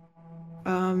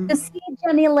 To see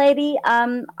Jenny lady,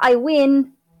 I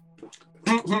win.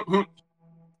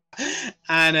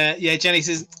 And Jenny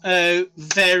says, "Oh,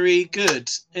 very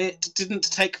good. It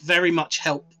didn't take very much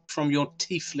help from your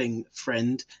tiefling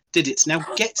friend, did it? Now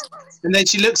get..." And then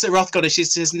she looks at Wrathgod and she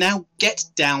says, "Now get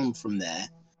down from there."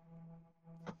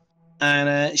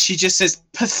 And she just says,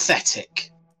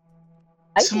 "Pathetic.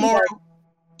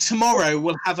 Tomorrow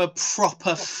we'll have a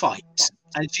proper fight."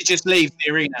 And she just leaves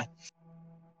the arena.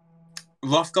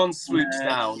 Rothgon swoops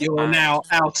down. You're now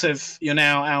out of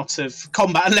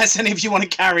combat, unless any of you want to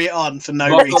carry it on for no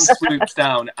Rothgon reason. swoops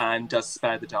down and does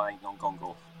spare the dying on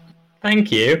Gongol.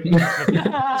 Thank you.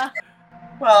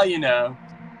 Well,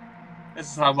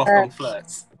 this is how Rothgon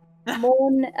flirts.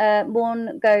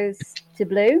 Morn goes to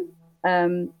Blue,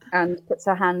 and puts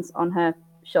her hands on her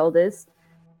shoulders.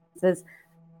 Says,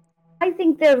 "I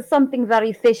think there's something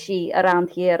very fishy around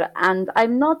here, and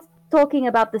I'm not talking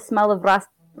about the smell of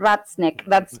Ratsnick.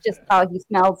 That's just how he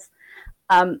smells.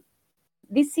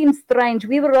 This seems strange.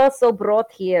 We were also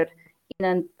brought here in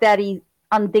a very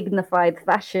undignified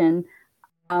fashion.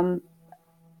 I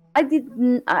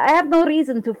have no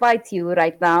reason to fight you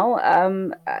right now.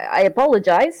 I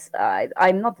apologize.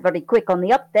 I'm not very quick on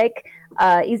the uptake.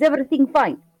 Is everything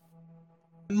fine?"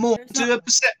 More,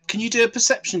 can you do a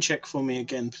perception check for me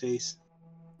again, please?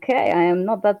 Okay, I am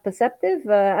not that perceptive.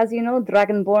 As you know,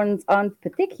 Dragonborns aren't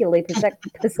particularly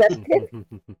perceptive.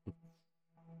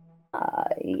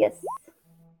 Yes.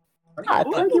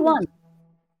 21.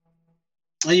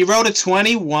 And you rolled a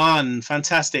 21.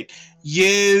 Fantastic.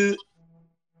 You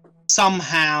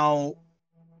somehow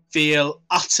feel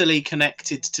utterly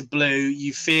connected to Blue.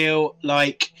 You feel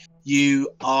like you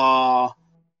are...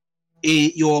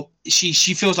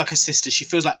 She feels like a sister. She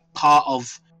feels like part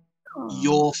of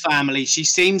your family. She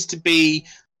seems to be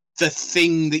the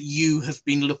thing that you have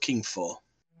been looking for.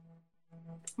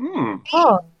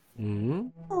 Oh,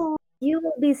 Mm-hmm. you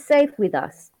will be safe with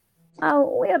us.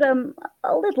 We're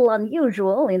a little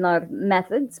unusual in our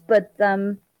methods, but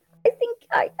I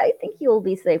think you will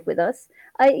be safe with us.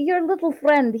 Your little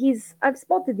friend, I've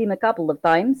spotted him a couple of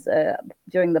times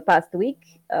during the past week.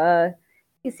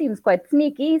 He seems quite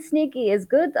sneaky. Sneaky is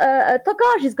good.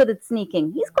 Tokaj is good at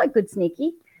sneaking. He's quite good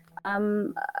sneaky.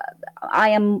 I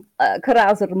am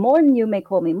Carouser Morn. You may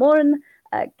call me Morn.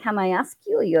 Can I ask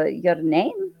you your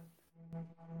name?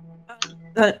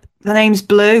 The name's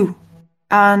Blue,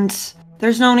 and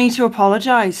there's no need to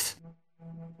apologize.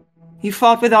 You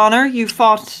fought with honor. You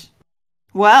fought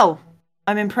well.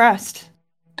 I'm impressed.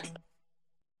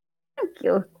 Thank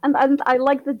you. And I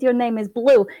like that your name is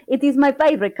Blue. It is my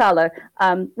favorite color,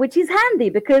 which is handy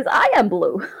because I am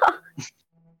blue.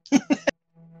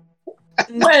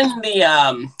 When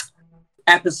the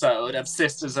episode of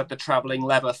Sisters of the Traveling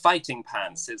Leather Fighting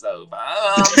Pants is over,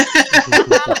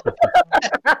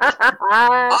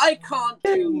 I can't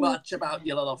do much about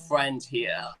your little friend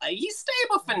here. He's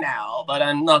stable for now, but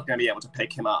I'm not going to be able to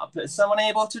pick him up. Is someone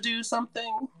able to do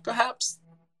something, perhaps?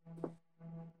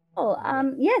 Oh,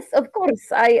 yes, of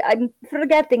course. I'm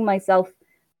forgetting myself.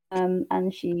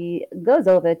 And she goes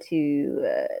over to,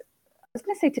 I was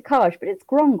going to say Tokaj, but it's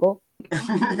Grongo.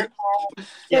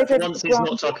 Yeah, for once it's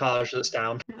not Tokaj that's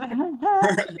down.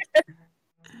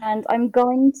 And I'm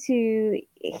going to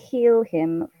heal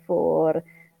him for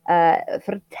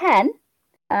 10.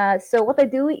 So what I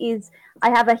do is I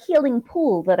have a healing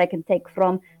pool that I can take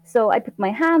from. So I put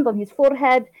my hand on his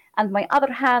forehead, and my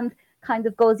other hand kind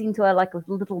of goes into a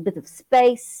little bit of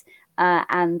space,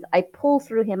 and I pull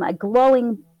through him a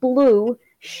glowing blue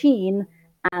sheen,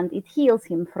 and it heals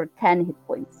him for 10 hit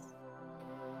points.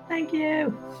 Thank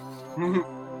you.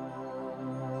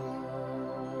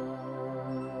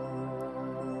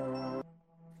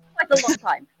 Quite a long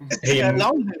time. Yeah,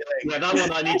 Yeah, that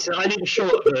one I need a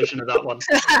short version of that one.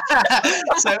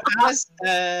 So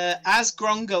as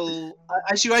Grongol,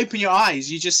 as you open your eyes,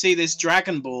 you just see this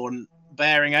dragonborn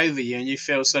bearing over you, and you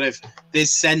feel sort of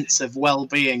this sense of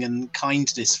well-being and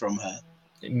kindness from her.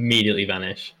 Immediately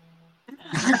vanish.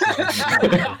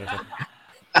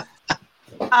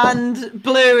 And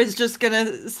Blue is just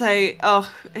gonna say,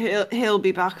 "Oh, he'll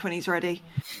be back when he's ready."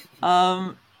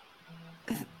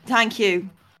 Thank you,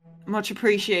 much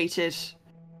appreciated.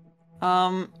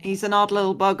 He's an odd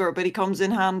little bugger, but he comes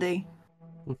in handy.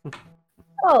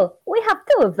 Oh, we have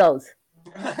 2 of those.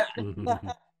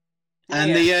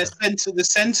 And the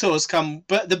centaurs come,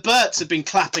 but the Burts have been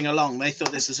clapping along. They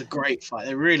thought this was a great fight.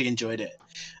 They really enjoyed it.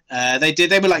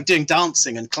 They were like doing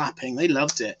dancing and clapping. They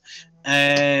loved it.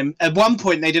 At one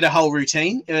point, they did a whole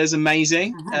routine. It was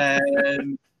amazing.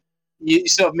 You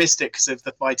sort of missed it because of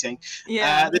the fighting.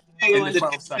 Yeah, the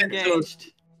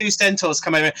two centaurs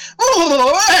come over.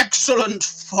 Oh, excellent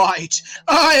fight!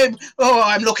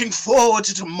 I'm looking forward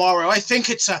to tomorrow. I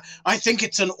think it's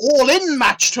an all-in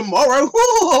match tomorrow.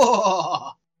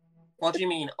 What do you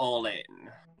mean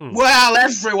all-in? Well,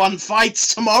 everyone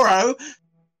fights tomorrow.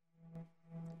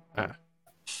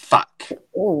 Fuck.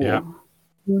 Ooh. Yeah.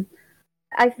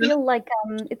 I feel like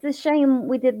it's a shame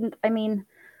we didn't. I mean,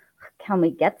 can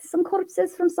we get some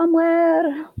corpses from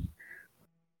somewhere?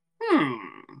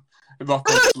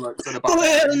 Rockos looks at the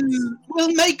barbarians.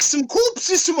 We'll make some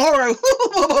corpses tomorrow.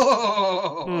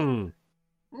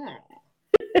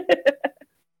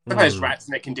 Suppose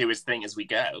Ratsnick can do his thing as we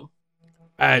go.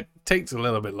 It takes a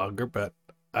little bit longer, but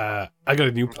I got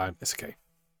a new plan. It's okay.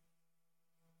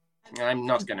 I'm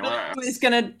not going to ask.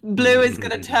 Blue is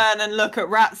gonna turn and look at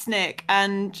Ratsnick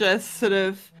and just sort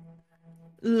of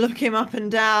look him up and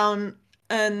down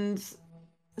and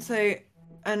say,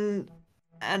 and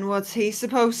what's he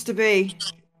supposed to be?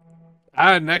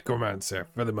 A necromancer,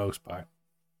 for the most part.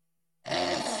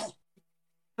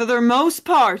 For the most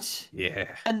part.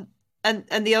 Yeah.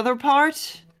 And the other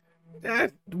part?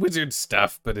 Wizard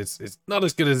stuff, but it's not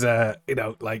as good as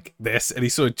like this. And he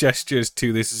sort of gestures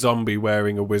to this zombie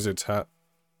wearing a wizard's hat,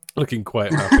 looking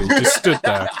quite happy. Just stood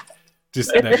there,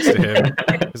 just next to him.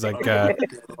 It's like,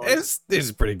 this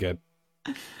is pretty good.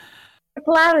 For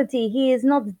clarity, he is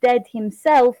not dead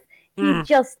himself. He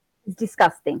just is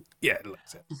disgusting. Yeah, it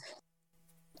looks it.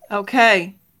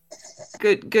 Okay.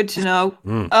 Good to know.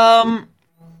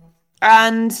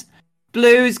 And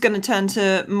Blue's gonna turn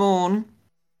to Morn.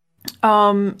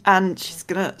 And she's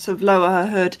gonna sort of lower her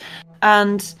hood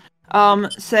and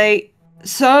say,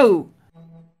 "So,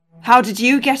 how did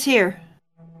you get here?"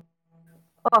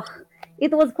 Oh,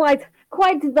 it was quite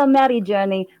the merry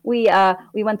journey. We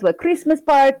went to a Christmas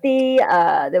party.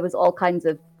 There was all kinds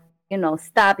of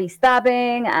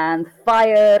stabbing and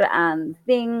fire and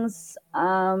things.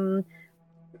 Long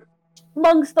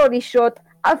story short,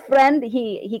 our friend,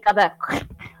 he got a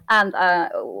and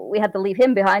we had to leave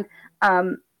him behind.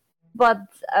 But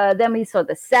then we saw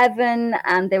the Seven,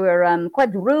 and they were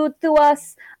quite rude to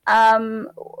us.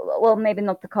 Well, maybe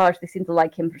not the Cars. They seem to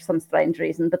like him for some strange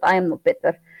reason, but I am not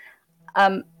bitter.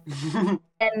 And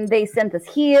they sent us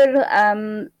here.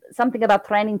 Something about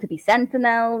training to be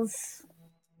sentinels.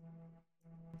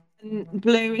 And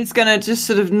Blue is going to just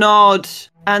sort of nod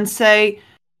and say,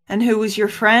 "And who was your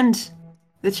friend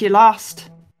that you lost?"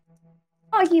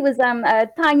 Oh, he was a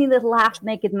tiny little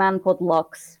half-naked man called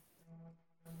Lux.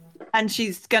 And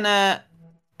she's gonna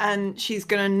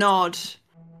nod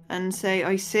and say,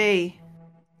 "I see."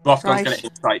 Rothgon's Right. going to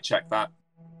insight check that.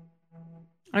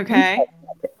 Okay.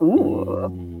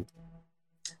 Ooh.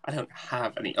 I don't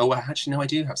have any. Oh, actually, no, I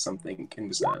do have something in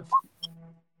reserve.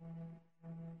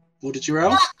 What did you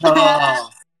roll?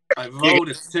 I rolled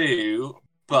a 2,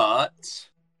 but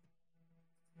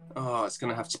it's going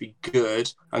to have to be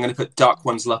good. I'm going to put Dark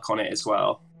One's luck on it as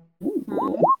well.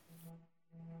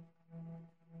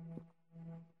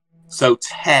 So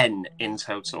 10 in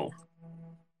total.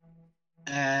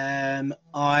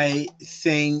 I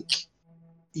think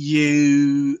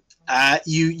you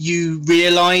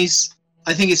realise.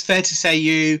 I think it's fair to say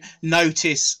you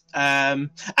notice.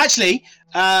 Actually,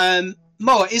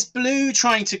 Moa, is Blue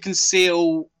trying to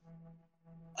conceal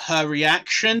her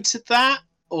reaction to that,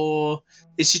 or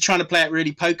is she trying to play it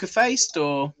really poker faced,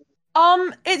 or?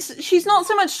 She's not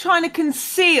so much trying to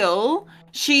conceal.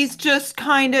 She's just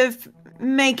kind of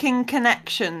making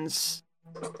connections.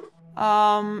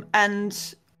 And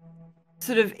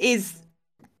sort of is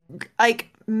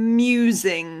like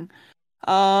musing.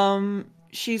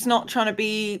 She's not trying to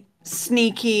be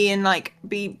sneaky and like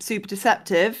be super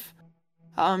deceptive.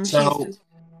 So she's just...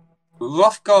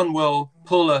 Rothgon will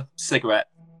pull a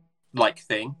cigarette-like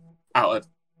thing out of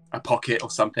a pocket or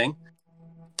something,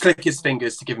 click his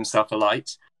fingers to give himself a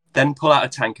light, then pull out a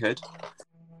tankard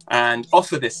and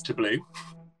offer this to Blue.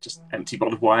 Just empty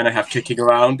bottle of wine I have kicking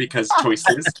around because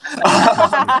choices.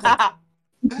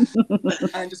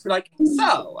 And just be like,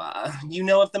 "So, you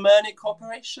know of the Murnick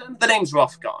Corporation? The name's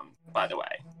Rothgon, by the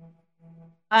way."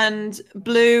 And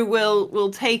Blue will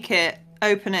take it,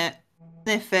 open it,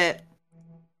 sniff it,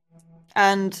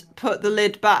 and put the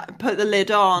lid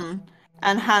on,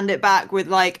 and hand it back with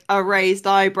like a raised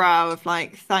eyebrow of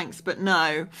like, "Thanks, but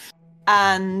no."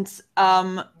 And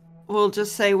we'll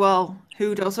just say, "Well,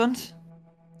 who doesn't?"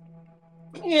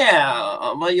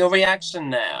 Yeah, well, your reaction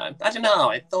there. I don't know,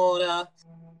 I thought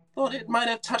it might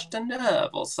have touched a nerve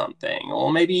or something.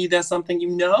 Or maybe there's something you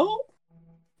know?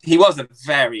 He was a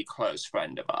very close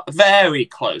friend of ours. Very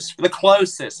close. The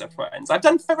closest of friends. I've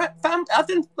done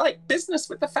like business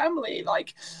with the family,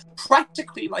 like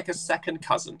practically like a second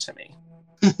cousin to me.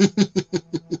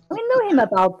 We knew him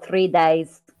about 3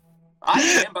 days. I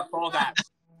knew him before that.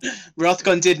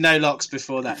 Rothgon did know Locks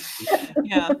before that.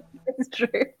 Yeah. It's true.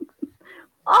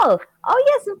 Oh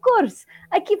yes, of course.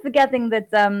 I keep forgetting that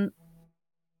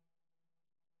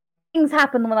things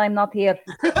happen when I'm not here.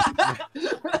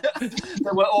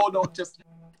 We're not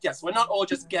all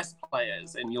just guest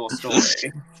players in your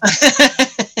story.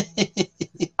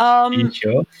 Are you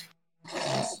sure?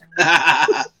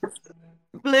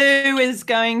 Blue is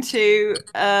going to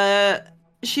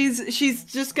she's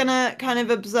just gonna kind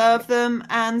of observe them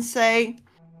and say,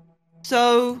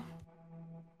 "So,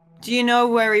 do you know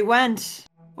where he went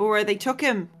or where they took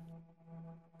him?"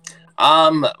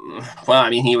 Well, I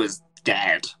mean, he was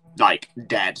dead. Like,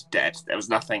 dead. There was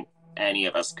nothing any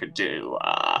of us could do.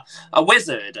 A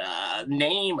wizard,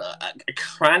 name,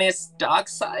 Kranis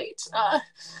Darksight,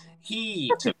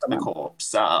 he took the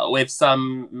corpse, with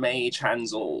some mage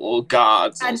hands or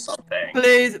guards or something.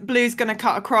 Blue's gonna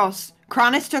cut across.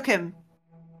 Kranis took him.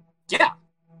 Yeah.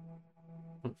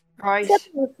 Right. He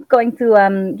was going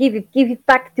to give it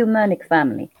back to Murnick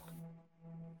family.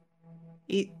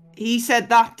 He said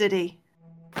that, did he?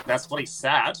 That's what he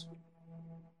said.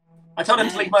 I told him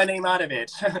to leave my name out of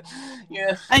it.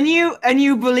 Yeah. And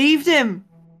you believed him?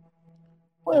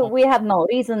 Well, we had no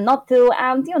reason not to,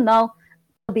 and to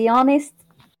be honest,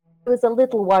 I was a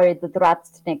little worried that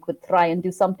Ratsnick would try and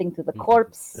do something to the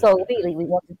corpse, so really we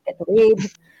wanted to get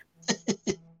rid.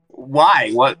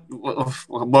 Why? What do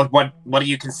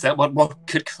you consider? What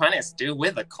could Kranis do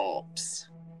with a corpse?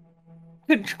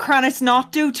 Could Kranis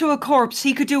not do to a corpse?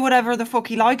 He could do whatever the fuck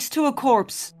he likes to a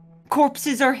corpse.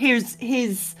 Corpses are his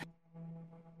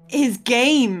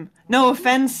game. No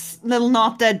offense, little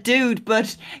not dead dude,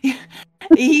 but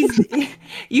you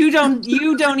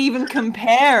don't even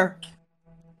compare.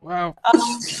 Well,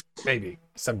 Maybe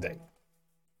someday.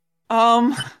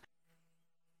 And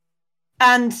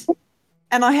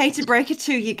I hate to break it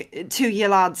to you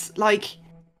lads, like,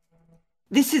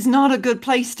 this is not a good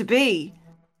place to be.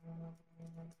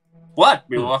 What?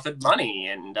 We were offered money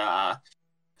and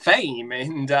fame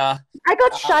and I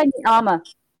got shiny armor.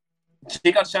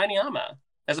 she got shiny armor.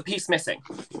 There's a piece missing.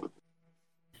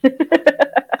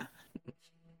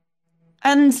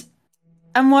 And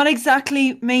what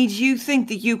exactly made you think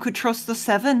that you could trust the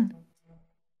Seven?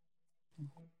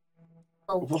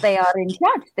 Well, they are in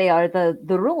charge. They are the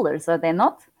rulers, are they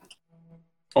not?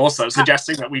 Also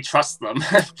suggesting that we trust them.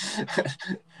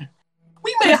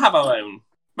 We may have our own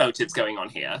motives going on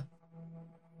here.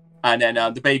 And then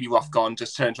the baby Rothgon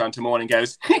just turns around to Morn and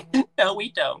goes, no,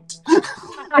 we don't.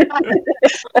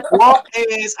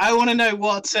 I want to know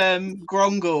what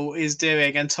Grongol is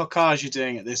doing and Tokaj are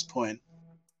doing at this point.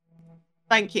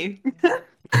 Thank you.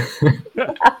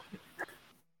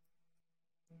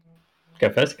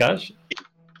 Go first, Kaj.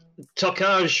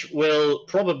 Tokaj will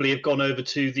probably have gone over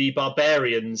to the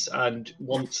barbarians and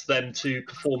wants them to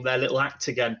perform their little act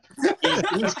again.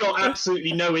 He's got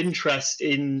absolutely no interest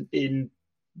in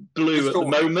Blue at the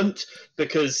moment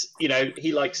because, you know,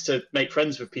 he likes to make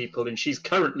friends with people, and she's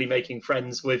currently making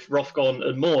friends with Rothgon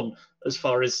and Morn, as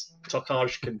far as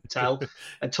Tokaj can tell.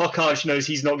 And Tokaj knows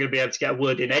he's not going to be able to get a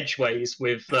word in edgeways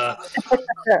with them.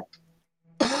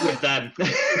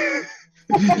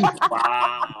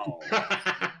 Wow.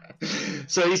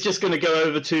 So he's just going to go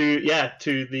over to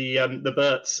the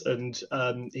Burts, and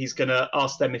he's going to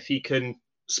ask them if he can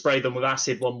spray them with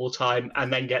acid one more time,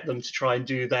 and then get them to try and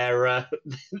do their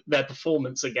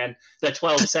performance again, their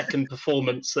 12-second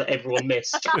performance that everyone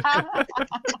missed.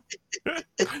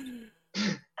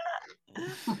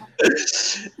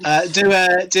 Do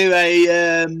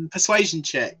a persuasion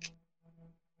check.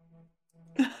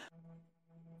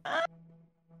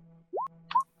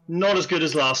 Not as good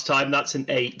as last time. That's an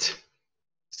 8.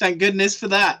 Thank goodness for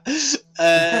that.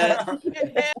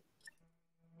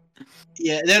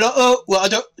 Yeah, they're like, oh, well, I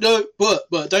don't know, but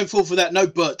don't fall for that. No,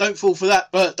 but don't fall for that.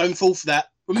 But don't fall for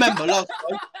that. Remember last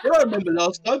time? I remember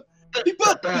last time.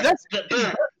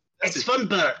 It's fun,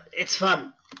 Bert. It's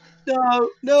fun.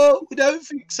 No, I don't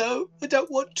think so. I don't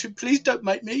want to. Please don't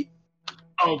make me.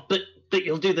 Oh, but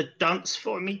you'll do the dance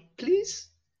for me, please?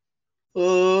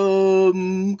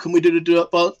 Can we do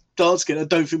the dance again? I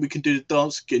don't think we can do the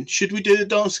dance again. Should we do the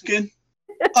dance again?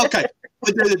 Okay,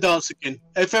 we'll do the dance again.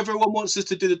 If everyone wants us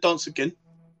to do the dance again.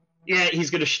 Yeah, he's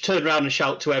going to turn around and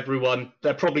shout to everyone.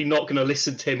 They're probably not going to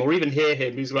listen to him or even hear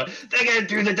him. He's like, they're going to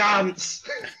do the dance.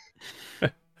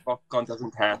 Rothgon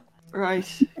doesn't care. Right,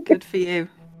 good for you.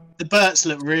 The Burts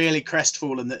look really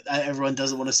crestfallen that everyone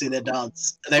doesn't want to see their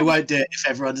dance. They won't do it if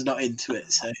everyone's not into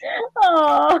it. So.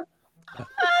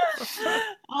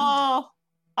 Oh,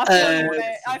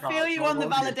 I feel you on the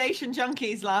validation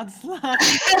junkies, lads.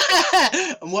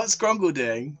 And what's Grongol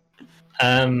doing?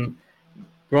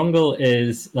 Grongol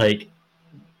is like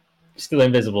still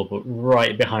invisible, but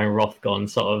right behind Rothgon,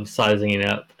 sort of sizing it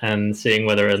up and seeing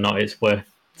whether or not it's worth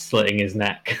slitting his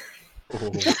neck.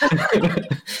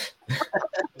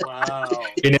 Wow.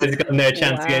 You know, he's got no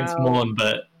chance against Morn,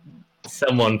 but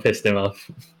someone pissed him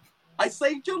off. I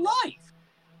saved your life.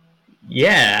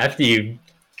 Yeah, after you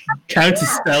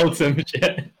counter-spelled some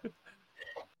shit.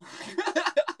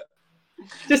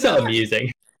 Just so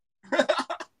amusing.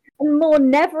 And Morn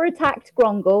never attacked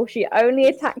Grongol. She only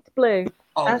attacked Blue.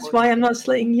 Oh, That's why I'm not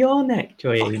slitting your neck,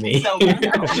 Joy Amy.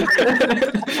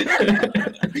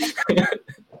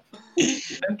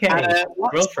 Okay,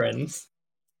 we're all friends.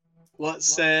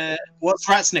 What's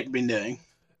Ratsnick been doing?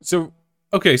 So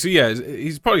yeah,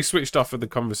 he's probably switched off of the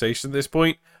conversation at this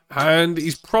point, and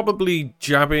he's probably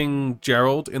jabbing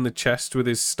Gerald in the chest with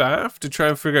his staff to try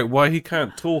and figure out why he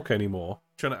can't talk anymore.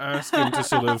 Trying to ask him to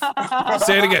sort of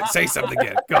say it again, say something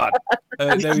again. God,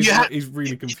 he's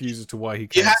really confused as to why he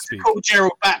can't speak. You have to call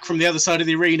Gerald back from the other side of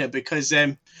the arena because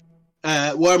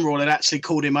Wormroll had actually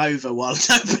called him over while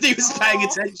nobody was paying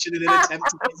attention in an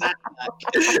attempt to get that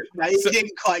back. He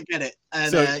didn't quite get it.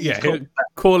 And, he'll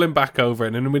call him back over,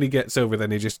 and then when he gets over,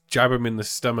 then he just jab him in the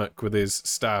stomach with his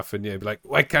staff, and be like,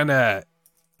 "Why can't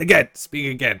again? Speak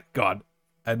again, God!"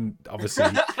 And obviously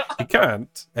he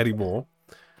can't anymore.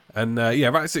 And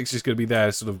Ratsnick's just going to be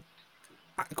there, sort of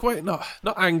quite not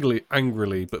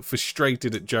angrily, but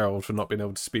frustrated at Gerald for not being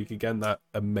able to speak again. That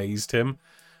amazed him.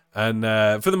 And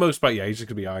for the most part, he's just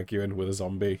going to be arguing with a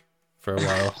zombie for a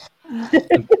while.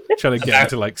 Trying to get him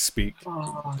to, like, speak.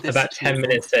 About 10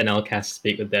 minutes in, I'll cast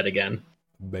Speak with Dead again.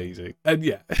 Amazing. And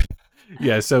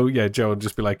so Gerald will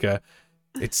just be like,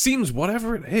 It seems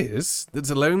whatever it is that's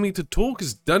allowing me to talk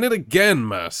has done it again,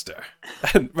 Master.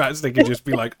 And Ratsnick can just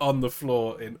be like on the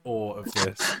floor in awe of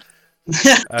this.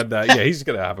 And he's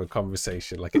going to have a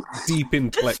conversation, like a deep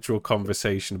intellectual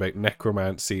conversation about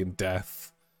necromancy and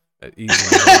death. He's in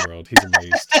the world. He's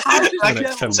amazed.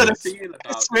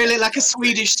 It's really like a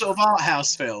Swedish sort of art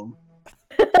house film.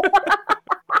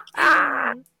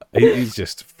 He's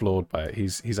just floored by it.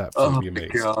 He's absolutely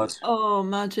amazed. God. Oh,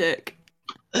 magic.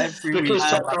 Because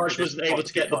Tokaj wasn't able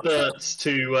to get the birds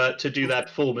to do their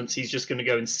performance, he's just going to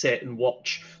go and sit and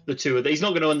watch the two of them. He's not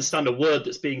going to understand a word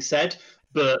that's being said,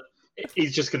 but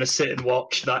he's just going to sit and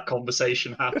watch that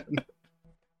conversation happen.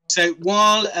 So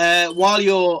while this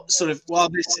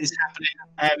is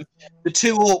happening, the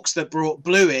two orcs that brought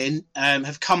Blue in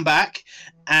have come back,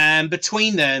 and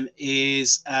between them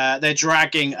is they're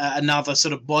dragging another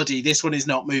sort of body. This one is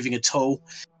not moving at all,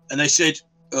 and they said,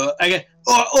 "Okay,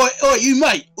 oi, you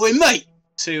mate,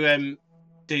 to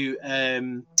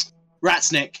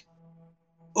Ratsnick,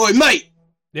 oi mate,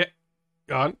 yeah,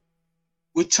 go on.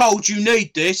 We're told you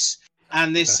need this."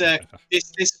 And this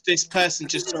person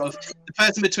just sort of, the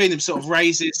person between them sort of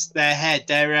raises their head.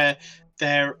 They're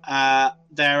an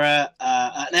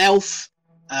elf.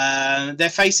 Their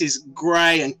face is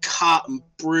grey and cut and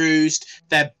bruised.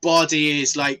 Their body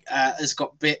is like has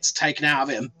got bits taken out of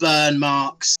it and burn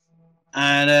marks.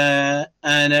 And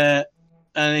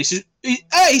he says,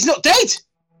 "Hey, he's not dead.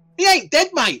 He ain't dead,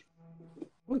 mate."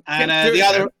 And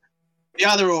the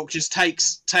other orc just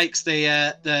takes the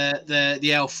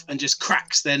elf and just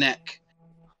cracks their neck,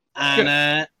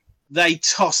 and they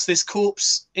toss this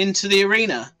corpse into the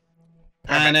arena,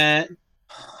 and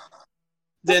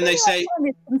then they say,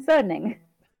 "Concerning."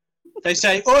 They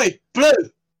say, "Oi, Blue,"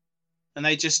 and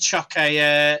they just chuck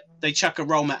a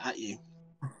roll mat at you,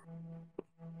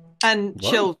 and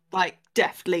she'll like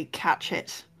deftly catch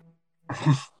it.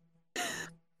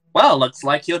 Well, looks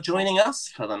like you're joining us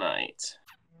for the night.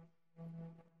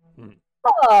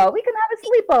 Oh, we can have a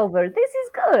sleepover. This is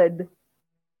good.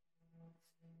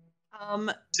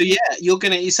 So yeah,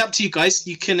 it's up to you guys.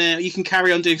 You can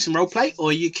carry on doing some role play,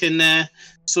 or you can go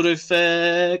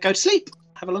to sleep,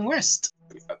 have a long rest.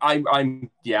 I'd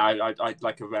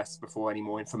like a rest before any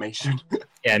more information.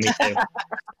 Yeah, me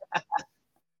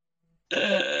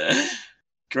too.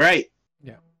 Great.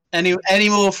 Yeah. Any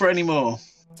more?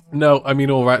 No, I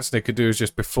mean all Ratsnick could do is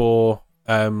just before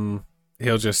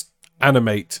he'll just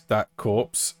animate that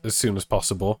corpse as soon as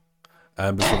possible,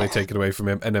 before they take it away from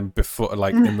him, and then before,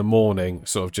 like in the morning,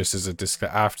 sort of just as a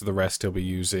after the rest, he'll be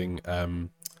using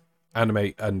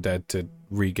animate undead to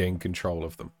regain control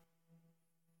of them.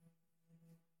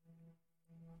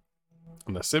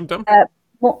 And that's him done.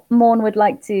 Morn would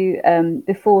like to,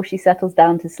 before she settles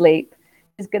down to sleep,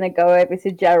 is going to go over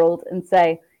to Gerald and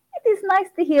say, "It is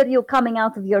nice to hear you coming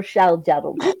out of your shell,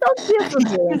 Gerald. You don't hear from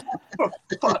you."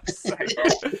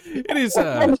 It is.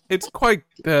 It's quite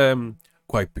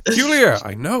peculiar,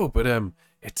 I know, but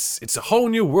it's a whole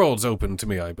new world's open to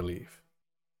me, I believe.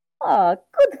 Oh,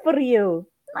 good for you.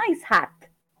 Nice hat.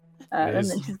 And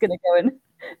then she's going to go and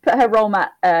put her roll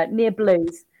mat near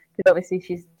Blue's, because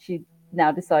obviously she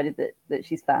now decided that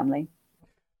she's family.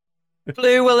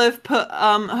 Blue will have put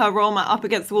her roll mat up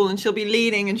against the wall, and she'll be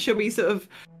leaning, and she'll be sort of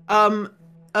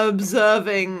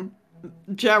observing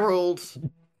Gerald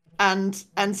and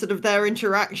sort of their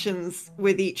interactions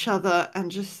with each other,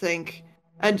 and just think,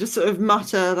 and just sort of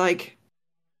mutter like,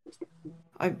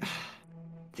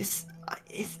 "This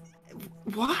is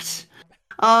what?"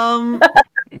 And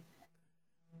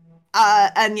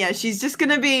yeah, she's just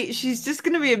gonna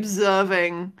be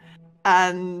observing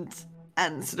and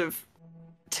sort of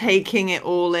taking it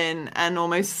all in and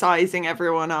almost sizing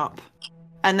everyone up.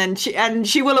 And then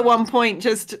she will at one point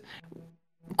just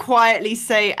quietly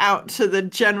say out to the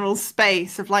general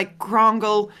space of like,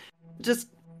 "Grongle, just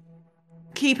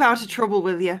keep out of trouble,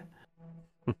 will you?"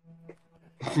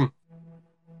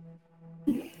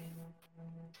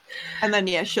 And then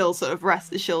yeah, she'll sort of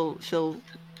rest. She'll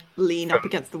lean up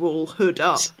against the wall, hood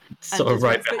up, sort of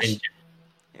right behind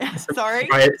you. Sorry.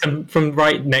 From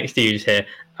right next to you, just here.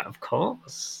 Of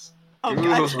course. Oh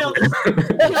god, she'll kind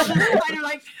of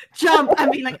like jump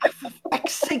and be like, "For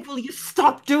fuck's sake, will you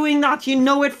stop doing that? You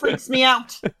know it freaks me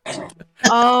out."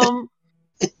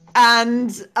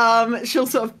 And she'll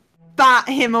sort of bat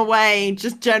him away,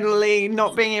 just generally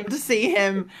not being able to see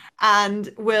him,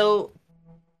 and will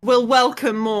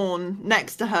welcome Morn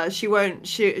next to her.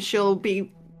 She'll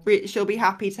be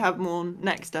happy to have Morn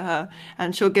next to her,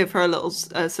 and she'll give her a little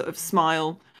sort of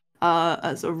smile,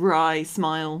 as a wry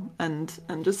smile, and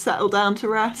just settle down to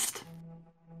rest.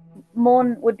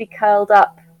 Morn would be curled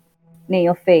up near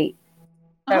your feet,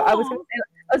 So I was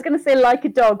going to say like a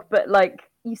dog, but like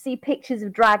you see pictures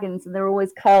of dragons and they're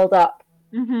always curled up,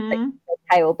 like, their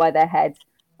tail by their head,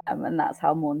 and that's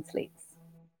how Morn sleeps.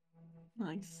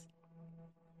 Nice.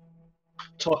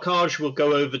 Tokaj will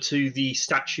go over to the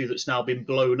statue that's now been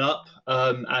blown up,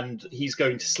 and he's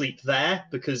going to sleep there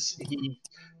because he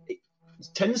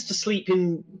tends to sleep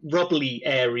in rubbly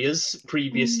areas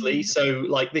previously. So,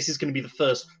 like, this is going to be the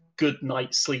first good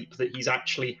night's sleep that he's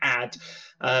actually had.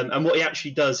 And what he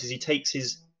actually does is he takes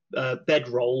his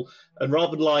bedroll, and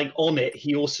rather than lying on it,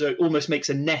 he also almost makes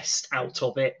a nest out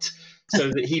of it. So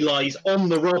that he lies on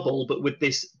the rubble, but with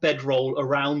this bedroll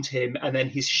around him, and then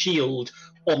his shield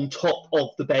on top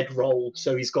of the bedroll.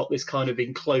 So he's got this kind of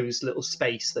enclosed little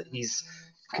space that he's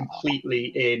completely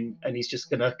in, and he's just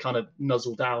going to kind of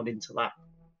nuzzle down into that.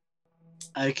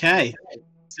 Okay.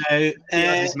 So,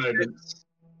 his moments.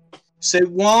 So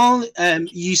while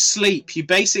you sleep, you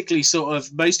basically sort of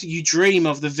you dream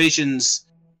of the visions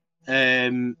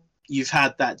you've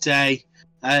had that day.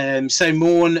 So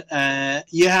Morn,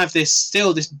 you have this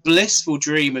blissful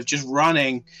dream of just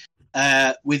running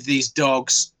with these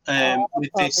dogs,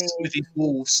 with these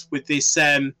wolves, with this,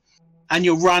 and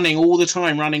you're running all the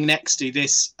time, running next to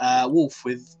this wolf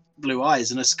with blue eyes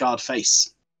and a scarred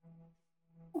face.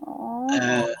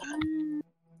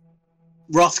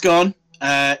 Rothgon,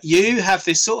 you have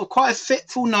this sort of quite a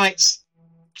fitful night's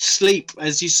sleep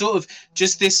as you sort of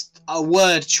just this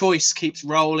word choice keeps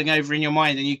rolling over in your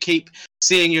mind, and you keep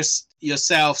seeing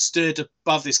yourself stood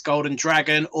above this golden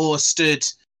dragon or stood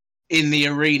in the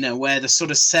arena where the sort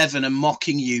of seven are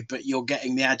mocking you, but you're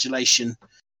getting the adulation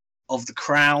of the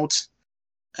crowd.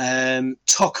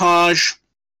 Tokaj,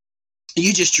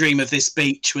 you just dream of this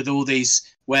beach with all these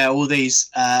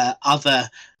other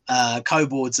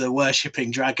kobolds are worshipping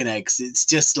dragon eggs. It's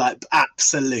just like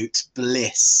absolute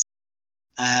bliss.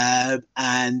 And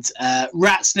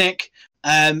Ratsnick,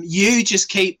 you just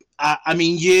keep.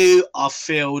 You are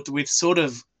filled with sort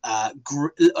of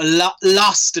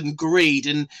lust and greed,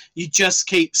 and you just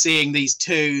keep seeing these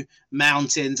two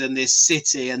mountains and this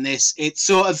city, and it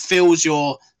sort of fills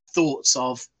your thoughts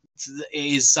of it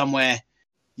is somewhere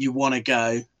you want to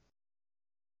go.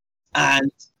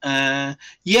 And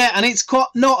and it's quite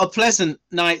not a pleasant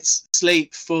night's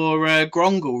sleep for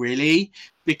Grongol, really,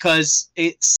 because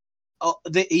it's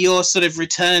your sort of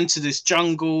return to this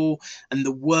jungle and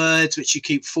the words which you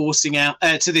keep forcing out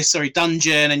to this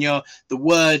dungeon, and the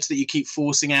words that you keep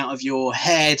forcing out of your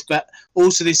head, but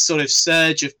also this sort of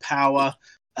surge of power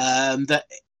that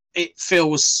it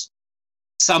feels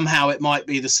somehow it might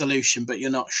be the solution, but you're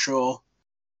not sure.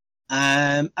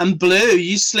 And Blue,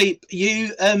 you sleep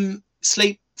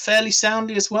fairly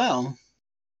soundly as well.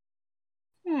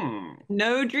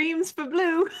 No dreams for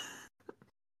Blue.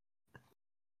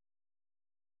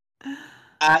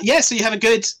 So you have a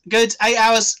good 8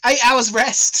 hours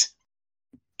rest.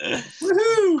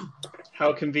 Woohoo!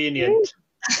 How convenient.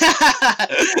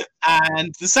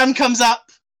 And the sun comes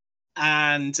up,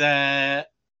 and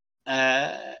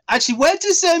actually, where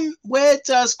does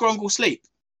Grongol sleep?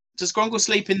 Does Grongol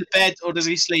sleep in the bed, or does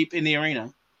he sleep in the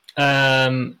arena?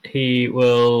 He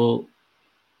will.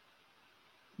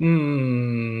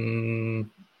 In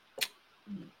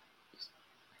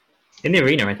the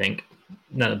arena, I think.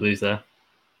 No, the Blue's there.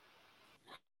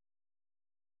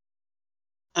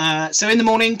 So in the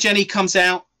morning, Jenny comes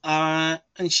out and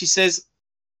she says,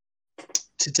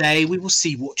 "Today we will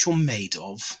see what you're made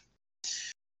of.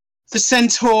 The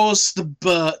centaurs, the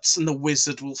Burts, and the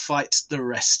wizard will fight the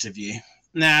rest of you.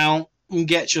 Now,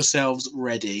 get yourselves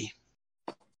ready."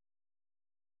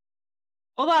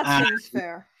 Well, that seems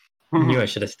fair. I knew I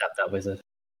should have stabbed that wizard.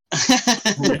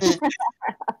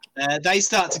 They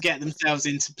start to get themselves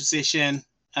into position,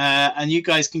 and you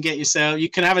guys can you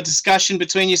can have a discussion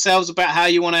between yourselves about how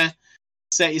you want to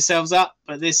set yourselves up,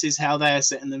 but this is how they are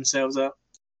setting themselves up.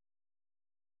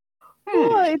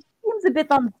 It seems a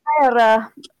bit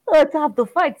unfair to have the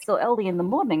fight so early in the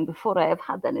morning before I have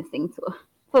had anything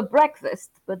for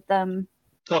breakfast, but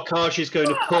Tokaj is going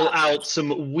to pull out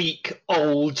some weak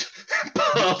old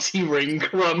party ring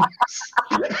crumbs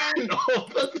and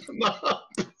offer them up.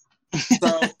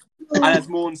 So, and as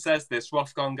Morn says this,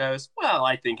 Rothgon goes, "Well,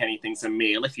 I think anything's a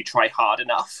meal if you try hard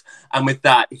enough." And with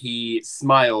that, he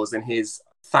smiles and his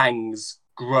fangs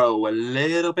grow a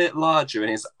little bit larger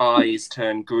and his eyes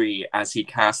turn green as he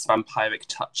casts Vampiric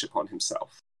Touch upon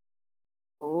himself.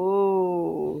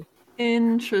 Oh.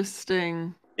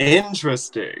 Interesting. And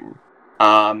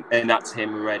that's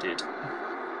him readied.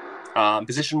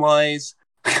 Position-wise,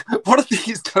 what are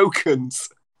these tokens?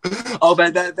 Oh,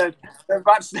 they're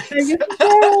rat snakes. You've got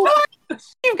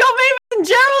Mavis and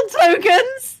Gerald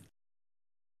tokens!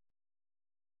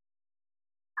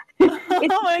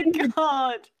 Oh my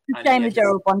god! It's a shame the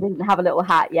Gerald one didn't have a little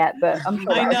hat yet, but I'm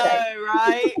sure I that's okay. know,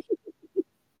 right?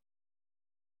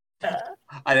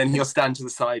 And then he'll stand to the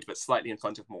side, but slightly in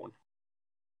front of Morn.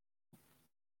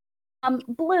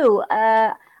 Blue,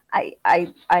 I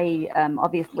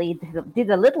obviously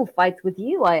did a little fight with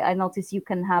you. I noticed you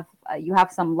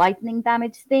have some lightning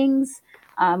damage things.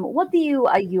 What do you,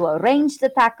 are you a ranged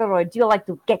attacker or do you like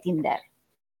to get in there?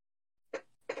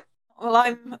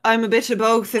 Well, I'm a bit of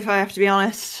both, if I have to be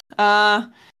honest.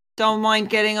 Don't mind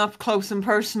getting up close and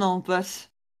personal, but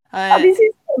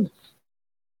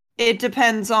it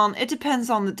depends on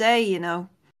the day, you know.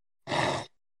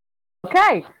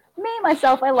 Okay, me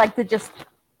myself, I like to just,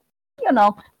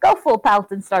 go full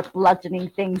pelt and start bludgeoning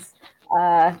things.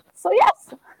 So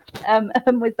yes,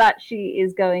 and with that, she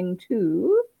is going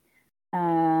to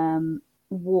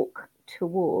walk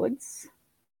towards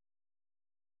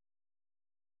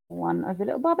one of the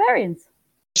little barbarians.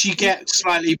 As you get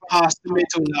slightly past the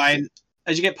middle line,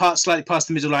 slightly past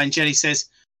the middle line, Jenny says,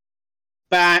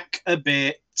 "Back a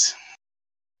bit."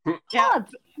 Yeah.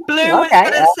 Blue was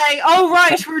going to say, "Oh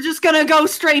right, we're just going to go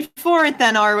straight for it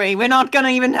then, are we? We're not going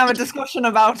to even have a discussion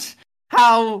about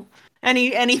how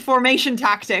any formation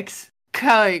tactics."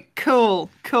 Okay, cool.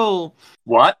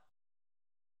 What?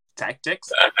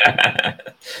 Tactics?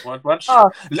 What?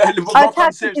 Oh,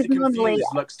 Rothgon seriously confused,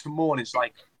 looks to Morn and is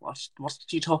like, what are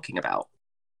you talking about?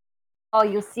 Oh,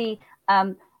 you see,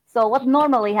 so what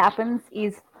normally happens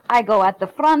is I go at the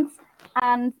front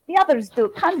and the others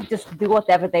kind of just do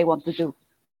whatever they want to do.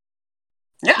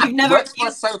 Yeah, works for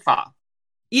us so far.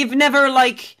 You've never,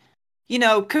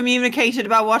 communicated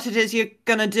about what it is you're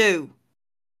gonna do.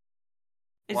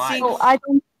 Why? So I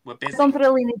don't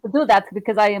really need to do that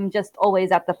because I am just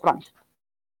always at the front.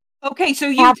 Okay, so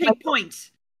you take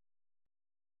points.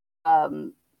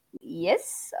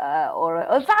 Yes, or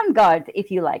a vanguard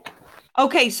if you like.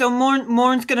 Okay, so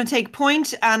Morn's gonna take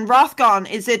point, and Rothgon,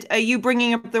 are you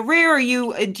bringing up the rear, or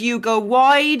do you go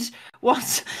wide?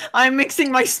 I'm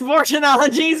mixing my sport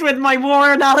analogies with my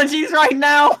war analogies right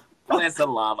now. Listen,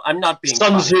 love, I'm not being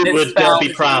Sun Tzu would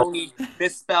be proud.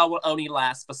 This spell will only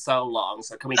last for so long,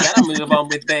 so can we get a move on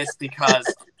with this, because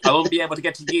I won't be able to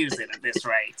get to use it at this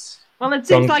rate. Well, it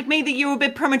seems like me that you were a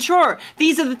bit premature.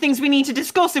 These are the things we need to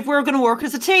discuss if we're going to work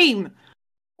as a team.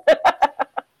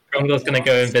 Grongol's going to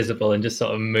go invisible and just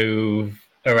sort of move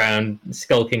around,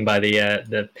 skulking by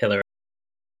the pillar.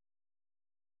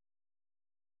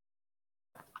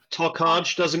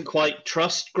 Tokaj doesn't quite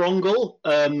trust Grongol,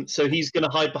 so he's going to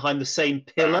hide behind the same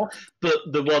pillar, but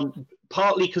the one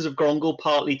partly because of Grongol,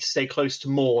 partly to stay close to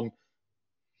Morn.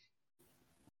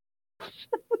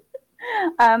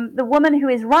 The woman who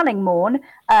is running Morn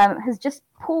has just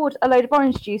poured a load of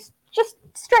orange juice just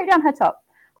straight down her top.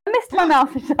 I missed my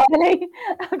mouth entirely.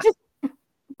 I've just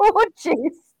poured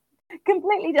juice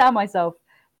completely down myself.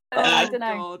 I don't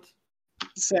know. God.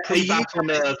 So are you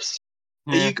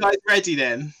guys ready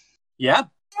then? Yeah.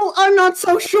 Oh, I'm not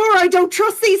so sure. I don't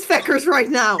trust these feckers right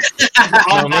now.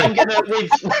 I'm gonna,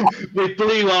 with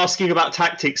Blue asking about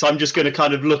tactics, I'm just going to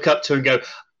kind of look up to her and go,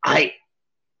 I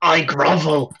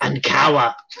grovel and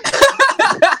cower.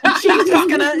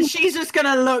 She's just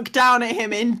gonna look down at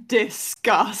him in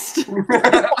disgust.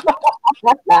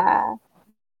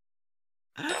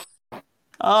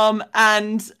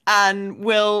 And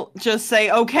we'll just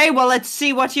say, okay, well, let's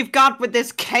see what you've got with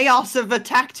this chaos of a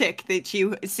tactic that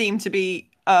you seem to be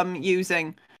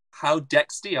using. How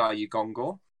dexty are you,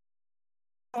 Grongol?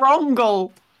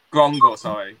 Grongol,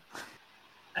 sorry.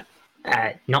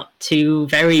 Not too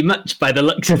very much by the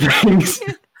looks of things.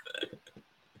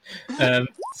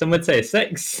 Some would say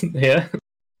 6 here.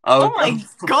 Oh my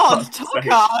god,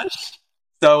 Tokaj!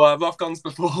 So Rothgon's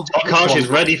before. Tokaj is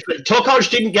ready for. Tokaj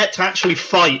didn't get to actually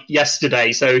fight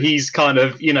yesterday, so he's kind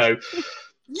of, You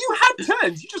had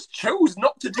turns. You just chose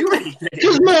not to do anything.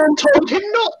 Because Morn told him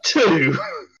not to.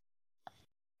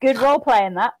 Good role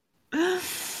playing that.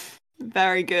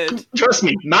 Very good. Trust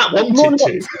me, Matt wanted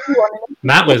to.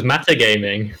 Matt was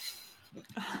metagaming.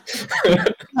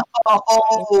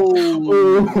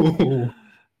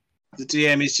 The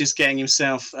DM is just getting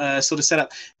himself sort of set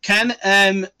up.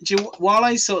 While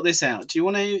I sort this out, do you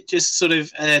want to just sort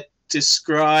of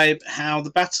describe how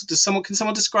the battle? Can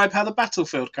someone describe how the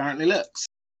battlefield currently looks?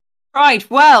 Right.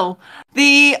 Well,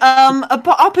 the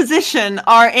opposition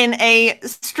are in a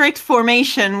strict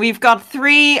formation. We've got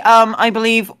 3, I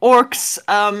believe, orcs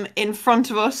in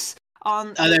front of us.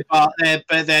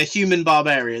 They're human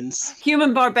barbarians.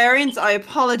 Human barbarians. I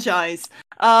apologize.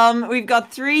 We've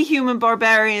got 3 human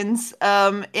barbarians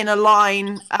in a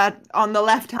line on the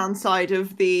left-hand side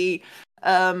of the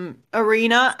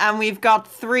arena, and we've got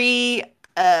 3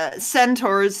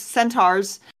 centaurs, sort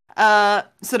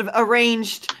of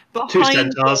arranged behind. 2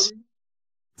 centaurs. them.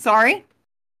 Sorry.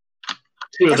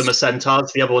 2 of them are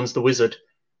centaurs. The other one's the wizard.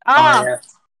 Yeah.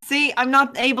 See, I'm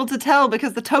not able to tell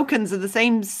because the tokens are the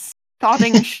same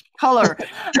starting color.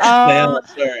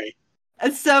 Sorry.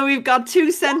 So we've got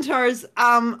 2 centaurs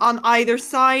on either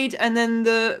side, and then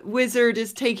the wizard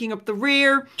is taking up the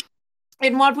rear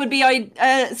in what would be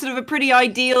sort of a pretty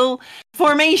ideal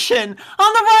formation.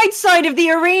 On the right side of the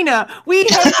arena, we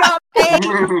have got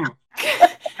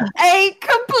a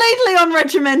completely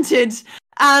unregimented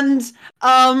and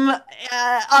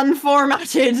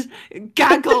unformatted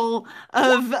gaggle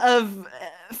of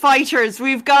fighters.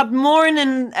 We've got Morn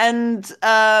and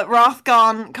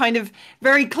Rothgon kind of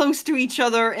very close to each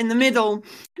other in the middle.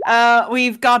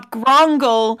 We've got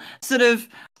Grongol sort of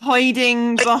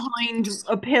hiding behind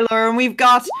a pillar, and we've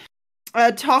got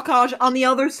Tokaj on the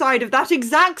other side of that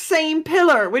exact same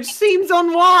pillar, which seems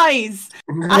unwise.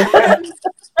 And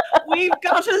we've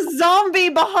got a zombie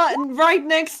behind, right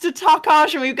next to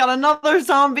Tokaj, and we've got another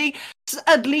zombie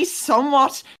at least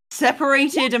somewhat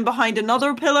separated and behind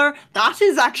another pillar. That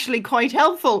is actually quite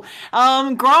helpful.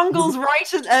 Grongol's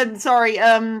right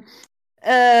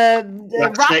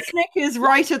Ratsnick is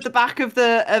right at the back of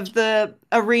the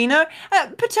arena,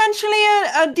 potentially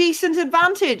a decent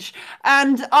advantage.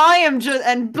 And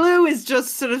and Blue is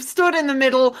just sort of stood in the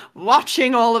middle,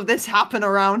 watching all of this happen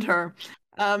around her.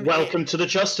 Welcome to the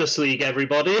Justice League,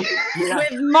 everybody.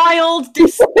 With mild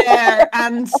despair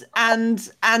and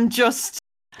just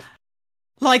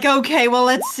like, okay, well,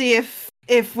 let's see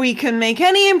if we can make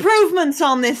any improvements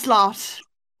on this lot.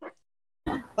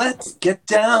 Let's get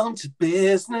down to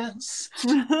business.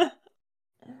 Okay.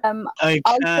 I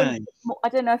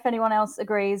don't know if anyone else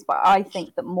agrees, but I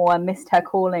think that Moa missed her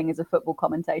calling as a football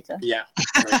commentator. Yeah.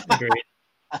 Agreed.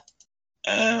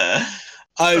 Okay.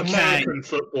 American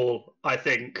football, I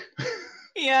think.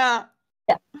 Yeah.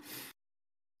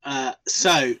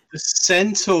 So the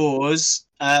centaurs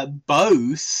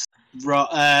both.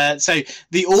 So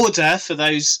the order for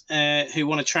those who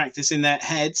want to track this in their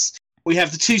heads, we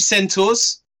have the 2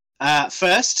 centaurs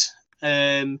first.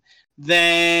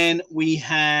 Then we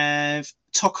have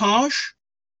Tokaj,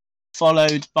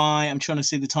 followed by, I'm trying to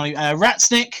see the time,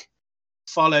 Ratsnick,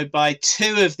 followed by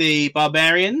 2 of the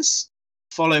barbarians,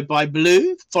 followed by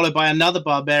Blue, followed by another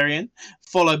barbarian,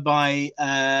 followed by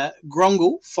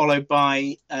Grongol, followed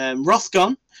by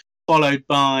Rothgon, followed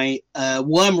by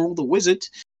Wormrel, the wizard,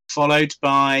 followed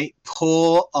by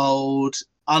poor old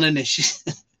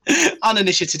uninitiative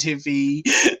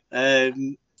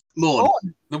Morn.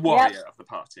 The warrior of the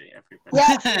party. Everything.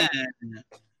 Yeah.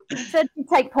 Said to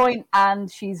take point,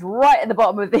 and she's right at the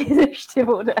bottom of the initiative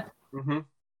order. Mm-hmm.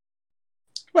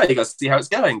 Well, you got to see how it's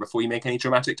going before you make any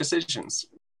dramatic decisions.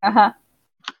 Uh-huh.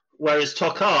 Whereas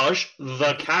Tokaj,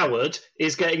 the coward,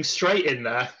 is getting straight in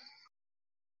there.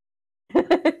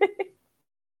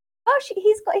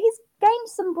 He's gained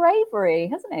some bravery,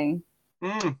 hasn't he?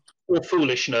 Or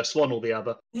foolishness, one or the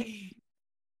other.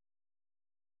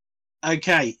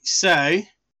 Okay, so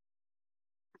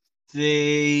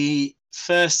the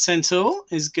first centaur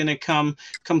is going to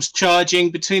comes charging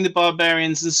between the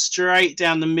barbarians and straight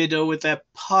down the middle with their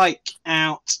pike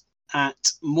out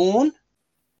at Morn.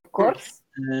 Of course.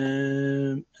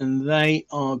 And they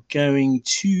are going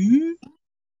to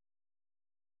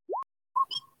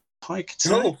pike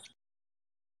attack. No.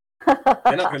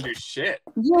 They're not going to do shit.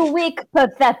 You weak,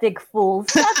 pathetic fools.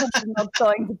 That is not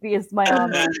going to pierce my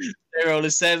armor. They roll a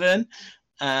 7.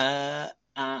 And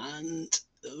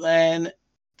then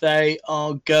they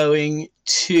are going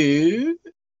to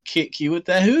kick you with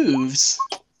their hooves.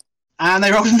 And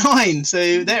they roll a 9, so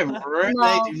they do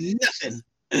nothing.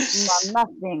 No,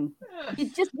 nothing. You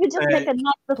just make a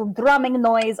nice little drumming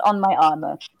noise on my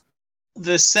armor.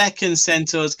 The second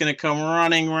centaur is going to come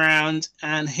running round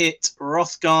and hit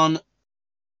Rothgon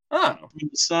on the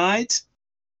side.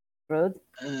 Good.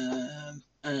 And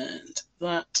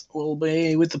that will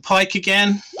be with the pike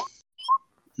again.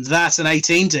 That's an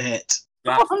 18 to hit.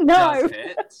 That Oh, no. does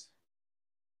hit.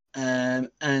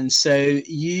 And so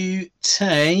you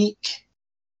take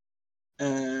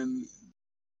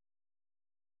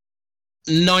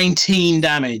 19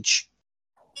 damage.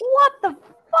 What the fuck?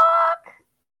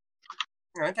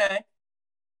 Okay.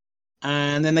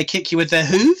 And then they kick you with their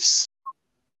hooves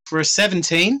for a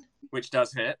 17. Which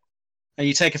does hit. And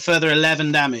you take a further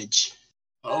 11 damage.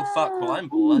 Oh, fuck. Well, I'm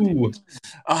bloody.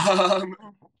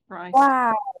 Right.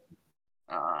 Wow.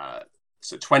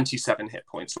 So 27 hit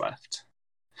points left.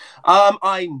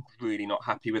 I'm really not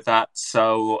happy with that.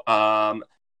 So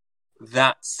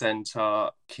that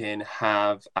centaur can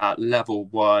have at level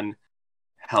 1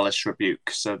 Hellish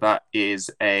Rebuke. So that is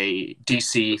a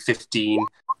DC 15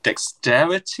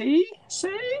 dexterity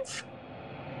save.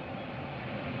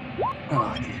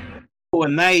 Oh, Oh,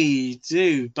 and they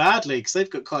do badly because they've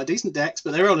got quite a decent dex,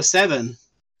 but they rolled a 7.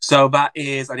 so that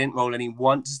is, I didn't roll any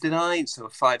once, did I? So a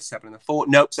 5, 7, and a 4.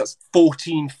 Nope, so that's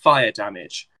 14 fire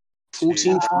damage.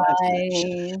 14 fire Nice.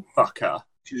 damage. Fucker.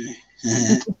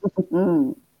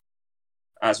 Mm.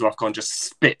 As Rothgon just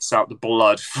spits out the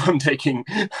blood from taking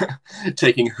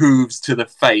hooves to the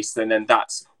face, and then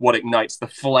that's what ignites the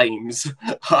flames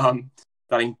that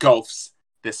engulfs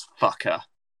this fucker.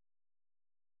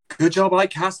 Good job I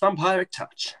cast Vampiric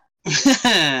Touch.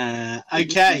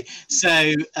 Okay,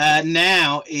 so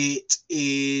now it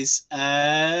is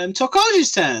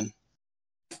Tokaj's turn.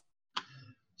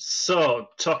 So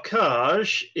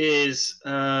Tokaj is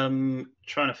trying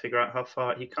to figure out how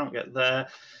far he can't get there.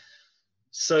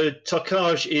 So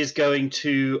Tokaj is going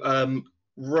to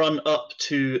run up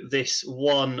to this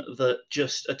one that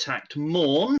just attacked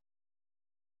Morn.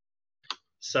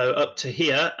 So up to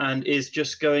here, and is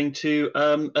just going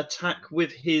to attack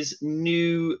with his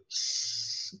new,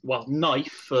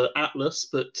 knife for Atlas,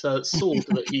 but sword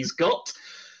that he's got.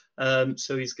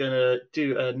 So he's going to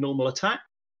do a normal attack.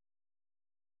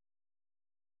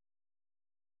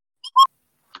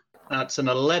 That's an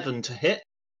 11 to hit.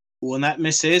 One that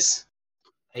misses.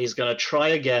 He's going to try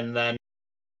again then.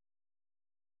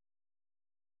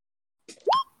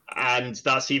 And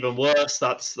that's even worse.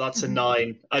 That's a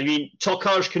 9. I mean,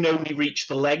 Tokaj can only reach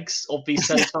the legs of these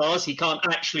centaurs. He can't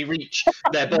actually reach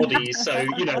their bodies. So,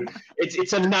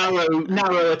 it's a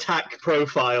narrow attack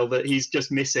profile that he's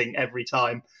just missing every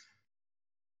time.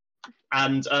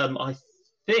 And I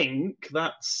think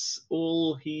that's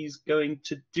all he's going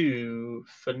to do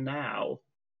for now.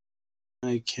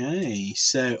 Okay,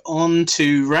 so on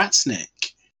to Ratsnick.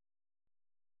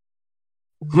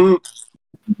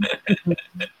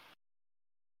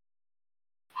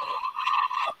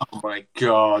 Oh my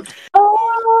god.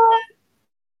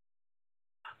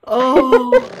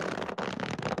 Oh.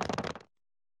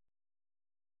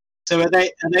 So are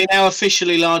they now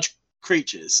officially large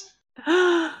creatures?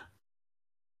 Oh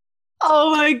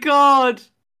my god.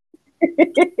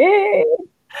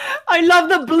 I love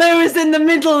that Blue is in the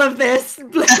middle of this.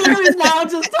 Blue now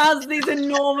just has these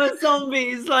enormous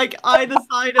zombies like either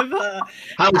side of her.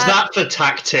 How's that for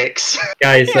tactics?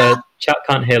 Guys, chat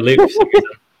can't hear Luke.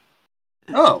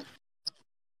 Oh.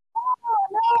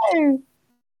 No.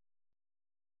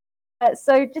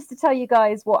 So just to tell you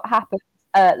guys what happened,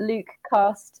 Luke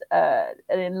cast did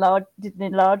an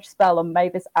enlarged spell on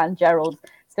Mavis and Gerald.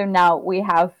 So now we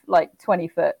have like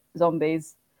 20-foot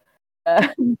zombies.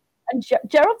 And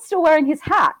Gerald's still wearing his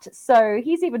hat, so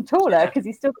he's even taller because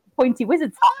he's still got the pointy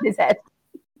wizard's hat on his head.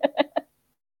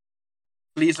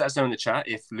 Please let us know in the chat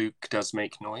if Luke does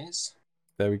make noise.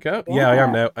 There we go. Yeah, I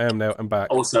am now. I'm back.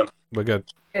 Awesome. We're good.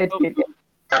 Good.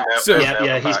 So,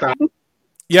 Yeah, he's back.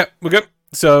 Yeah, we're good.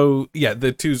 So, yeah,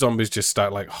 the two zombies just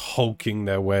start, like, hulking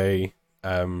their way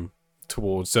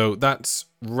towards. So, that's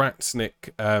Ratsnick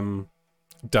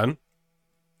done.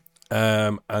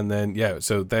 And then, yeah,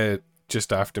 so they're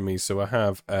just after me. So, I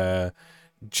have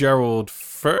Gerald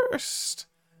first.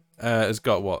 Has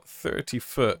got,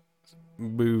 30-foot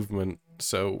movement.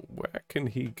 So, where can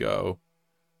he go?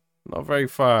 Not very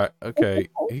far. Okay,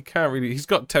 he can't really. He's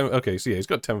got 10. Okay, so yeah, he's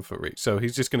got 10-foot reach. So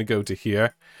he's just going to go to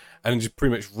here, and just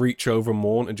pretty much reach over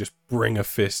Morn and just bring a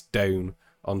fist down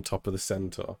on top of the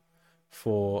centaur.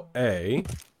 For A,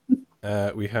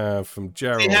 we have from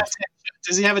Gerald.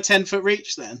 Does he have a 10-foot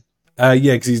reach then?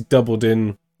 Yeah, because he's doubled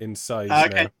in size.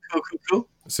 Okay, now. cool.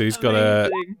 So he's got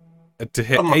a to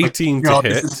hit Oh 18 God, to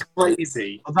hit. this is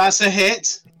crazy. Well, that's a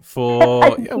hit.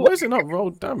 For why is it not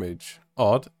rolled damage?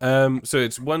 Odd. So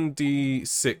it's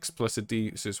 1d6 plus a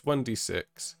d. So it's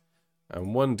 1d6 and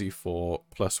 1d4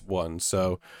 plus 1.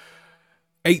 So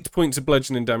 8 points of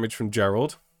bludgeoning damage from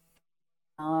Gerald.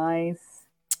 Nice.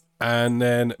 And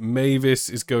then Mavis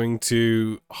is going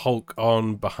to hulk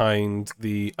on behind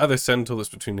the other centaur that's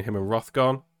between him and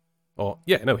Rothgon.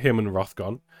 Him and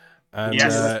Rothgon. And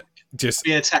Yes. Just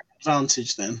Be attack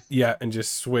advantage then. Yeah, and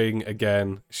just swing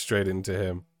again straight into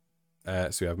him. So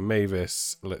we have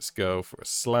Mavis. Let's go for a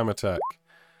slam attack.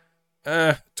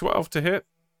 12 to hit.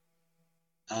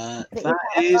 That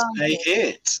is a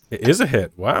hit. It is a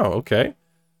hit. Wow, okay.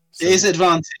 So, It is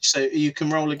advantage, so you can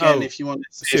roll again if you want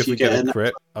to see if we get a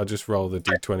crit. I'll just roll the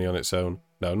d20 on its own.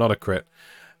 No, not a crit.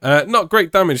 Not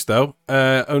great damage, though.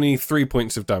 Only 3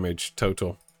 points of damage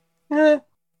total.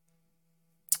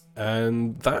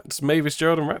 And that's Mavis,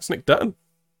 Gerald, and Ratsnick done.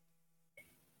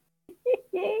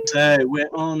 So we're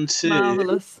on to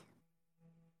Marvelous.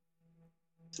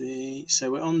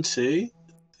 So we're on to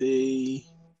the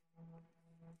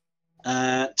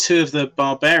two of the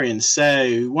barbarians.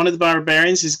 So one of the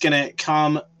barbarians is going to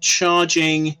come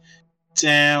charging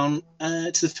down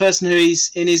to the person who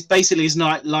is in his basically his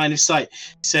line of sight.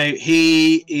 So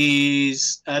he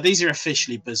is. These are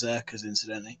officially berserkers,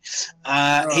 incidentally.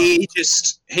 He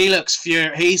looks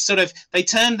furious. He's sort of.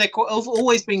 They've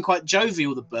always been quite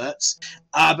jovial, the Burts,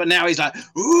 but now he's like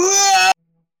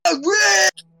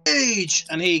rage,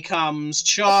 and he comes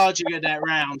charging it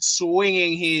around,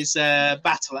 swinging his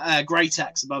great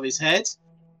axe above his head.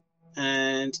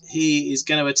 And he is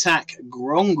going to attack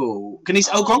Grongol. Can he?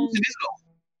 Grongol's invisible.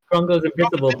 Grongol's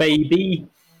invisible, baby.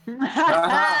 We'll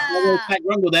attack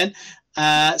Grongol then.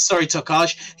 Sorry,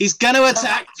 Tokaj. He's going to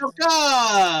attack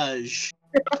Tokaj.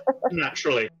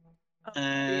 Naturally.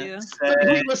 Yeah.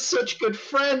 We were such good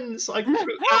friends. I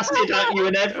threw acid at you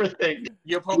and everything.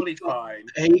 You're probably fine.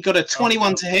 He got a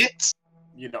 21 to hit.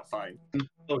 You're not fine.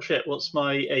 Oh shit! What's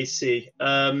my AC?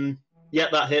 Yeah,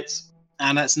 that hits.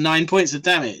 And that's 9 points of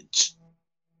damage.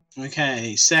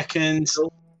 Okay, second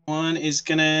one is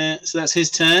gonna. So that's his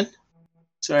turn.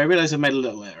 Sorry, I realise I made a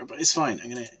little error, but it's fine.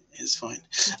 It's fine.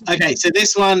 Okay, so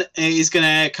this one is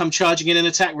gonna come charging in and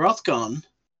attack Rothgon.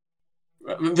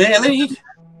 Really?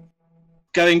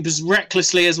 Going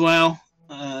recklessly as well.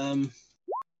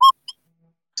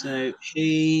 So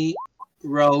he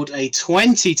rolled a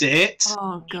 20 to hit.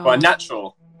 Oh god. Well,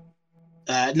 natural.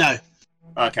 No.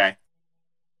 Okay.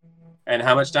 And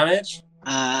how much damage?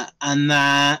 And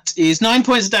that is 9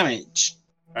 points of damage.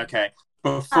 Okay.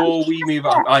 Before we move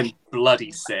on, I'm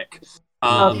bloody sick.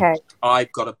 Okay.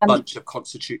 I've got a bunch of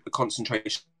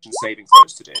concentration saving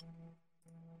throws to do.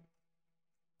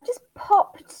 Just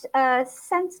popped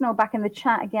Sentinel back in the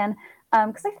chat again,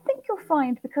 because I think you'll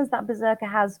find, because that berserker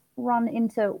has run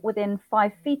into within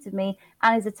 5 feet of me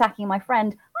and is attacking my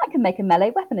friend, I can make a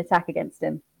melee weapon attack against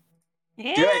him.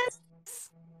 Yes.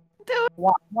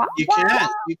 You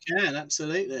can,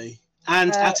 absolutely.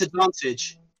 And at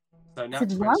advantage. So now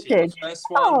Advantage. First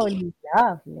one. Oh,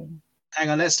 lovely. Hang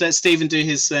on, let's let Stephen do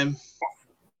his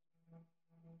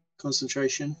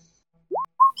concentration.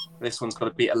 This one's got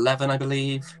to be 11, I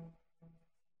believe.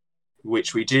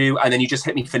 Which we do. And then you just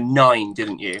hit me for 9,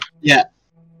 didn't you? Yeah.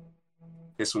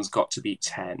 This one's got to be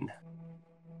 10.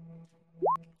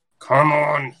 Come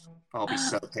on. I'll be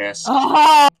so pissed.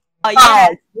 Oh,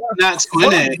 yes. That's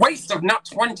What good. a waste of nat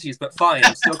 20s, but fine.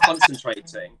 I'm still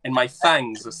concentrating. And my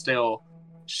fangs are still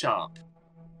sharp.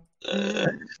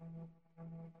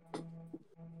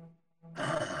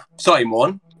 Sorry,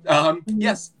 Morn.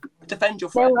 Yes, defend your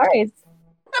No friend. worries.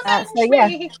 So yeah.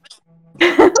 You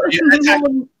attack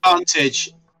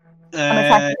advantage. I'm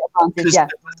attacking at advantage, yeah.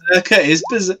 Berserker is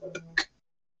berserk.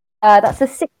 That's a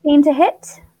 16 to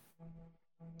hit.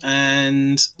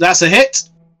 And that's a hit.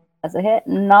 That's a hit.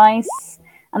 Nice.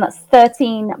 And that's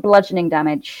 13 bludgeoning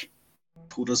damage.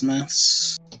 Paul does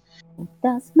maths.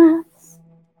 Does maths.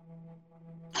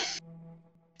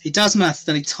 He does maths,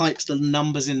 then he types the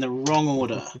numbers in the wrong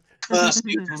order. Curse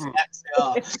you,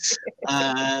 dyslexic.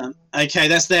 Okay,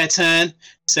 that's their turn.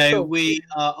 So Cool. we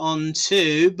are on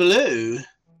to Blue.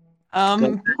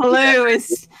 Blue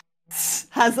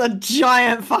has a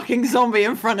giant fucking zombie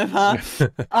in front of her.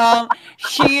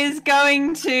 She is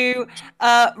going to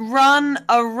run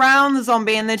around the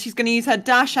zombie, and then she's going to use her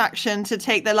dash action to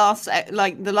take the last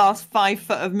 5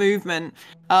 foot of movement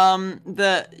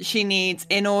that she needs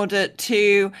in order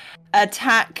to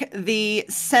attack the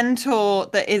centaur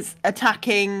that is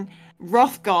attacking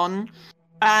Rothgon.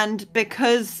 And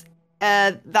because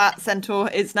that centaur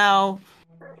is now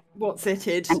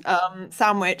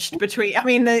sandwiched between. I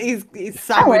mean, he's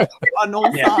sandwiched on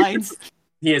all sides.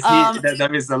 Yes,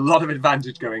 there is a lot of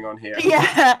advantage going on here.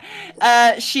 Yeah,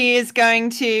 she is going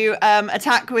to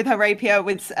attack with her rapier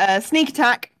with sneak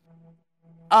attack.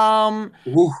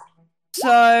 Ooh.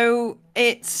 So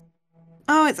it's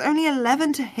only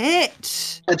 11 to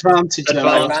hit. Advantage.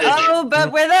 Oh,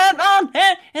 but with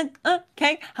advantage.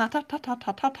 Okay. Ha ta ta ta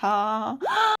ta ta ta.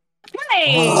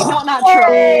 Hey, not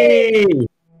natural.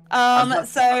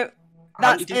 So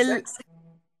that's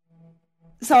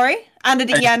sorry, and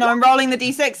I'm rolling the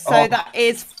d6, so that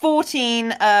is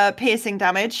 14 piercing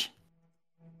damage.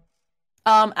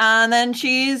 And then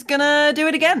she's gonna do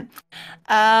it again.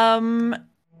 And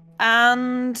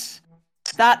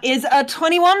that is a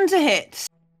 21 to hit.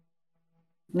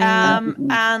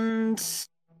 And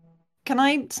can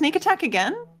I sneak attack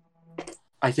again?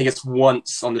 I think it's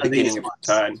once on the beginning of the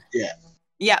turn. Yeah.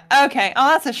 Yeah, okay. Oh,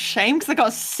 that's a shame because I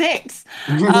got 6.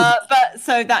 But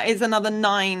so that is another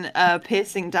 9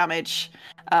 piercing damage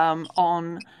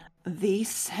on the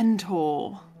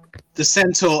centaur. The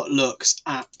centaur looks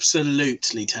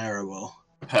absolutely terrible.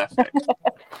 Perfect.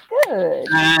 Good.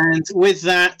 And with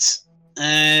that,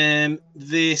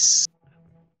 this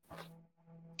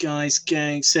guy's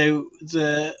going. So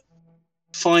the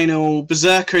final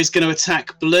berserker is going to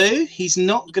attack Blue. He's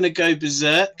not going to go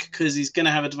berserk because he's going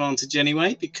to have advantage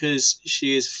anyway because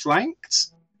she is flanked.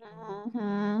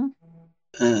 Mm-hmm.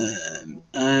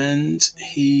 And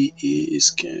he is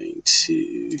going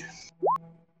to.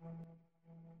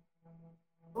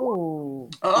 Ooh.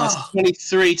 That's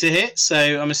 23 to hit,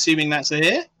 so I'm assuming that's a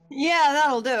hit. Yeah,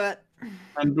 that'll do it.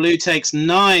 And Blue takes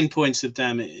 9 points of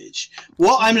damage.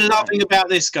 What I'm loving about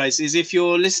this, guys, is if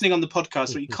you're listening on the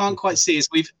podcast, what you can't quite see is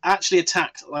we've actually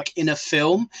attacked like in a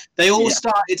film. They all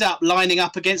started up, lining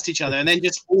up against each other, and then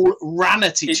just all ran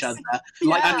at each other.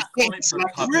 Like, And it's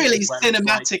like really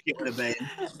cinematic it would have been.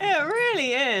 It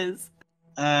really is.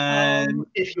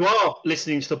 If you are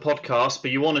listening to the podcast,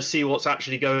 but you want to see what's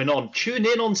actually going on, tune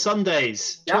in on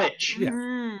Sundays. Yeah. Twitch. Yeah.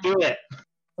 Mm. Do it.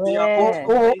 Yeah.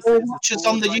 or watch us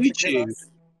on the YouTube.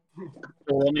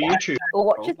 Or on the YouTube. Or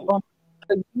watch it on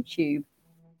YouTube.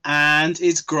 And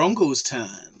it's Grongel's turn.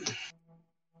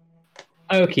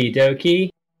 Okie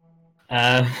dokie.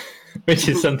 Which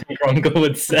is something Grongol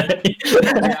would say.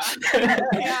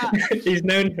 He's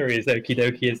known for his okie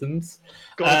dokie-isms.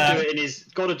 Got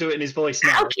to do it in his voice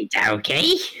now. Okie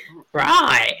dokie.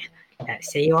 Right.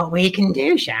 Let's see what we can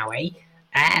do, shall we?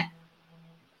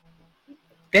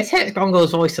 This hurts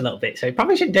Grongol's voice a little bit, so we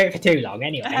probably shouldn't do it for too long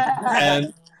anyway.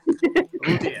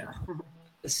 Oh dear.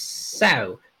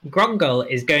 So, Grongol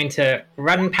is going to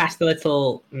run past the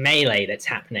little melee that's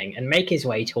happening and make his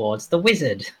way towards the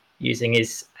wizard using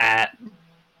his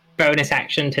bonus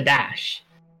action to dash.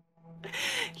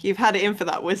 You've had it in for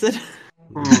that wizard.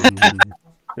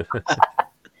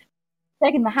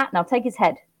 Taking the hat now. Take his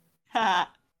head.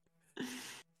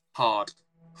 Hard.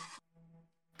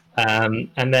 And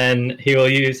then he will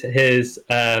use his... he's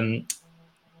going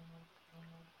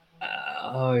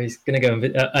to go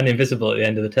uninvisible at the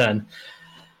end of the turn.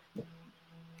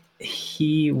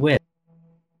 He will...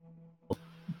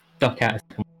 Dock out.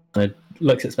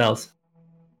 Looks at spells.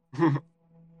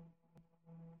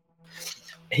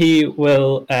 He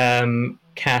will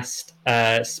cast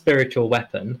a spiritual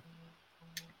weapon.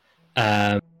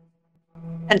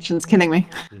 Tension's killing me.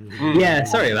 Yeah,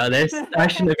 sorry about this. I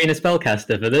shouldn't have been a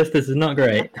spellcaster for this. This is not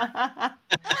great.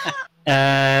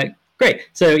 Great.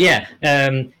 So yeah,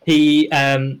 he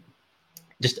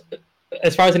just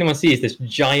as far as anyone sees, this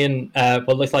giant,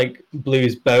 what looks like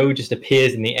Blue's bow just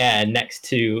appears in the air next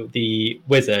to the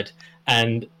wizard,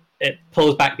 and it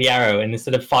pulls back the arrow, and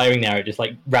instead of firing the arrow, it just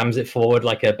like rams it forward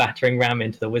like a battering ram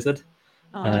into the wizard.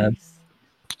 Oh, nice.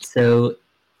 So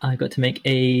I got to make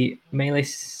a melee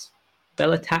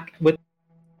spell attack with.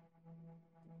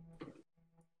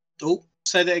 Oh,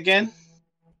 say that again.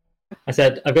 I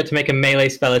said I've got to make a melee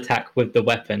spell attack with the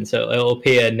weapon, so it'll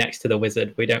appear next to the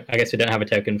wizard. I guess we don't have a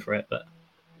token for it, but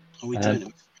We don't.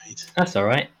 I'm afraid. that's all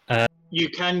right. You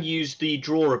can use the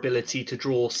draw ability to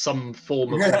draw some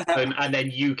form of weapon, and then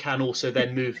you can also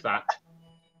then move that.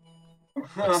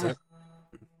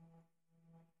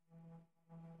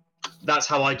 That's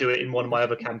how I do it in one of my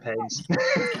other campaigns.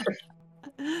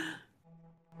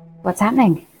 What's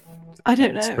happening? I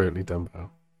don't know. Expertly done, Bo.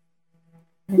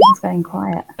 Everything's going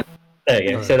quiet. There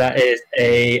you go. So that is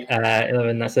a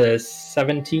 11. That's a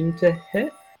 17 to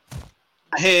hit.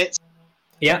 A hit.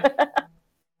 Yeah.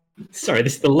 Sorry,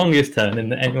 this is the longest turn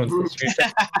in anyone's history.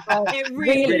 It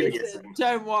really isn't.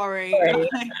 Don't worry.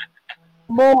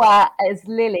 Moa as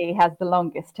Lily has the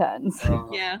longest turns.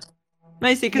 Yeah.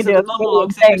 Mostly because You of do the a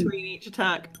monologues brilliant in thing. between each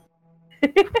attack.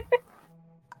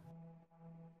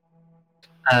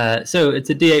 So it's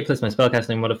a D8 plus my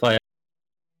spellcasting modifier.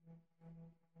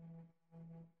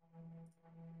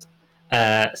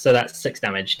 So that's 6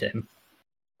 damage to him.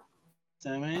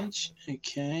 Damage.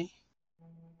 Okay.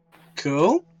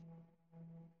 Cool.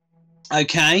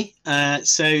 Okay.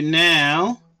 So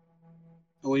now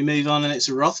we move on, and it's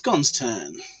Rothgon's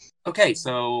turn. Okay,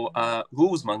 so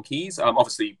rules monkeys.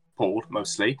 Obviously Paul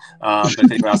mostly, but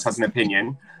if anyone else has an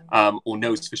opinion or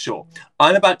knows for sure,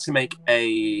 I'm about to make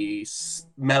a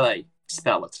melee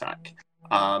spell attack,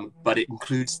 but it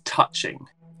includes touching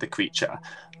the creature.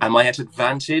 Am I at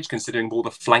advantage considering all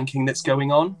the flanking that's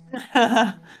going on?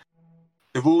 The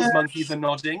rules monkeys are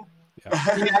nodding.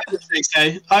 Yeah, I would say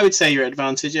so. I would say you're at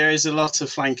advantage. There is a lot of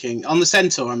flanking on the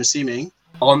centaur, I'm assuming.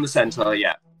 On the centaur,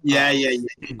 yeah. Yeah.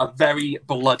 A very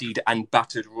bloodied and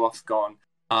battered Rothgon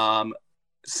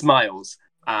smiles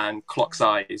and clocks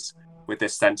eyes with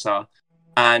this centaur,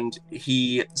 and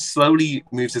he slowly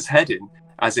moves his head in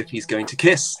as if he's going to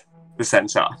kiss the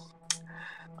centaur.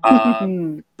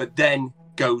 but then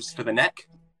goes for the neck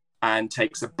and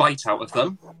takes a bite out of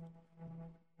them.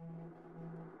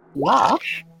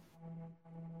 Lush.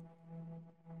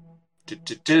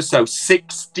 So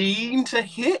 16 to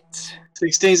hit.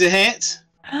 16's a hit.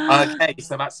 Okay,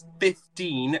 so that's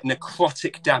 15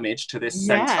 necrotic damage to this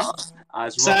centaur.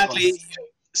 As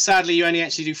Sadly, you only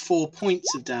actually do 4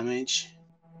 points of damage.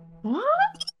 What?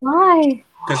 Why?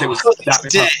 because it was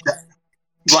It's dead.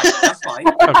 Right, that's fine.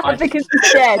 Because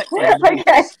it's dead.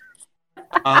 Okay.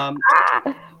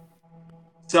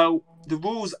 So the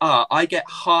rules are I get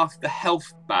half the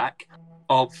health back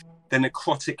of the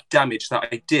necrotic damage that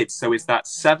I did. So is that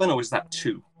 7 or is that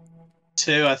 2?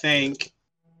 2, I think.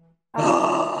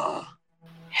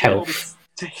 Health.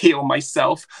 To heal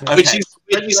myself. Okay. Which is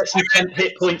Don't you get some 10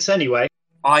 hit points anyway?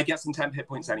 I get some 10 hit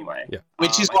points anyway. Yeah.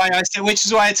 Which is why I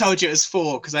told you it was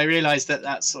 4, because I realised that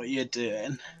that's what you're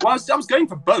doing. Well, I was going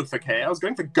for both. Okay, I was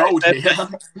going for gold here. No,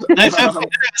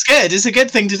 that's good. It's a good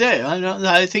thing to do.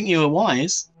 I think you were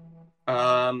wise.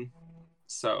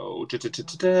 So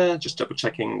just double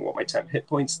checking what my 10 hit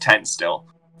points. 10 still.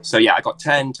 So yeah, I got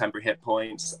 10 temporary hit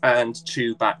points and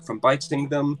 2 back from biting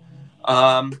them.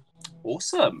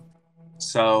 Awesome.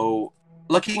 So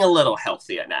looking a little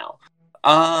healthier now.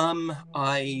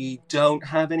 I don't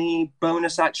have any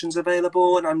bonus actions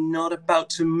available, and I'm not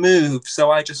about to move, so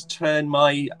I just turn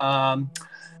my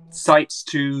sights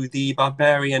to the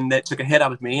barbarian that took a hit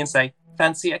out of me and say,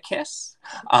 "Fancy a kiss?"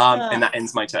 And that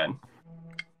ends my turn.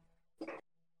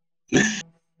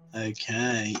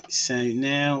 Okay, so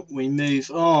now we move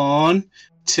on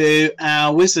to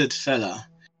our wizard fella.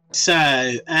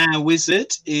 So our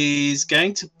wizard is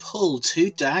going to pull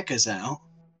 2 daggers out.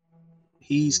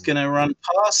 He's going to run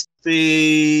past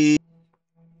the...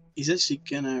 He's actually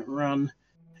going to run...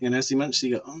 Hang on, has he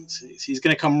actually got... He's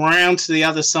going to come round to the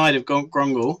other side of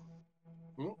Grongol.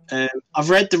 I've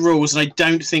read the rules, and I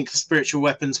don't think the spiritual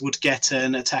weapons would get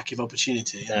an attack of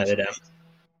opportunity. No, they don't.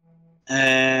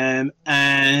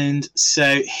 And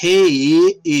so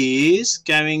he is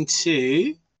going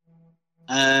to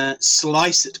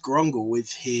slice at Grongol with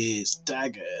his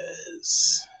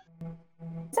daggers.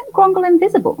 Isn't Grongol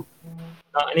invisible?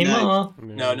 Not anymore.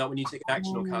 No, not when you take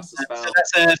action or cast a spell. So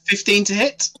that's a 15 to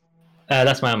hit.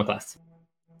 That's my armor class.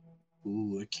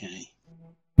 Ooh, okay.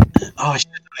 I should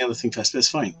have done the other thing first, but it's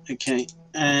fine. Okay.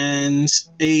 And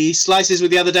he slices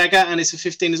with the other dagger, and it's a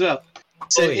 15 as well.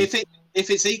 So if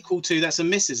it's equal to, that's a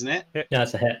miss, isn't it? Yeah,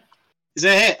 that's a hit. Is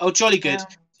that a hit? Oh, jolly good.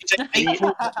 Yeah.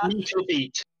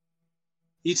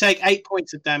 You take 8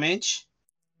 points of damage,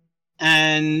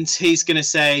 and he's going to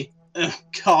say,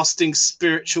 casting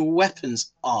spiritual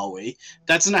weapons, are we?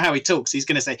 That's not how he talks. He's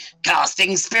going to say,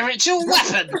 casting spiritual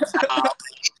weapons, are we?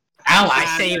 Oh, I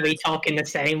see we talk in the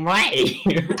same way.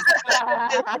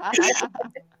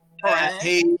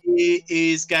 He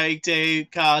is going to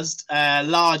cast a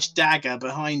large dagger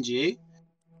behind you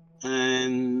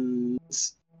and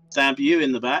stab you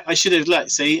in the back. I should have,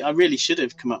 I really should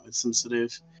have come up with some sort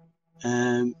of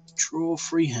draw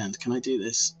freehand. Can I do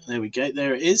this? There we go.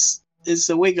 There it is. It's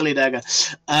a wiggly dagger.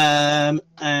 And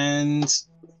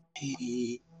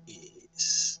he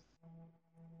is...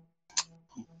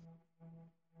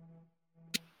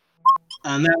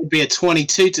 And that would be a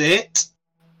 22 to hit.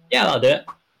 Yeah, I'll do it.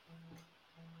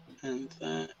 And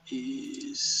that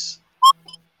is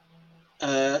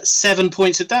 7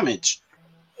 points of damage.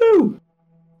 Ooh.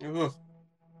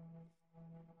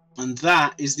 And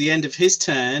that is the end of his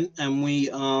turn. And we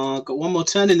are got one more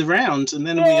turn in the round, and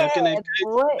then we are going to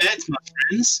go to bed, my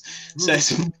friends. So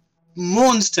it's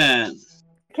Morn's turn.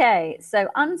 Okay, so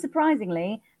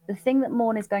unsurprisingly, the thing that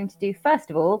Morn is going to do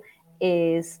first of all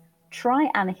is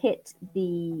try and hit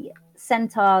the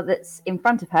centaur that's in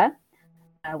front of her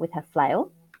with her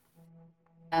flail,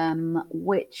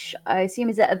 which I assume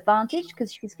is at advantage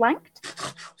because she's flanked.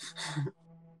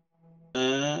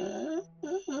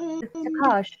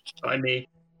 Takaj. By me.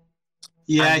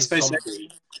 Yeah, And I suppose so.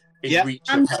 Yeah.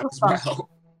 And As well.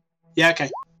 Yeah, okay.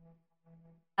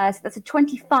 So that's a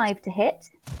 25 to hit,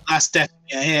 That's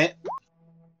definitely a hit.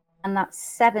 and that's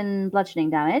 7 bludgeoning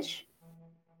damage.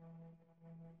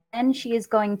 Then she is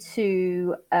going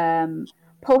to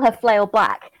pull her flail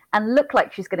back and look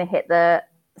like she's going to hit the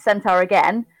centaur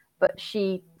again, but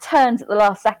she turns at the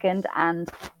last second and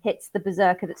hits the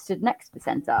berserker that stood next to the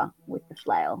centaur with the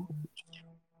flail.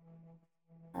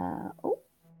 Didn't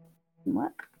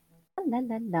work.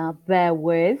 La, bear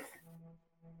with.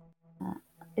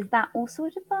 Is that also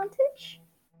at advantage?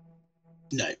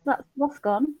 No. That's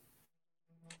Rothgon.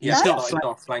 Yeah, It's No? it's not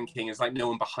not flanking. It's like no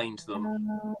one behind them.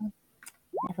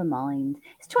 Never mind.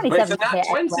 It's But 27 it's a to nat hit.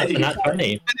 20. anyway. Not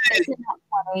 20. It's a nat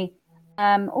 20.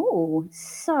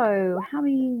 So how are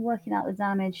you working out the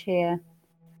damage here?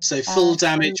 So full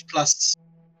damage plus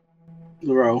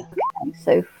the roll. Okay,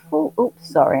 so full. Oops,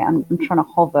 sorry, I'm trying to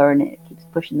hover and it keeps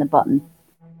pushing the button.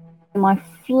 My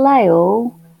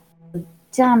flail, the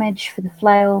damage for the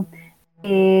flail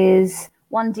is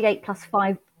 1d8 plus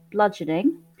 5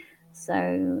 bludgeoning.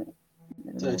 So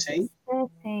 13.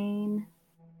 13.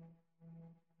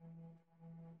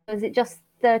 Is it just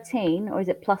 13 or is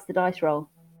it plus the dice roll?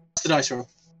 Plus the dice roll.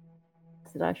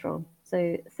 Plus the dice roll.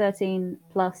 So 13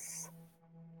 plus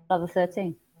another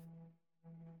 13.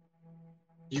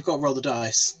 You've got to roll the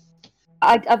dice.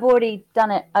 I've already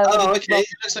done it. Okay. It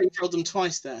looks like you rolled them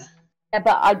twice there. Yeah,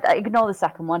 but I ignore the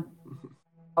second one.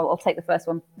 I'll take the first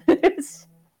one. Okay.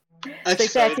 So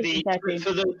So 13, 13.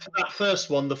 for that first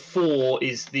one, the 4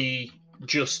 is the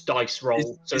just dice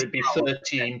roll. So it'd be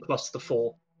 13 plus the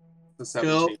 4. The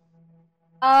 17. Cool.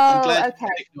 I'm Oh, glad okay.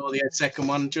 you ignore the second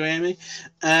one, Joey.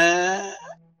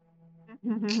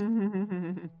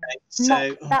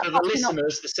 So That For the might not-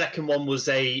 listeners, the second one was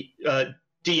a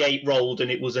D8 rolled and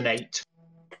it was an 8.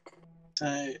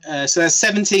 so that's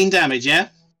 17 damage, yeah?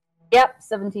 Yep,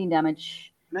 17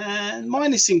 damage. Man,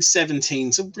 minusing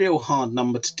 17's a real hard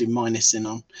number to do minusing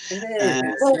on. It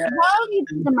Well, yeah. while you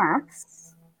do the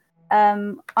maths,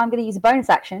 I'm going to use a bonus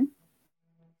action.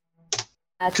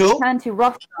 Cool. To turn to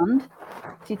Rothgon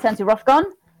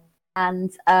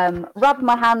and rub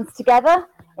my hands together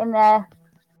in their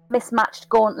mismatched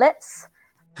gauntlets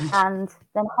and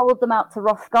then hold them out to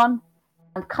Rothgon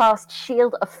and cast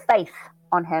Shield of Faith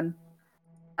on him,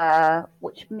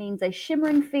 which means a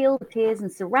shimmering field appears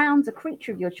and surrounds a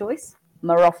creature of your choice,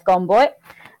 my Rothgon boy,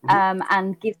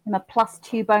 and gives him a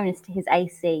 +2 bonus to his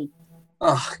AC.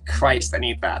 Oh, Christ, I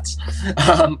need that.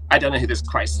 I don't know who this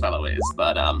Christ fellow is,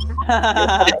 but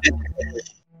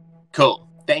cool.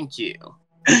 Thank you.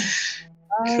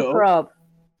 Cool. Rob,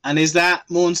 And is that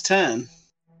Morn's turn?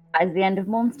 that is the end of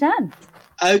Morn's turn.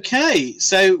 Okay,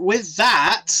 so with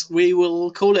that, we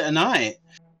will call it a night.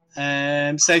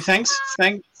 So thanks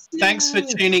for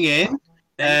tuning in.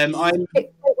 Thank you.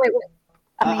 Wait.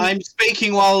 I'm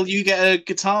speaking while you get a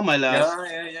guitar, my love.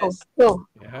 Yeah. Cool.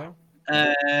 Yeah.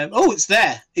 It's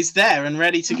there. It's there and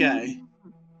ready to go.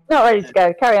 Not ready to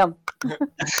go. Carry on.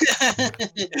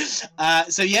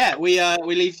 So yeah, we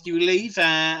leave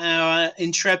our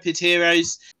intrepid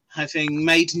heroes having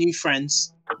made new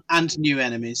friends and new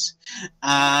enemies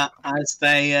as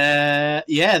they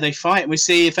they fight. We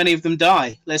see if any of them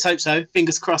die. Let's hope so.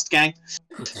 Fingers crossed, gang.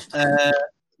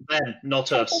 Them,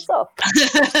 not us. Piss off.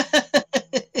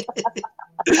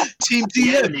 Team The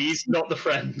DM. enemies, not the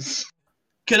friends.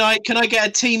 Can I get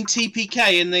a team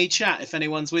TPK in the chat if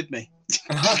anyone's with me?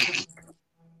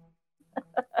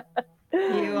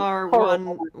 You are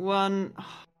Horrible. one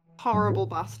horrible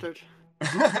bastard.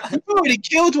 You've already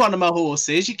killed one of my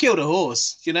horses. You killed a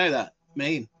horse. You know that.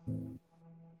 Mean.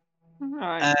 All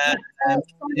right.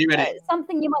 You ready?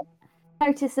 Something you might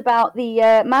notice about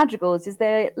the madrigals is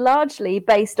they're largely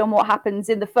based on what happens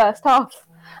in the first half.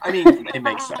 I mean, it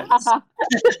makes sense.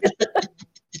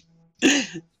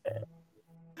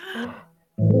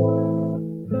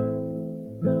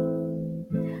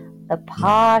 The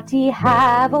party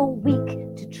have a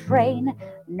week to train.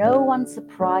 No one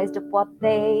surprised at what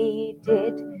they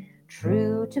did.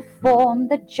 True to form,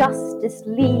 the Justice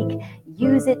League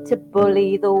use it to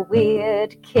bully the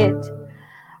weird kid.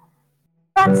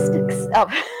 Ratsticks.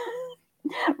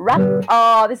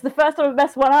 This is the first time I've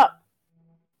messed one up.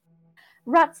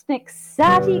 Ratsnick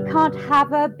said he can't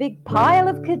have a big pile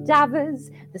of cadavers.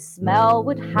 The smell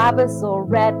would have us all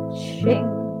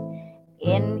retching.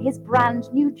 In his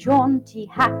brand new jaunty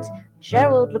hat,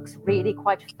 Gerald looks really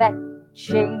quite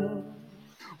fetching.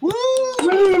 Woo!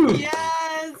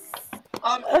 Yes.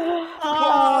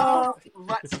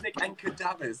 Ratsnick and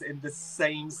cadavers in the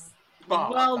same spot.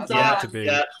 Well That's done. Yeah, amazing.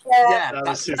 Oh, yeah. Yeah, That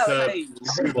that's was superb.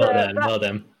 insane. Well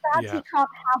done. Said Yeah. he can't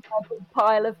have a big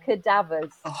pile of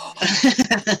cadavers. Oh, That's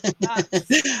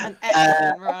an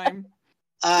excellent rhyme.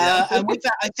 And with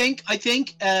that, I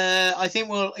think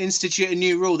we'll institute a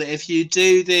new rule that if you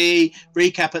do the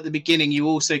recap at the beginning, you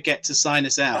also get to sign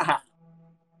us out.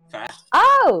 fair.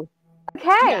 Oh,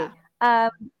 okay. Yeah.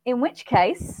 In which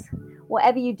case,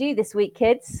 whatever you do this week,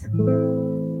 kids,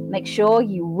 make sure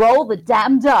you roll the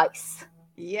damn dice.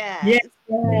 Yes.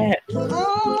 Yeah.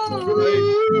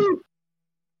 Oh.